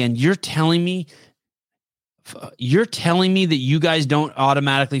head thing again. You're telling me that you guys don't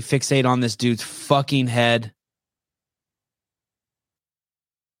automatically fixate on this dude's fucking head?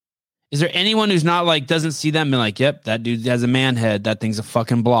 Is there anyone who's not like, doesn't see that and be like, yep, that dude has a man head. That thing's a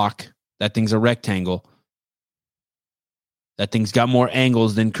fucking block. That thing's a rectangle. That thing's got more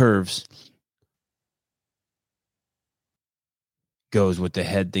angles than curves. Goes with the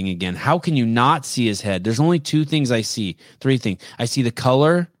head thing again. How can you not see his head? There's only two things I see. Three things. I see the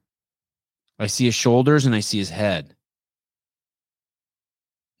color, I see his shoulders, and I see his head.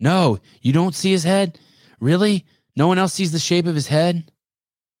 No, you don't see his head? Really? No one else sees the shape of his head?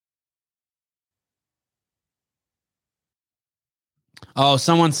 Oh,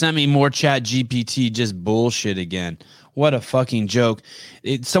 someone sent me more Chat GPT, just bullshit again. What a fucking joke.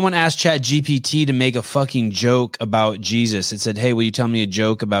 Someone asked ChatGPT to make a fucking joke about Jesus. It said, hey, will you tell me a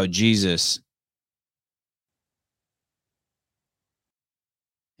joke about Jesus?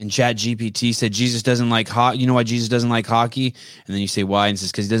 And ChatGPT said, Jesus doesn't like hockey. You know why Jesus doesn't like hockey? And then you say, why? And it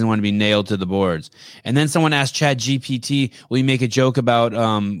says, because he doesn't want to be nailed to the boards. And then someone asked ChatGPT, will you make a joke about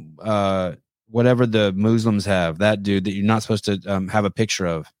whatever the Muslims have? That dude that you're not supposed to have a picture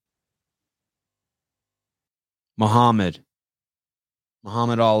of. Muhammad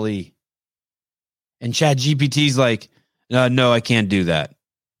Ali. And ChatGPT's like, no, I can't do that.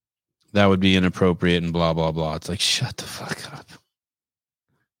 That would be inappropriate and blah, blah, blah. It's like, shut the fuck up.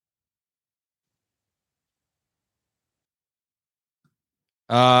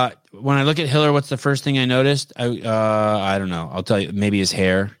 When I look at Hiller, what's the first thing I noticed? I don't know. I'll tell you, maybe his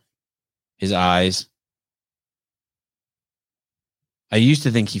hair, his eyes. I used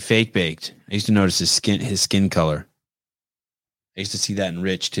to think he fake baked. I used to notice his skin color. I used to see that in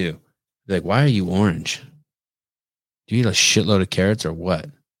Rich too. Like, why are you orange? Do you eat a shitload of carrots or what?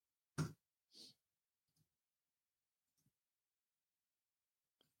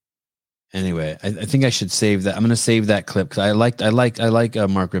 Anyway, I think I should save that. I'm going to save that clip because I like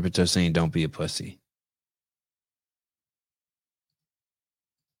Mark Ripito saying, "Don't be a pussy."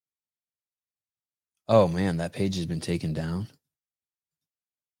 Oh man, that page has been taken down.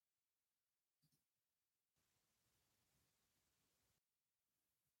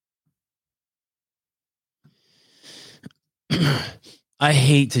 I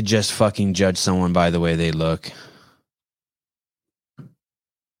hate to just fucking judge someone by the way they look.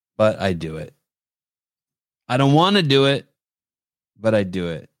 But I do it. I don't want to do it, but I do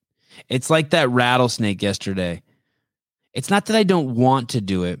it. It's like that rattlesnake yesterday. It's not that I don't want to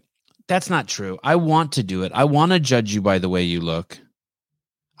do it. That's not true. I want to do it. I want to judge you by the way you look.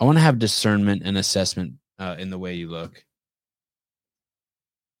 I want to have discernment and assessment in the way you look.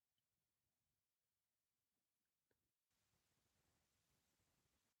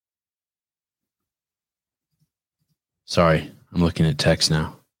 Sorry, I'm looking at text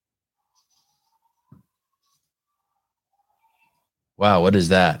now. Wow, what is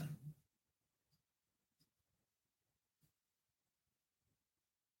that?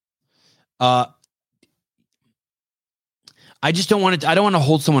 I just don't want to. I don't want to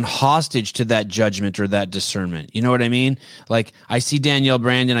hold someone hostage to that judgment or that discernment. You know what I mean? Like, I see Danielle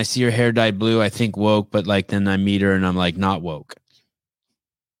Brandon, I see her hair dyed blue. I think woke, but like then I meet her and I'm like not woke.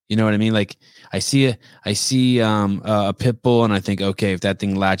 You know what I mean? Like, I see a pit bull and I think, okay, if that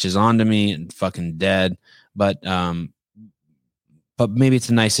thing latches onto me, I'm fucking dead. But maybe it's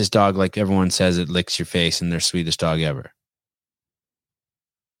the nicest dog, like everyone says, it licks your face and they're sweetest dog ever.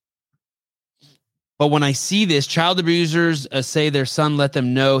 But when I see this, child abusers say their son let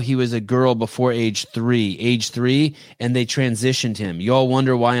them know he was a girl before age 3, and they transitioned him. You all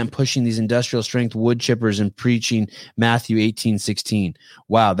wonder why I'm pushing these industrial strength wood chippers and preaching Matthew 18:16.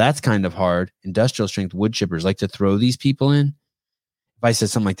 Wow, that's kind of hard. Industrial strength wood chippers, like to throw these people in. If I said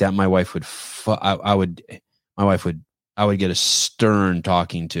something like that, my wife would, I would get a stern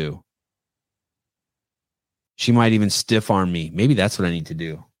talking to. She might even stiff arm me. Maybe that's what I need to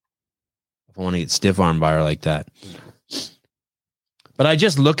do. If I want to get stiff armed by her like that. But I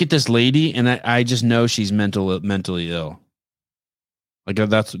just look at this lady and I just know she's mentally ill. Like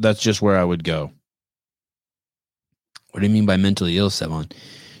that's just where I would go. What do you mean by mentally ill, Sevon?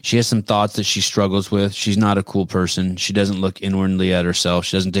 She has some thoughts that she struggles with. She's not a cool person. She doesn't look inwardly at herself.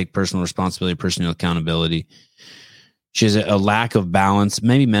 She doesn't take personal responsibility, personal accountability. She has a lack of balance.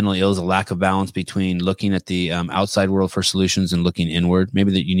 Maybe mentally ill is a lack of balance between looking at the outside world for solutions and looking inward. Maybe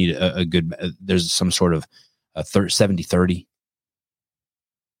that you need a good, there's some sort of 70-30. When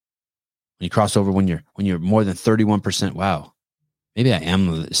you cross over, when you're more than 31%, wow. Maybe I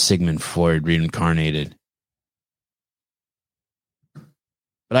am Sigmund Freud reincarnated.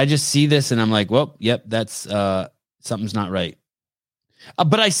 But I just see this and I'm like, well, yep, that's something's not right.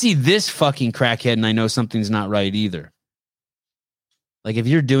 But I see this fucking crackhead and I know something's not right either. Like, if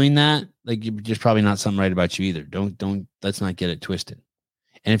you're doing that, like, there's probably not something right about you either. Don't let's not get it twisted.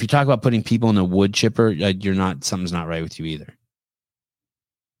 And if you talk about putting people in a wood chipper, something's not right with you either.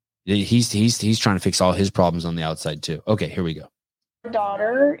 He's trying to fix all his problems on the outside too. Okay, here we go. Our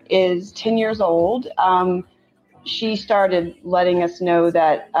daughter is 10 years old. She started letting us know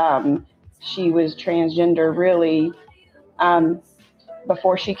that she was transgender really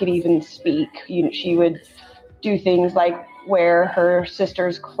before she could even speak. She would do things like wear her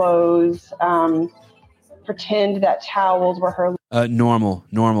sister's clothes, pretend that towels were her.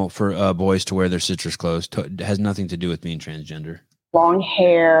 Normal for boys to wear their sister's clothes. It has nothing to do with being transgender. long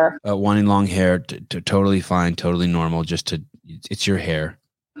hair. Wanting long hair, totally fine, totally normal. It's your hair.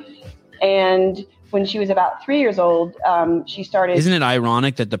 And when she was about 3 years old, she started. Isn't it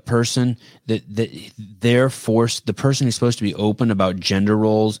ironic that the person the person who's supposed to be open about gender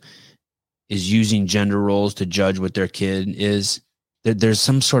roles is using gender roles to judge what their kid is? There's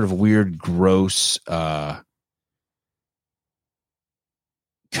some sort of weird, gross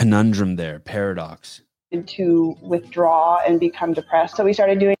conundrum there, paradox. To withdraw and become depressed. So we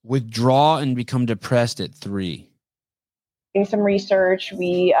started doing Withdraw and become depressed at 3. some research.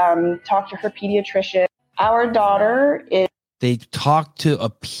 We talked to her pediatrician. Our daughter is. They talked to a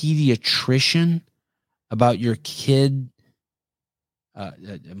pediatrician about your kid.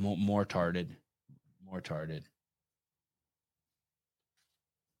 More tarded.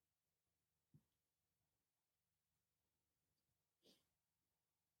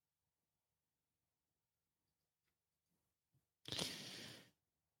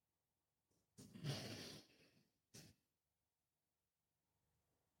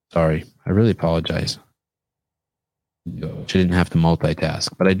 Sorry, I really apologize. I didn't have to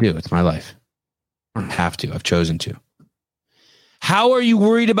multitask, but I do. It's my life. I don't have to. I've chosen to. How are you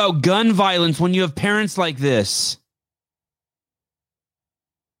worried about gun violence when you have parents like this?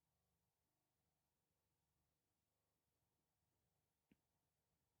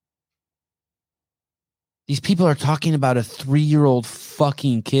 These people are talking about a 3-year-old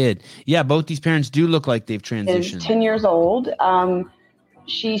fucking kid. Yeah, both these parents do look like they've transitioned. Is 10 years old.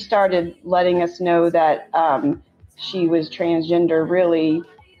 She started letting us know that she was transgender really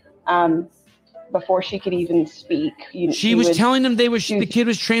before she could even speak. She was telling them the kid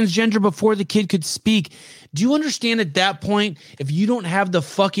was transgender before the kid could speak. Do you understand at that point, if you don't have the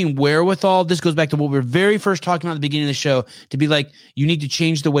fucking wherewithal, this goes back to what we were very first talking about at the beginning of the show, to be like, you need to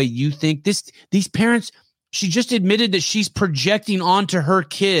change the way you think. These parents, she just admitted that she's projecting onto her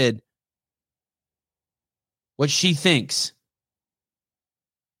kid what she thinks.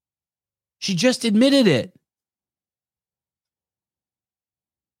 She just admitted it.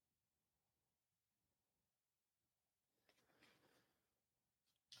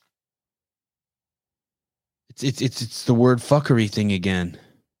 It's the word fuckery thing again.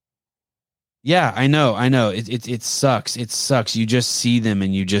 Yeah, I know. It sucks. It sucks. You just see them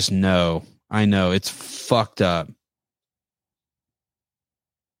and you just know. I know. It's fucked up.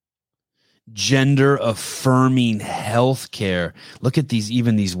 Gender affirming healthcare. Look at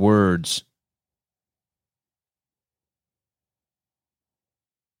these words.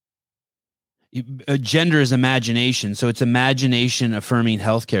 Gender is imagination, so it's imagination affirming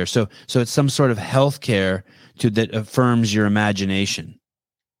healthcare. So it's some sort of healthcare that affirms your imagination.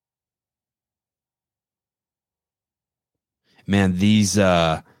 Man, these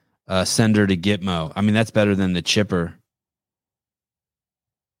send her to Gitmo. I mean, that's better than the chipper.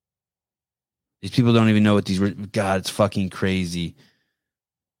 These people don't even know what these words. God, it's fucking crazy.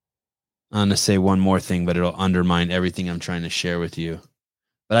 I'm gonna say one more thing, but it'll undermine everything I'm trying to share with you.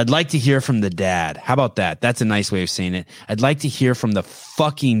 But I'd like to hear from the dad. How about that? That's a nice way of saying it. I'd like to hear from the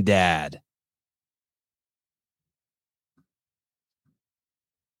fucking dad.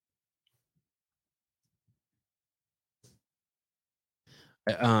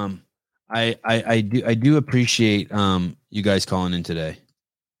 I do appreciate you guys calling in today.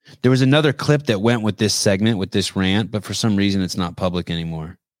 There was another clip that went with this segment, with this rant, but for some reason it's not public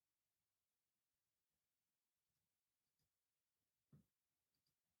anymore.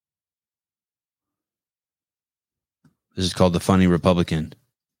 This is called The Funny Republican.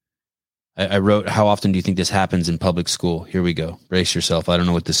 I wrote, how often do you think this happens in public school? Here we go. Brace yourself. I don't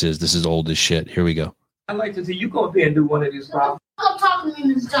know what this is. This is old as shit. Here we go. I'd like to see you go up here and do one of these problems. Come talking to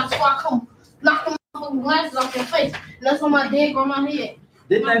me, Mr. Johnson, before I come knock them motherfucking glasses off your face. And that's on my dead grandma head.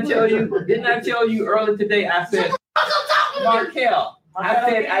 Didn't I tell you earlier today? I said, Markel, I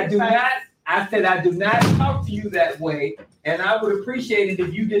said I do not talk to you that way, and I would appreciate it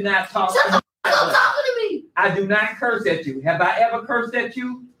if you did not talk to me. Stop talking to me. I do not curse at you. Have I ever cursed at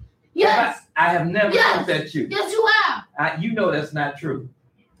you? Yes. I have never cursed at you. Yes, you have. You know that's not true.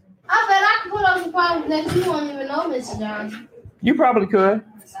 I bet I can put up some problems that you won't even know, Mr. Johnson. You probably could.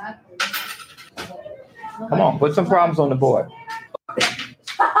 Come on, put some problems on the board.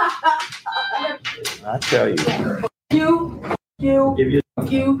 I tell you. You.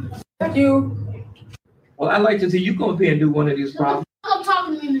 Well, I'd like to see you go up here and do one of these problems. Come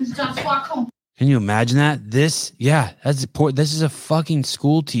talking to me, Mr. Johnson, before I come. Can you imagine that? This is a fucking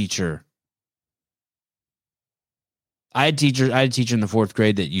school teacher. I had a teacher in the 4th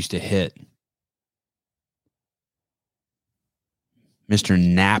grade that used to hit. Mr.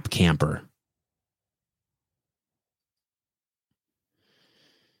 Nap Camper.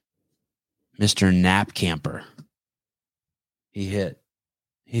 Mr. Nap Camper. He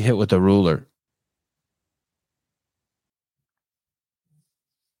hit with a ruler.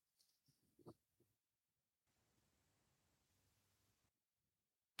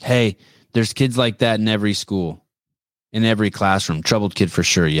 Hey, there's kids like that in every school, in every classroom. Troubled kid for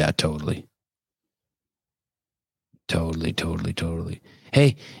sure. Yeah, totally. Totally.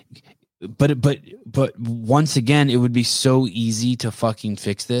 Hey, but once again, it would be so easy to fucking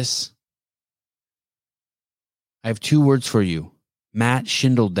fix this. I have 2 words for you. Matt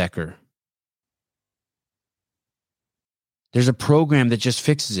Schindeldecker. There's a program that just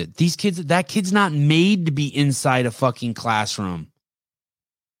fixes it. That kid's not made to be inside a fucking classroom.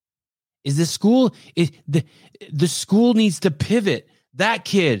 The school needs to pivot that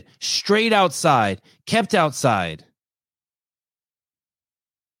kid straight outside, kept outside.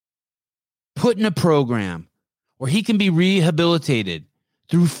 Put in a program where he can be rehabilitated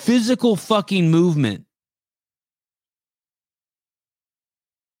through physical fucking movement.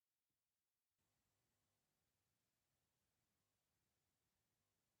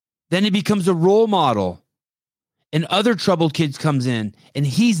 Then he becomes a role model, and other troubled kids comes in, and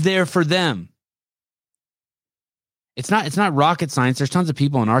he's there for them. It's not rocket science. There's tons of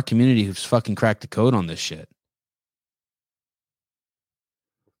people in our community who've fucking cracked the code on this shit.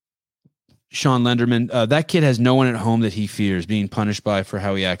 Sean Lenderman, that kid has no one at home that he fears being punished by for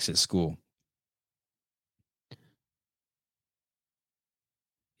how he acts at school.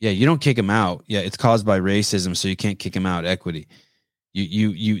 Yeah, you don't kick him out. Yeah, it's caused by racism, so you can't kick him out. Equity.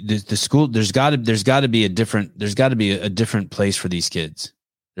 The school. There's got to be a different place for these kids.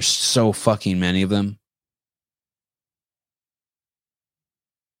 There's so fucking many of them.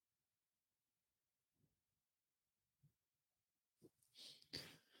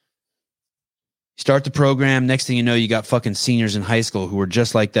 Start the program. Next thing you know, you got fucking seniors in high school who are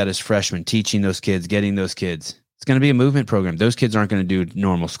just like that as freshmen, teaching those kids, getting those kids. It's going to be a movement program. Those kids aren't going to do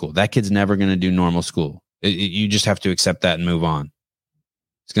normal school. That kid's never going to do normal school. You just have to accept that and move on.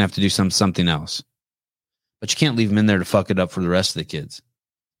 It's going to have to do something else. But you can't leave him in there to fuck it up for the rest of the kids.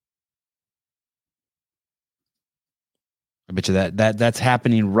 I bet you that's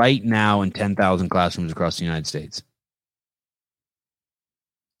happening right now in 10,000 classrooms across the United States.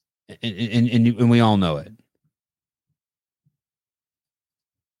 And we all know it.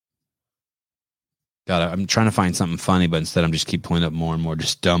 God, I'm trying to find something funny, but instead I'm just keep pulling up more and more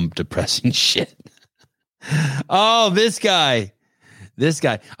just dumb, depressing shit. Oh, this guy.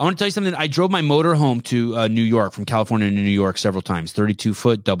 I want to tell you something. I drove my motorhome to New York, from California to New York several times.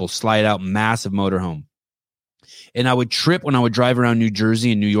 32-foot double slide out, massive motorhome. And I would trip when I would drive around New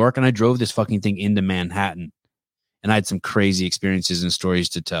Jersey and New York, and I drove this fucking thing into Manhattan. And I had some crazy experiences and stories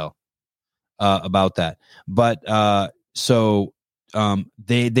to tell about that. But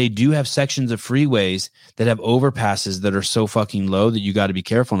they do have sections of freeways that have overpasses that are so fucking low that you got to be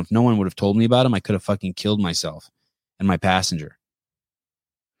careful. And if no one would have told me about them, I could have fucking killed myself and my passenger.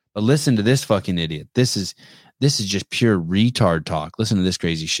 But listen to this fucking idiot. This is just pure retard talk. Listen to this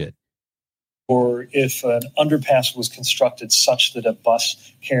crazy shit. Or if an underpass was constructed such that a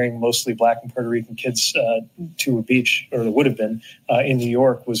bus carrying mostly Black and Puerto Rican kids to a beach, or it would have been in New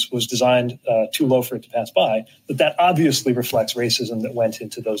York, was designed too low for it to pass by, that obviously reflects racism that went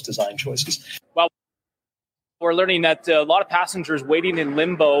into those design choices. Well, we're learning that a lot of passengers waiting in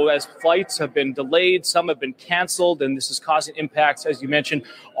limbo as flights have been delayed, some have been canceled, and this is causing impacts, as you mentioned,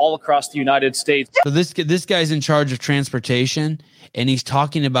 all across the United States. So this guy's in charge of transportation, and he's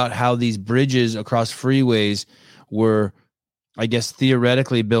talking about how these bridges across freeways were, I guess,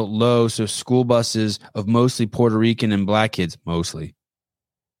 theoretically built low, so school buses of mostly Puerto Rican and Black kids, mostly,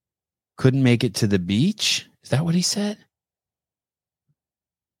 couldn't make it to the beach? Is that what he said?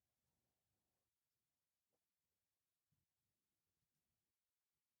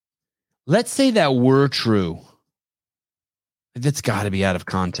 Let's say that were true. That's got to be out of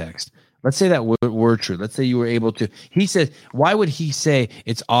context. Let's say that were true. Let's say you were able to. He said, why would he say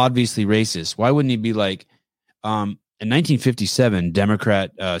it's obviously racist? Why wouldn't he be like, in 1957,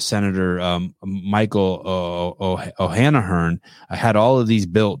 Democrat Senator Michael O'Hanahern had all of these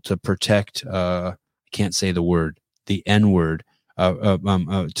built to protect, I can't say the word, the N-word,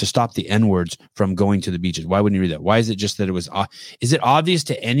 to stop the N-words from going to the beaches. Why wouldn't you read that? Why is it just that it was, is it obvious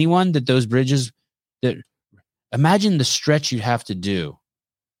to anyone that those bridges, that imagine the stretch you'd have to do.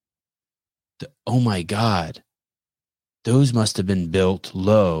 Oh my God, those must have been built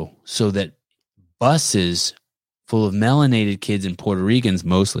low so that buses full of melanated kids and Puerto Ricans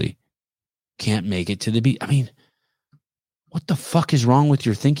mostly can't make it to the beach. I mean, what the fuck is wrong with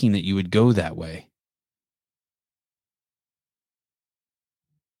your thinking that you would go that way?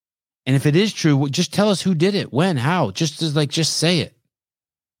 And if it is true, just tell us who did it, when, how. Just say it.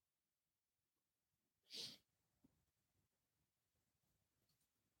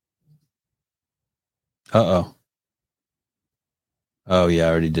 Uh-oh. Oh, yeah, I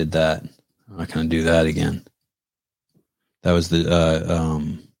already did that. I'm not going to do that again. That was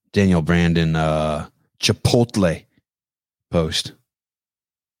the Daniel Brandon Chipotle post.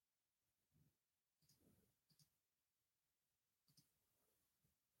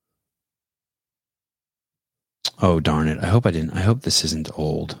 Oh, darn it. I hope this isn't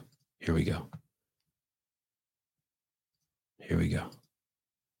old. Here we go. You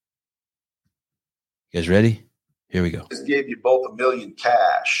guys ready? Here we go. Just gave you both $1 million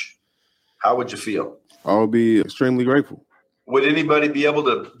cash. How would you feel? I would be extremely grateful. Would anybody be able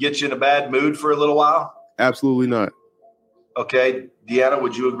to get you in a bad mood for a little while? Absolutely not. Okay. Deanna,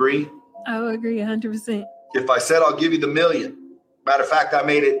 would you agree? I would agree 100%. If I said I'll give you the $1 million, matter of fact, I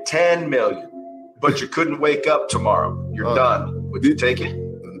made it 10 million, but you couldn't wake up tomorrow. You're done. Would you take it?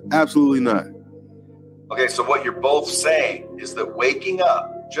 Absolutely not. Okay, so what you're both saying is that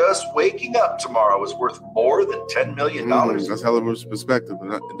just waking up tomorrow is worth more than $10 million. That's hell of a perspective.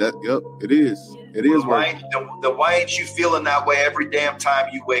 Yep, it is. It is. Why ain't you feeling that way every damn time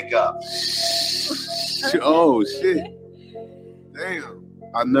you wake up? Oh, shit. Damn.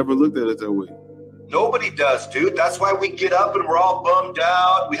 I never looked at it that way. Nobody does, dude. That's why we get up and we're all bummed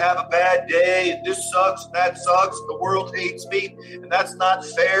out. We have a bad day, and this sucks, and that sucks. The world hates me, and that's not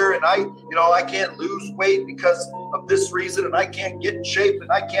fair. And I can't lose weight because of this reason, and I can't get in shape,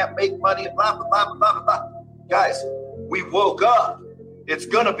 and I can't make money, and blah, blah, blah, blah, blah, blah. Guys, we woke up. It's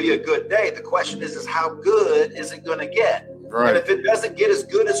going to be a good day. The question is how good is it going to get? Right. And if it doesn't get as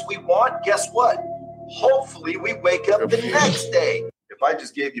good as we want, guess what? Hopefully we wake up the next day. If I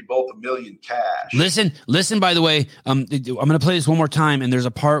just gave you both $1 million cash. Listen, by the way, I'm going to play this one more time. And there's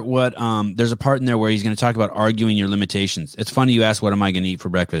a part in there where he's going to talk about arguing your limitations. It's funny you asked, what am I going to eat for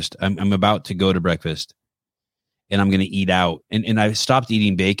breakfast? I'm about to go to breakfast and I'm going to eat out. And I stopped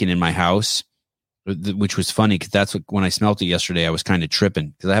eating bacon in my house, which was funny because when I smelt it yesterday, I was kind of tripping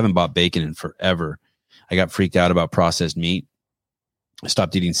because I haven't bought bacon in forever. I got freaked out about processed meat. I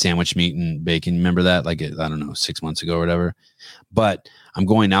stopped eating sandwich meat and bacon. Remember that? 6 months ago or whatever. But I'm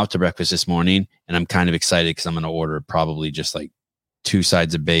going out to breakfast this morning and I'm kind of excited because I'm going to order probably just 2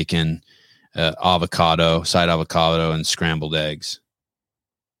 sides of bacon, side avocado and scrambled eggs.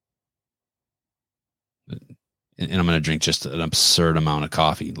 And I'm going to drink just an absurd amount of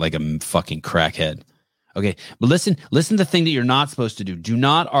coffee, like a fucking crackhead. Okay. But listen to the thing that you're not supposed to do. Do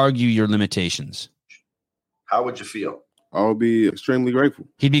not argue your limitations. How would you feel? I would be extremely grateful.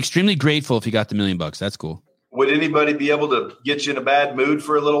 He'd be extremely grateful if he got the $1 million. That's cool. Would anybody be able to get you in a bad mood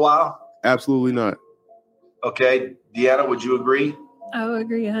for a little while? Absolutely not. Okay. Deanna, would you agree? I would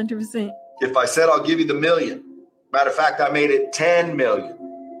agree 100%. If I said I'll give you the $1 million, matter of fact, I made it 10 million,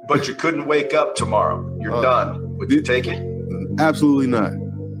 but you couldn't wake up tomorrow. You're done. Would you take it? Absolutely not.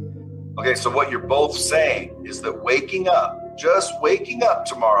 Okay, so what you're both saying is that just waking up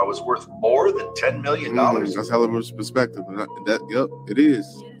tomorrow is worth more than $10 million. That's hell of a perspective. Yep, it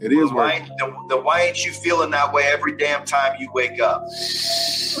is. It is. Why ain't you feeling that way every damn time you wake up?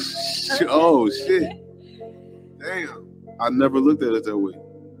 Oh, shit. Damn. I never looked at it that way.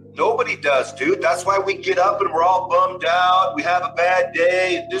 Nobody does, dude. That's why we get up and we're all bummed out. We have a bad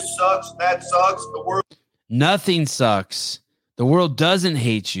day, and this sucks, and that sucks. The world. Nothing sucks. The world doesn't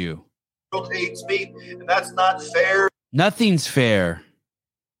hate you. The world hates me, and that's not fair. Nothing's fair.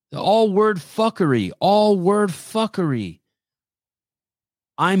 All word fuckery.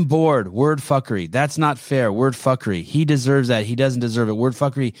 I'm bored. Word fuckery. That's not fair. Word fuckery. He deserves that. He doesn't deserve it. Word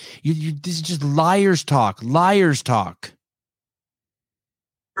fuckery. This is just liars talk. And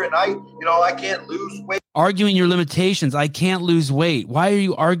I can't lose weight. Arguing your limitations. I can't lose weight. Why are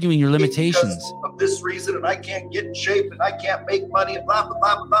you arguing your limitations? Because of this reason, and I can't get in shape, and I can't make money, and blah, blah,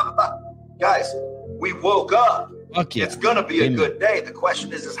 blah, blah, blah, blah. Guys, we woke up. Fuck yeah. It's going to be a good day. The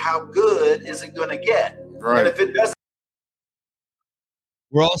question is how good is it going to get? Right. And if it doesn't.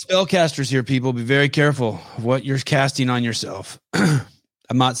 We're all spellcasters here, people. Be very careful of what you're casting on yourself.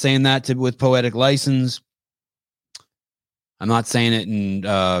 I'm not saying that with poetic license. I'm not saying it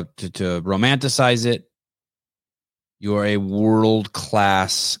to romanticize it. You are a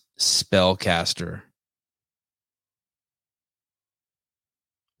world-class spellcaster.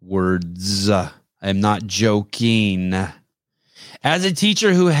 Words. I'm not joking. As a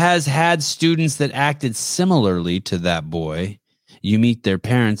teacher who has had students that acted similarly to that boy, you meet their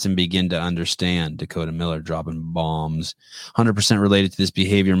parents and begin to understand. Dakota Miller dropping bombs. 100% related to this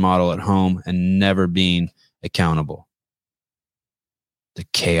behavior model at home and never being accountable. the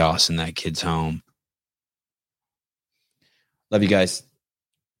chaos in that kid's home. Love you guys.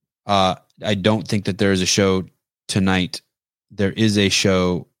 I don't think that there is a show tonight. There is a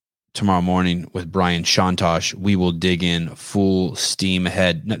show tomorrow morning with Brian Shantosh. We will dig in full steam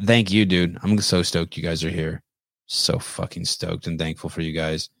ahead. No, thank you, dude. I'm so stoked you guys are here. So fucking stoked and thankful for you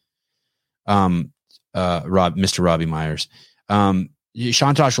guys. Mr. Robbie Myers.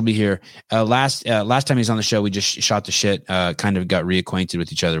 Shantosh will be here. Last time he was on the show, we just shot the shit, kind of got reacquainted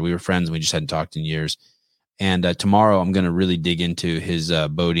with each other. We were friends and we just hadn't talked in years. And tomorrow I'm going to really dig into his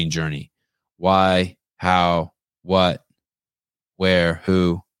boating journey. Why, how, what, where,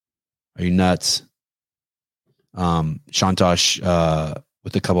 who. Are you nuts? Shantosh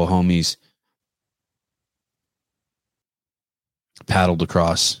with a couple of homies paddled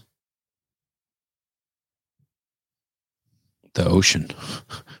across the ocean,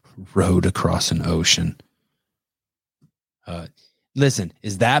 rowed across an ocean. Listen,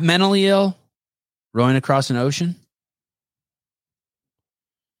 is that mentally ill? Rowing across an ocean?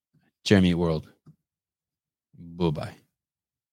 Jeremy World. Bye-bye.